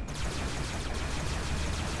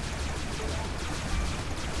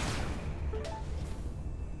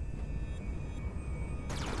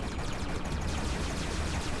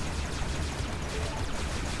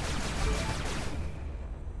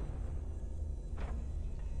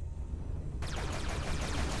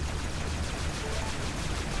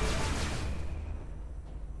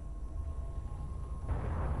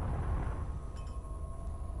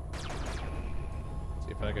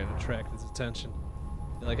 If I can attract his attention.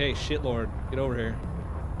 Be like, hey, shitlord, get over here.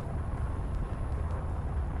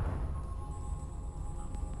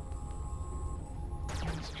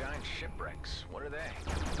 These giant shipwrecks, what are they?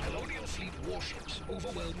 Colonial fleet warships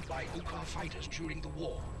overwhelmed by Okar fighters during the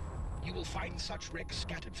war. You will find such wrecks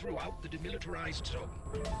scattered throughout the demilitarized zone.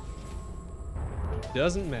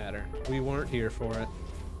 Doesn't matter. We weren't here for it.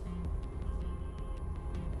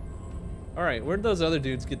 Alright, where'd those other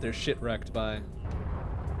dudes get their shit wrecked by?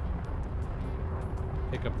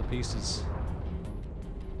 Pick up the pieces.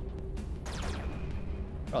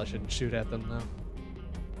 Probably shouldn't shoot at them, though.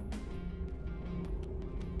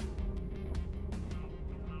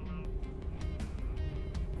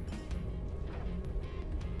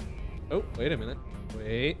 Oh, wait a minute.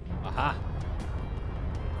 Wait. Aha.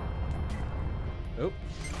 Oh.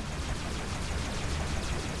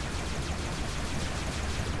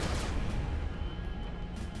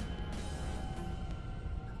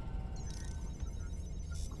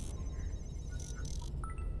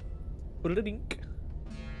 Dink.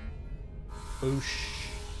 Boosh.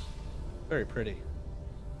 Very pretty.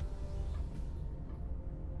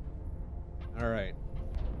 Alright.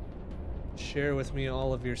 Share with me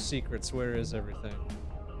all of your secrets. Where is everything?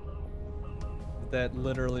 That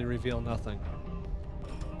literally reveal nothing.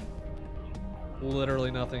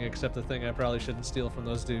 Literally nothing except the thing I probably shouldn't steal from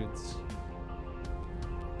those dudes.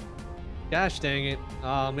 Gosh dang it.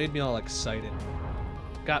 Made me all excited.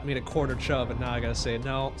 Got me to quarter chub, and now I gotta say,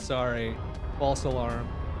 no, sorry. False alarm.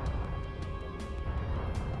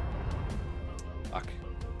 Fuck.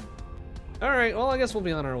 Alright, well, I guess we'll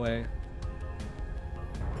be on our way.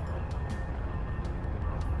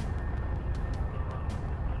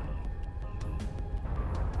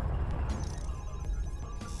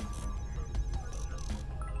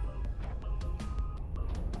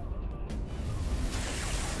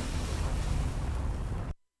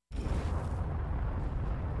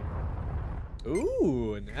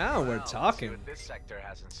 Ooh, now we're Well, let's see talking. what this sector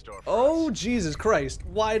has in store for Oh, us. Jesus Christ.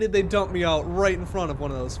 Why did they dump me out right in front of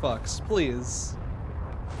one of those fucks? Please.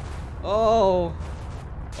 Oh.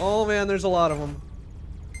 Oh, man, there's a lot of them.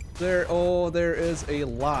 There is a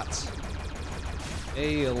lot.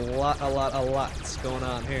 A lot's going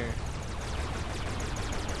on here.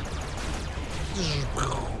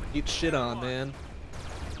 Get shit on, man.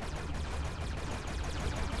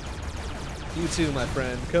 You too, my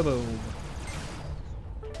friend. Kaboom.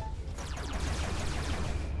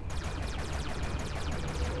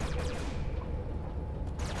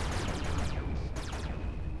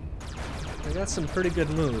 They got some pretty good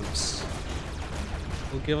moves.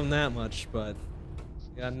 We'll give them that much, but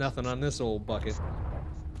got nothing on this old bucket.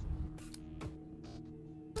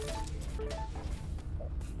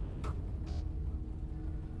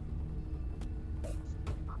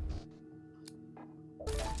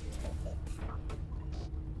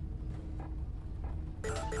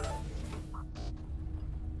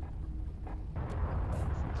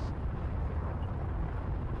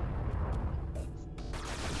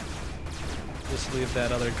 Just leave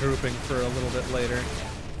that other grouping for a little bit later.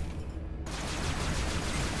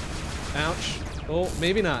 Ouch. Oh,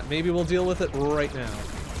 maybe not. Maybe we'll deal with it right now.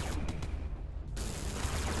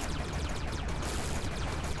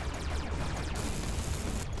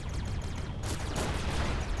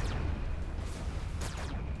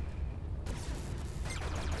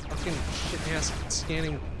 Fucking shit-ass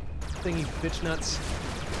scanning thingy bitch nuts.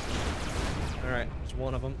 Alright, there's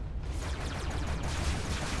one of them.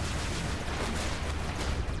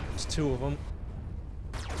 There's two of them.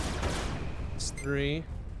 There's three.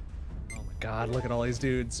 Oh my god, look at all these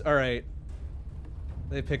dudes. Alright.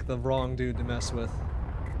 They picked the wrong dude to mess with.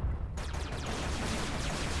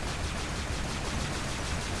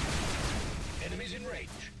 Enemies in range.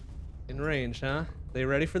 In range, huh? They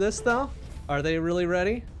ready for this, though? Are they really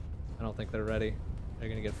ready? I don't think they're ready. They're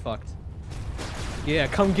gonna get fucked. Yeah,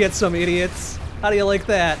 come get some, idiots! How do you like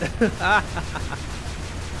that?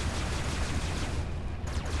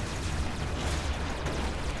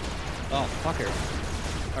 Oh, fucker.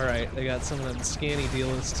 Alright, they got some of them scanny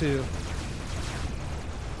dealers, too.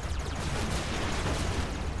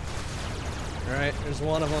 Alright, there's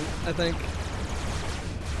one of them, I think.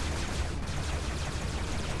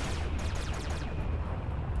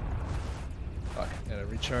 Fuck, gotta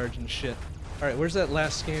recharge and shit. Alright, where's that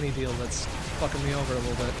last scanny deal that's fucking me over a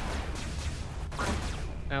little bit?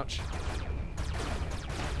 Ouch.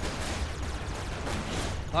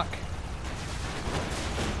 Fuck.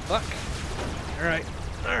 Fuck. Alright,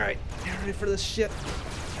 alright. You ready for this shit?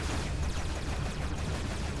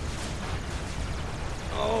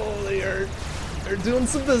 Oh, they're doing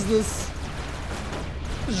some business.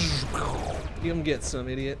 You can get some,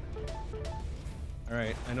 idiot.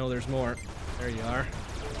 Alright, I know there's more. There you are.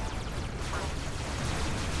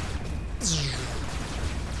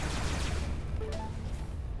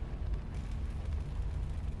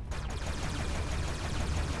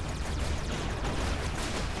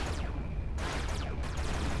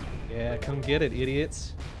 Yeah, come get it,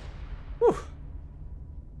 idiots. Whew.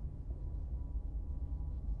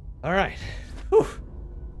 All right. Whew.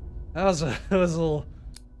 That was a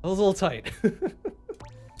little tight.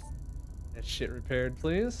 That shit repaired,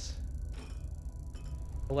 please.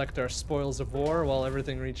 Collect our spoils of war while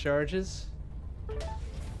everything recharges.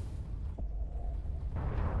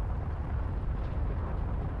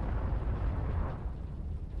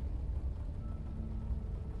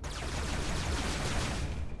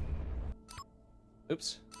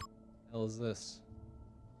 Oops. What the hell is this?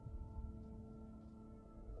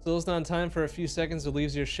 Slows down time for a few seconds but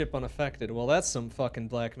leaves your ship unaffected. Well, that's some fucking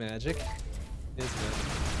black magic, isn't it?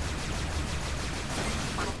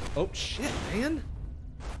 Oh, shit, man.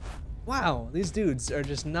 Wow, these dudes are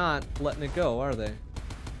just not letting it go, are they?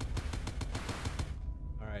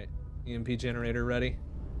 Alright, EMP generator ready.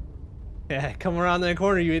 Yeah, come around that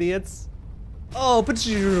corner, you idiots. Oh, but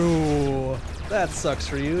you. That sucks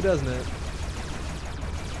for you, doesn't it?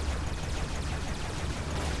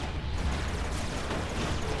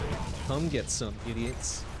 Come get some,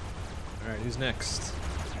 idiots. Alright, who's next?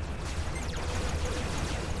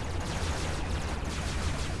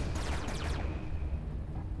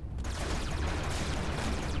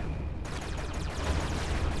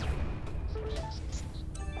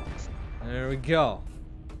 There we go.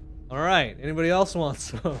 Alright, anybody else want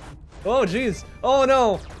some? Oh, jeez. Oh,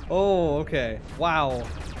 no. Oh, okay. Wow.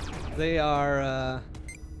 They are, I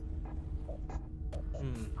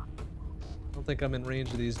don't think I'm in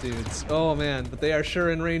range of these dudes. Oh man, but they are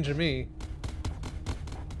sure in range of me.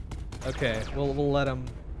 Okay, we'll let them.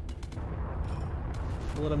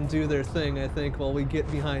 Let them do their thing, I think, while we get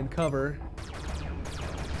behind cover.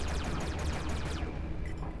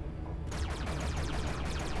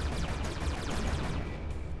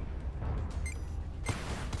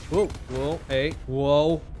 Whoa, whoa, hey,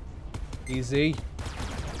 whoa. Easy.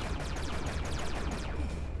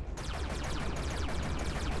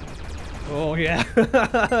 Oh yeah,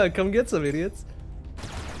 come get some idiots.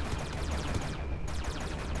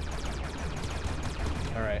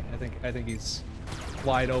 All right, I think he's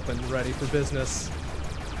wide open, ready for business.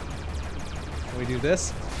 Can we do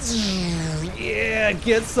this? Yeah,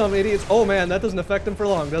 get some idiots. Oh man, that doesn't affect him for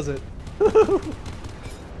long, does it?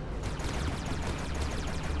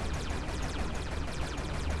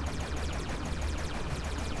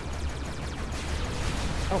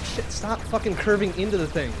 Oh shit, stop fucking curving into the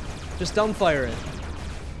thing. Just dumbfire it.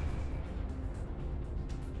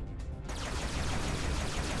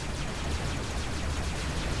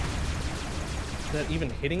 Is that even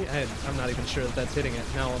hitting? I'm not even sure that that's hitting it.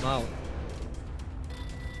 Now I'm out.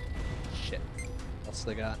 Shit. What else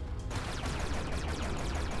they got?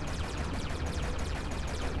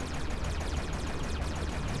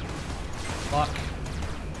 Fuck.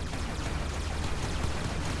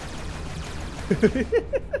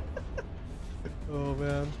 Oh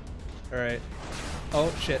man. Alright.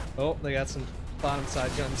 Oh shit. Oh, they got some bottom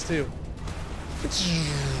side guns too.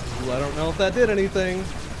 I don't know if that did anything.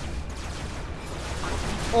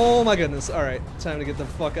 Oh my goodness. Alright. Time to get the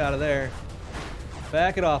fuck out of there.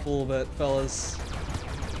 Back it off a little bit, fellas.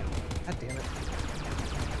 God damn it.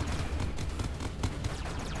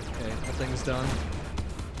 Okay, that thing's done.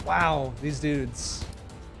 Wow, these dudes.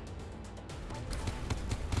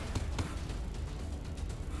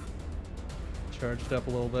 Charged up a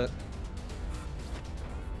little bit.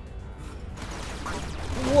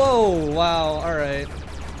 Whoa, wow, alright.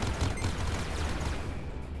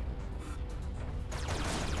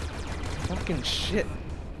 Fucking shit.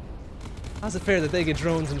 How's it fair that they get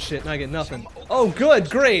drones and shit and I get nothing? Oh, good,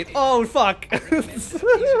 great. Oh, fuck.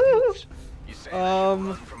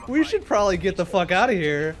 We should probably get the fuck out of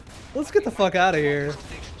here. Let's get the fuck out of here.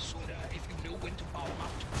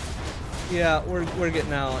 Yeah, we're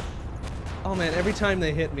getting out. Oh man, every time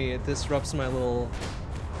they hit me, it disrupts my little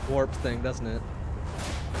warp thing, doesn't it?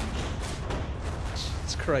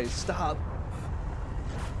 Jesus Christ, stop.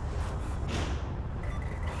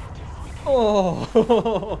 Oh!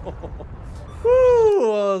 Woo!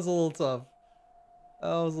 That was a little tough.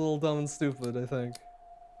 That was a little dumb and stupid, I think.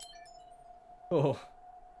 Oh.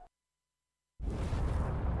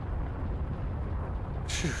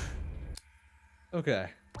 Phew. Okay.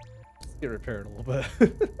 Let's get repaired a little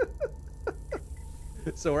bit.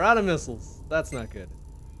 So we're out of missiles. That's not good.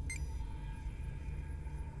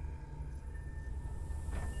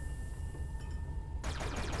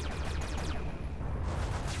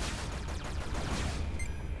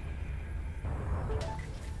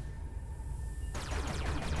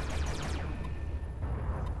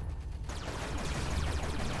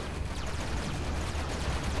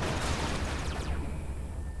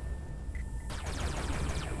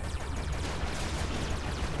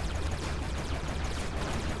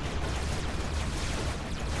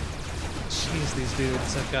 These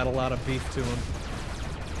dudes have got a lot of beef to them.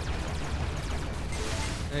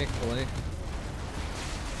 Thankfully.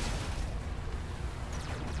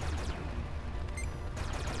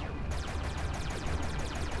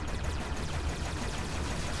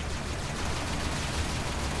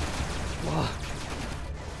 Fuck.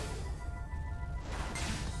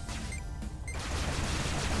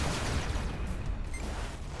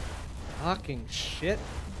 Fucking shit.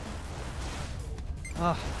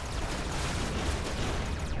 Ah.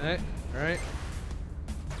 Alright, alright.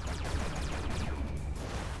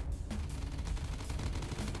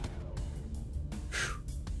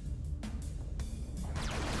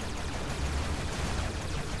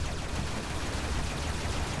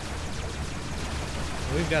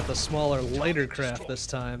 We've got the smaller, lighter craft this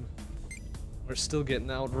time. We're still getting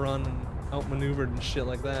outrun and outmaneuvered and shit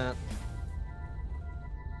like that.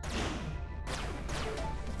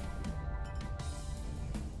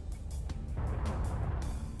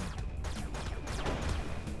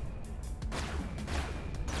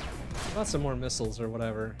 Some more missiles or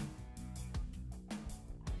whatever.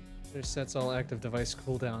 Resets all active device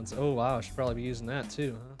cooldowns. Oh wow, I should probably be using that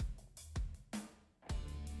too, huh?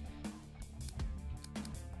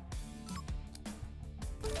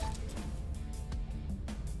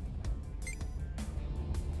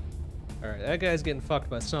 Alright, that guy's getting fucked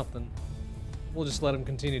by something. We'll just let him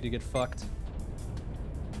continue to get fucked.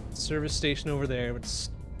 Service station over there, which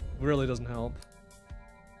really doesn't help.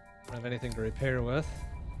 Don't have anything to repair with.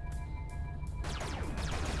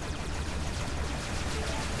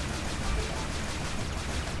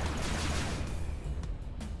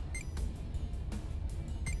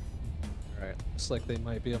 Looks like they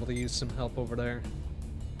might be able to use some help over there.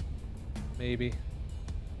 Maybe.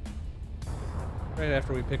 Right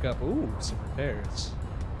after we pick up, ooh, some repairs.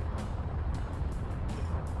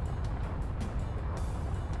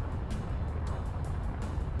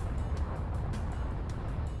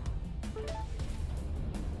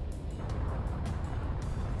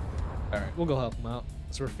 Alright, we'll go help them out.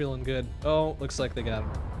 So we're feeling good. Oh, looks like they got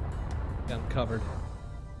him. Got him covered.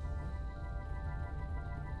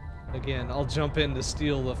 Again, I'll jump in to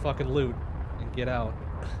steal the fucking loot and get out.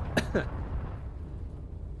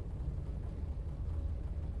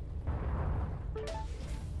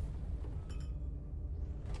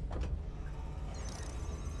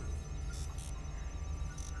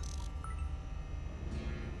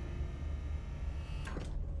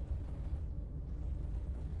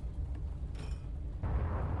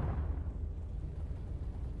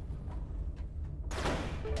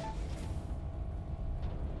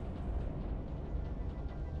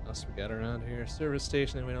 else we got around here? Service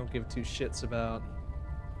station that we don't give two shits about.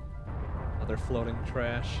 Other floating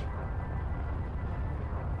trash.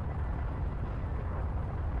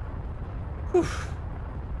 Whew.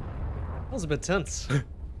 That was a bit tense. A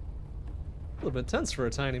little bit tense for a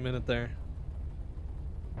tiny minute there.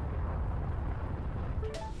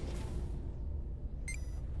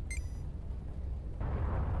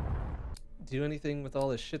 Do anything with all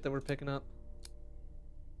this shit that we're picking up?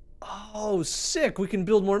 Oh, sick! We can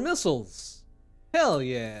build more missiles! Hell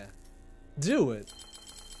yeah! Do it!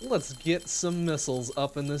 Let's get some missiles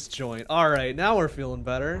up in this joint. Alright, now we're feeling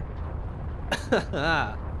better.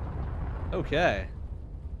 Okay.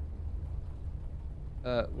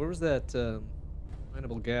 Where was that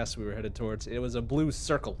findable gas we were headed towards? It was a blue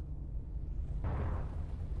circle.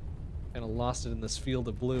 Kinda lost it in this field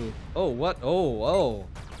of blue. Oh, what? Oh, oh.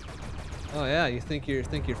 Oh yeah, you think you're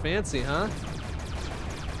fancy, huh?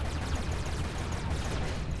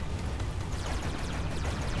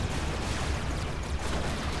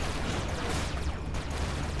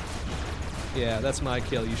 Yeah, that's my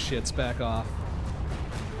kill, you shits, back off.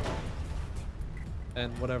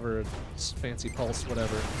 And whatever, fancy pulse,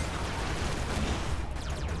 whatever.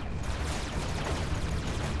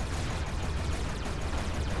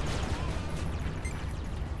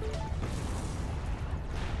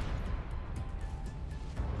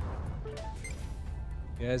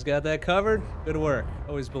 You guys got that covered? Good work.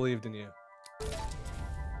 Always believed in you.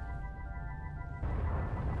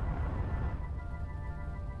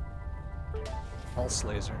 Pulse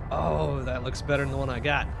laser. Oh, that looks better than the one I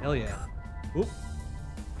got. Hell yeah. Oop.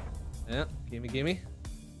 Yeah, gimme, gimme.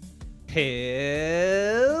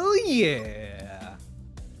 Hell yeah.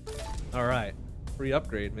 Alright. Free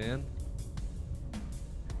upgrade, man.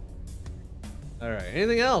 Alright,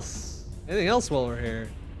 anything else? Anything else while we're here?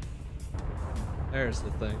 There's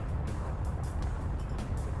the thing.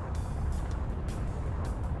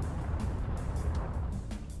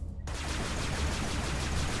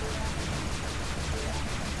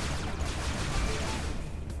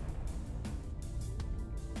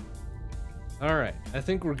 Alright, I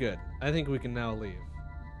think we're good. I think we can now leave.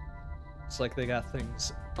 It's like they got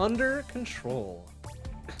things under control.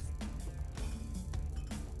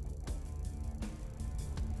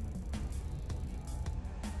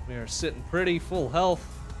 We are sitting pretty, full health.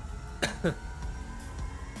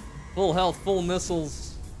 Full health, full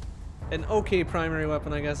missiles. An okay primary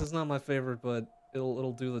weapon, I guess. It's not my favorite, but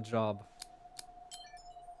it'll do the job.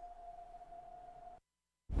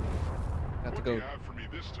 Got to go.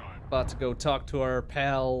 About to go talk to our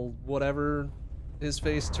pal, whatever his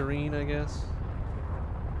face, Tareen, I guess.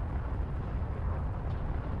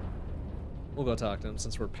 We'll go talk to him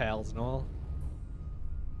since we're pals and all.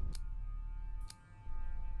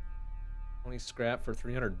 20 scrap for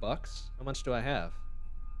 300 bucks? How much do I have?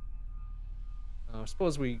 I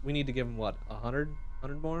suppose we need to give him, what, 100?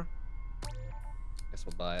 100 more? Guess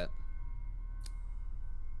we'll buy it.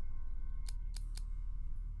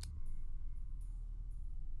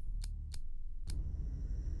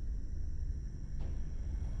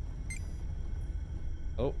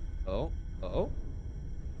 Oh, oh, oh.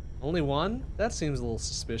 Only one? That seems a little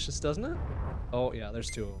suspicious, doesn't it? Oh, yeah, there's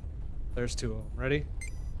two of them. There's two of them. Ready?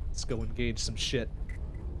 Let's go engage some shit.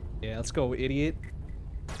 Yeah, let's go, idiot.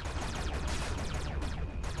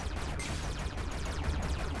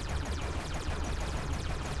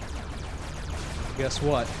 Guess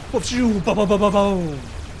what?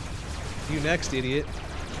 You next, idiot.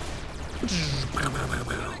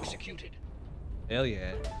 Executed. Hell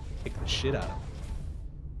yeah. Kick the shit out of them.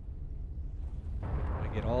 I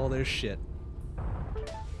get all their shit.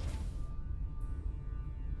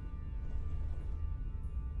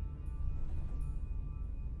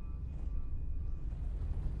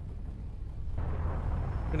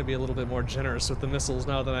 I'm gonna be a little bit more generous with the missiles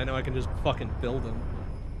now that I know I can just fucking build them.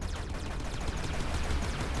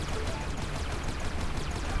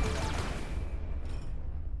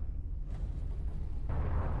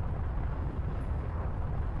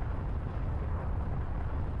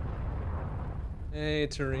 Hey,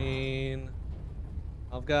 Tareen.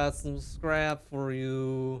 I've got some scrap for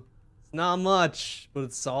you. It's not much, but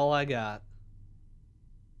it's all I got.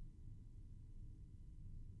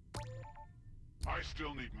 I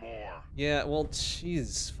still need more. Yeah, well,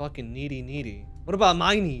 jeez, fucking needy. What about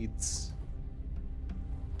my needs?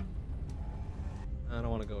 I don't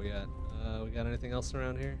want to go yet. We got anything else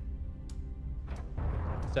around here?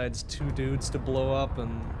 Besides 2 dudes to blow up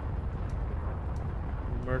and...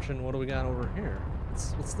 Merchant, what do we got over here?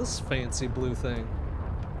 What's this fancy blue thing?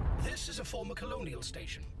 This is a former colonial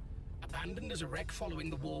station, abandoned as a wreck following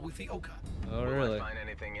the war with the Oka. Oh, Will really? I find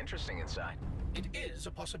anything interesting inside? It is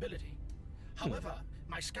a possibility. However,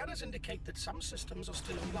 my scanners indicate that some systems are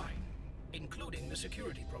still online, including the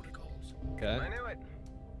security protocols. Okay. I knew it.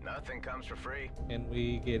 Nothing comes for free. Can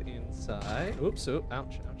we get inside? Oops, oh,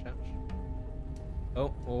 ouch.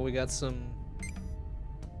 Oh, well, we got some...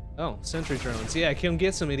 Oh, sentry drones. Yeah, come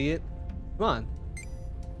get some, idiot. Come on.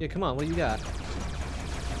 Yeah, come on, what do you got?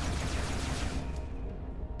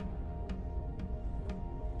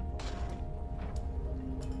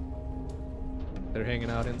 They're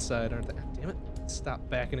hanging out inside, aren't they? Ah, damn it. Stop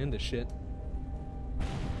backing into shit.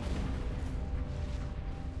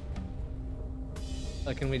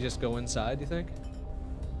 Can we just go inside, you think?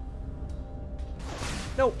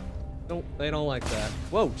 Nope. Nope, they don't like that.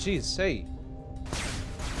 Whoa, jeez, hey.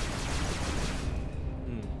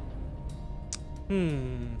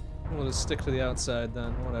 We'll just stick to the outside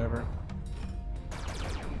then, whatever.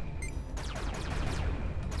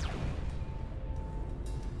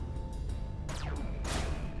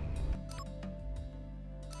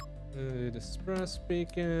 Distress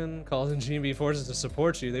beacon. Calls in GMB forces to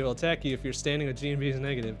support you. They will attack you if you're standing with GMB's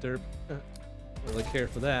negative. Derp. Don't really care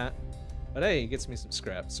for that. But hey, it gets me some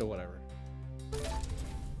scrap, so whatever.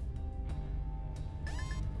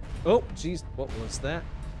 Oh, jeez, what was that?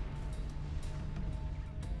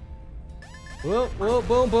 Whoa, whoa,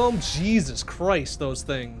 boom, boom. Jesus Christ, those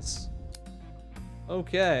things.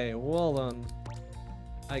 Okay, well then.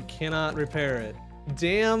 I cannot repair it.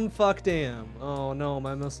 Damn, fuck damn. Oh no,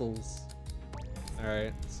 my missiles.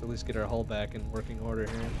 Alright, let's at least get our hull back in working order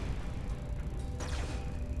here.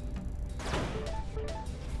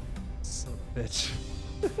 Son of a bitch.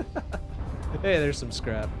 Hey, there's some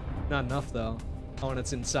scrap. Not enough though. Oh, and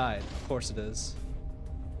it's inside. Of course it is.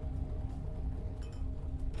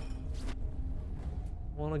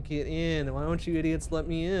 I want to get in. Why don't you idiots let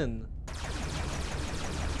me in?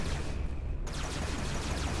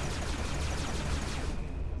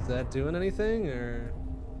 Is that doing anything, or?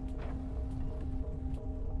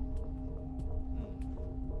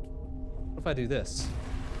 What if I do this?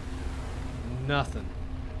 Nothing.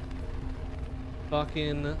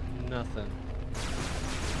 Fucking nothing.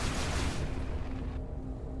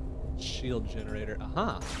 Shield generator.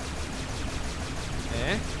 Aha.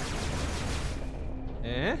 Eh?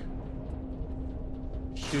 Eh?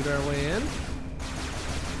 Shoot our way in?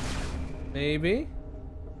 Maybe?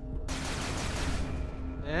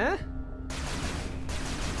 Eh?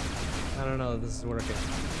 I don't know if this is working.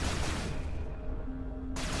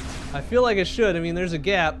 I feel like it should. I mean, there's a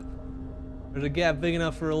gap. There's a gap big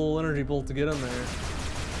enough for a little energy bolt to get in there.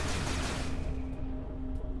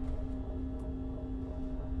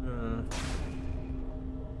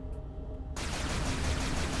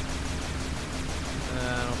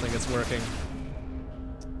 I don't think it's working.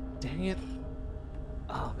 Dang it.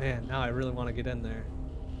 Oh man, now I really want to get in there.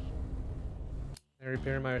 Can I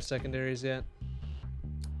repair my secondaries yet?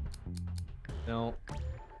 No.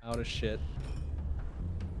 Out of shit.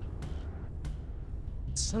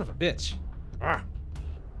 Son of a bitch. Ah.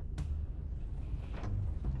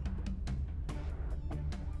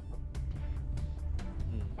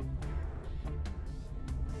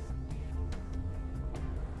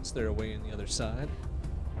 Is there a way in the other side?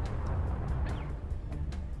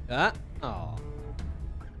 Ah. Oh.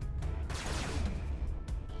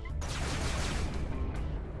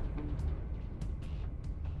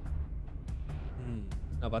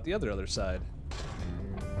 How about the other side?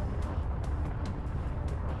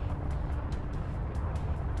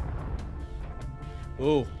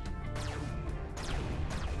 Oh.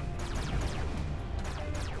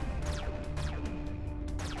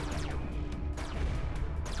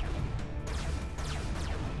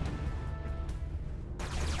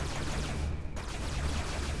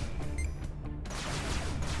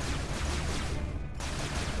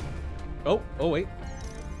 Oh, oh wait.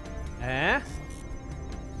 Huh?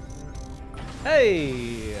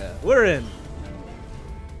 Hey! We're in!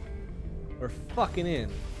 We're fucking in.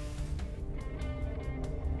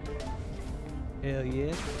 Hell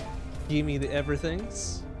yeah. Give me the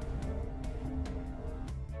everythings.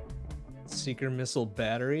 Seeker missile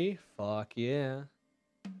battery? Fuck yeah.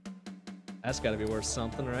 That's gotta be worth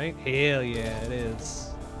something, right? Hell yeah, it is.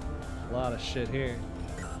 A lot of shit here.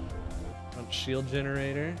 Front shield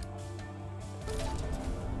generator.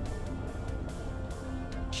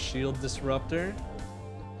 Shield disruptor.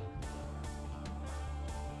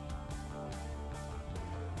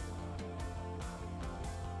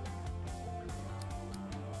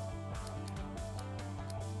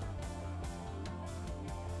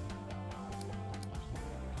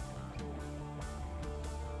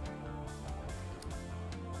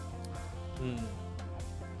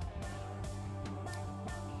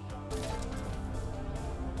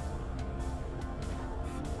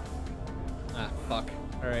 Ah, fuck.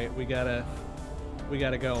 Alright, we gotta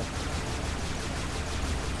go.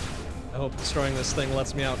 I hope destroying this thing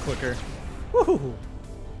lets me out quicker. Woohoo!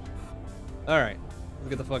 Alright, let's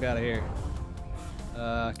get the fuck out of here.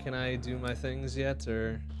 Can I do my things yet,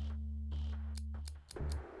 or...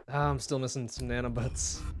 Ah, I'm still missing some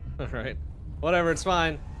nanobots. Alright. Whatever, it's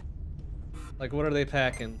fine. Like, what are they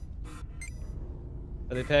packing?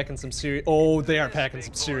 Are they packing some serious... Oh, they are packing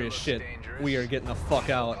some serious shit. We are getting the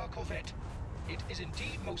fuck out. It is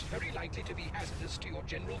indeed most very likely to be hazardous to your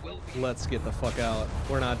general well-being. Let's get the fuck out.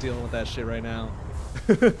 We're not dealing with that shit right now.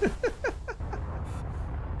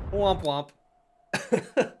 Womp womp.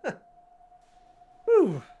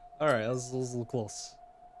 Whew. Alright, that was a little close.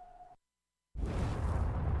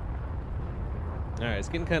 Alright, it's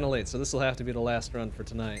getting kind of late, so this will have to be the last run for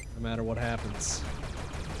tonight, no matter what happens.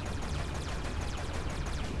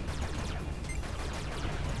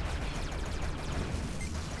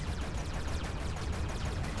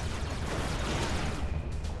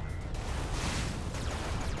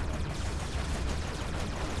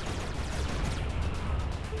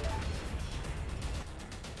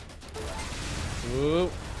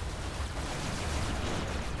 Whoa.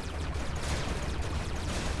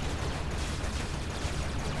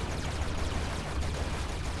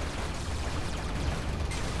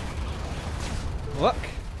 Look.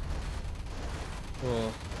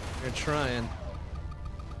 Whoa, you're trying. You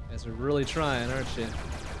guys are really trying, aren't you?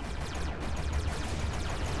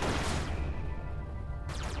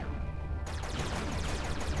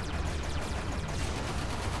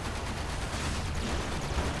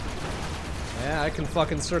 Yeah, I can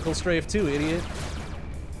fucking circle strafe too, idiot.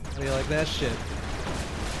 How do you like that shit?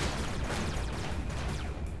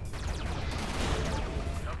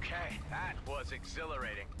 Okay, that was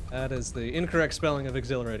exhilarating. That is the incorrect spelling of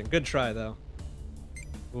exhilarating. Good try, though.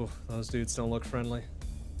 Ooh, those dudes don't look friendly.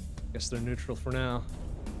 Guess they're neutral for now.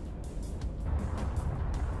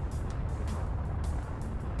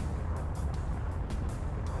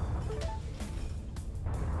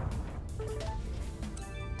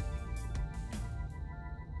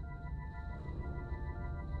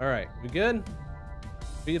 Alright, we good?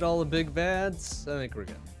 Beat all the big bads? I think we're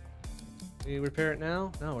good. We repair it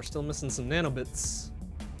now? No, we're still missing some nanobits.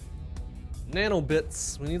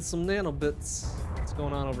 Nanobits. We need some nanobits. What's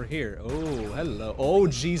going on over here? Oh, hello. Oh,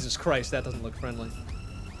 Jesus Christ, that doesn't look friendly.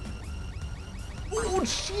 Oh,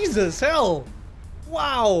 Jesus, hell!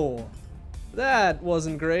 Wow! That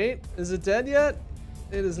wasn't great. Is it dead yet?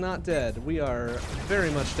 It is not dead. We are very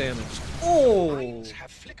much damaged. Oh! Mines have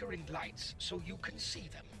flickering lights so you can see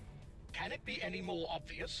them. Can it be any more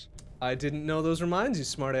obvious? I didn't know those were mines, you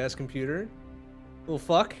smart-ass computer. Little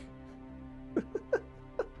fuck.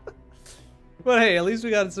 But hey, at least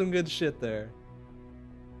we got some good shit there.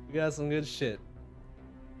 We got some good shit.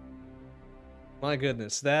 My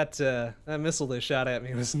goodness, that missile they shot at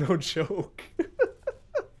me was no joke.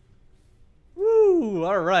 Woo!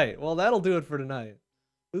 Alright, well that'll do it for tonight.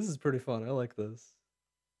 This is pretty fun, I like this.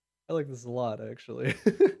 I like this a lot, actually.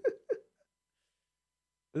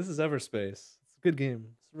 This is Everspace. It's a good game.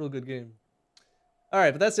 It's a real good game.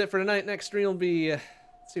 Alright, but that's it for tonight. Next stream will be... let's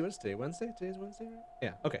see, what's today? Wednesday? Today's Wednesday, right?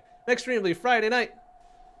 Yeah, okay. Next stream will be Friday night,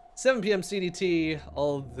 7 p.m. CDT,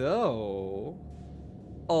 although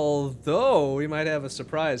we might have a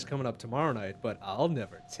surprise coming up tomorrow night, but I'll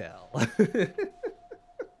never tell.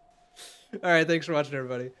 Alright, thanks for watching,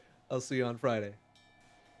 everybody. I'll see you on Friday.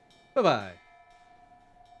 Bye-bye.